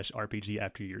twitch.tv/RPG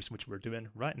After Years, which we're doing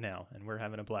right now, and we're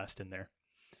having a blast in there.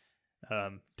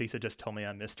 Disa just told me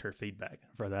I missed her feedback.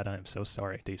 For that, I am so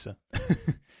sorry, Disa.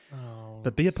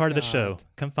 But be a part of the show.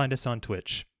 Come find us on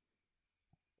Twitch.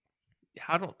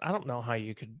 I don't know how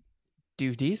you could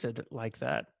do Disa like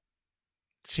that.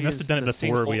 She must have done it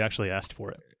before we actually asked for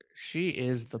it. She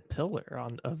is the pillar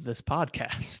of this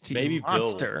podcast. Maybe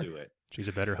monster. Bill will do it. She's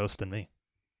a better host than me.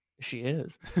 She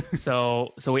is.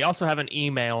 So we also have an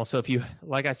email. So if you,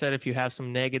 like I said, if you have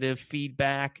some negative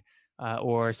feedback,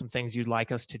 or some things you'd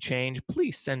like us to change,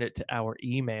 please send it to our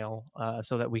email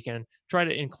so that we can try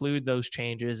to include those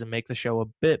changes and make the show a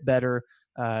bit better,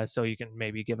 so you can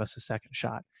maybe give us a second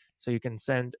shot. So you can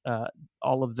send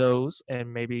all of those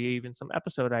and maybe even some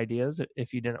episode ideas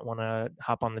if you didn't want to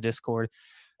hop on the Discord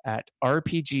at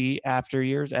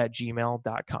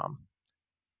rpgafteryears@gmail.com.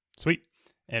 Sweet.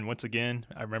 And once again,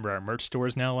 I remember our merch store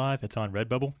is now live. It's on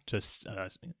Redbubble. Just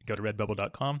go to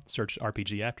redbubble.com, search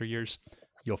RPG After Years.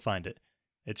 You'll find it.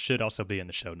 It should also be in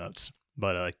the show notes.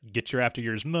 But get your After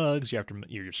Years mugs, your After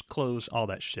Years clothes, all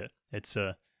that shit. It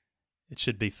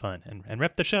should be fun. And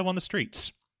rep the show on the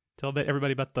streets. Tell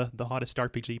everybody about the hottest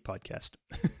RPG podcast.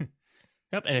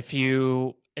 Yep. And if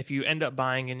you end up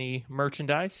buying any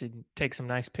merchandise, you take some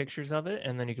nice pictures of it,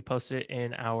 and then you can post it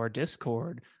in our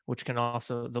Discord, which can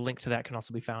also, the link to that can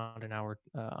also be found in our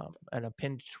in a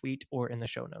pinned tweet or in the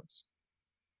show notes.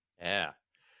 Yeah.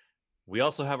 We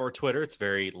also have our Twitter. It's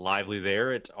very lively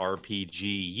there at RPG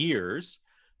Years.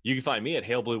 You can find me at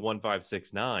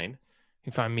HaleBlue1569. You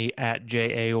can find me at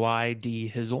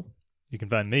JAYD Hizzle. You can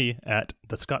find me at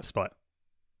the Scott Spot.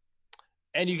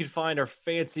 And you can find our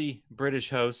fancy British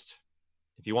host,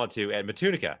 if you want to, at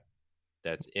Metunica.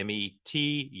 That's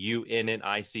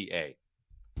METUNNICA.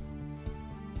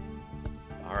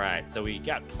 All right, so we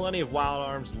got plenty of Wild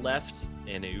Arms left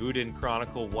in Eiyuden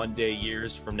Chronicle 1 day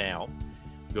years from now.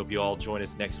 We hope you all join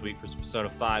us next week for some Persona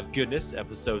 5 goodness,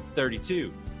 episode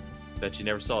 32. Bet you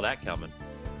never saw that coming.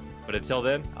 But until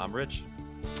then, I'm Rich.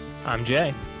 I'm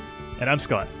Jay. And I'm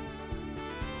Scott.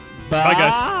 Bye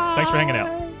guys. Thanks for hanging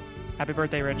out. Happy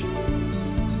birthday, Rich.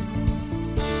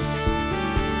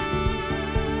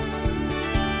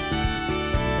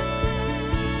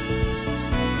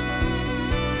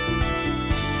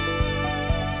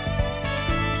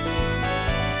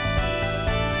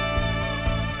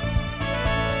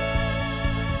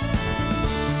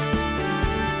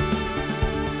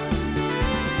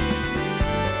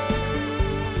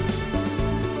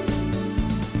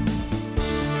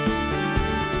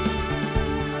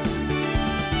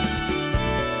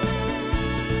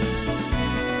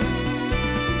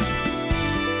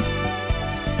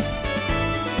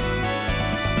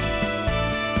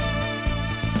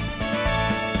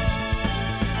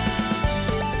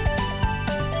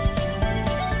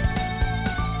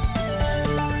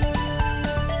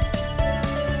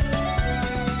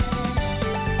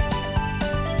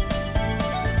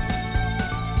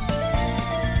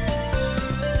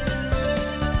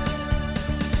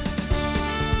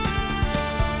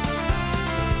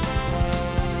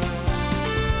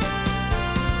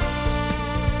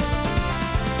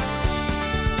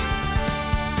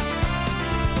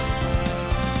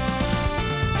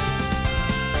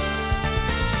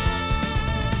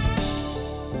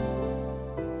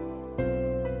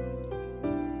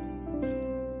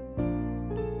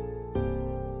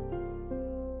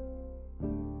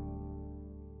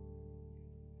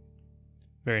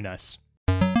 Very nice.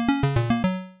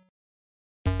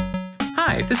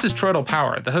 Hi, this is Troidal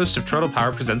Power, the host of Troidal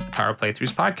Power Presents the Power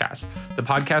Playthroughs podcast, the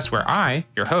podcast where I,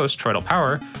 your host, Troidal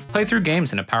Power, play through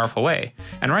games in a powerful way.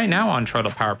 And right now on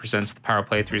Troidal Power Presents the Power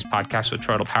Playthroughs podcast with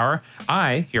Troidal Power,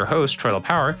 I, your host, Troidal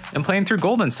Power, am playing through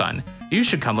Golden Sun. You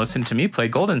should come listen to me play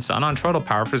Golden Sun on Troidal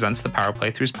Power Presents the Power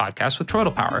Playthroughs podcast with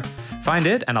Troidal Power. Find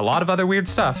it and a lot of other weird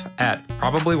stuff at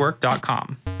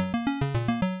probablywork.com.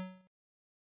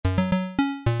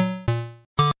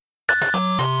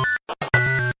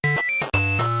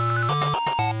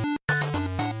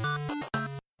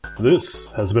 This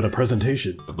has been a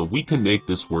presentation of the We Can Make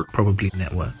This Work Probably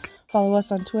Network. Follow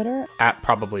us on Twitter at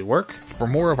probablywork for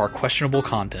more of our questionable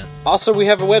content. Also, we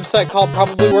have a website called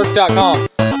probablywork.com.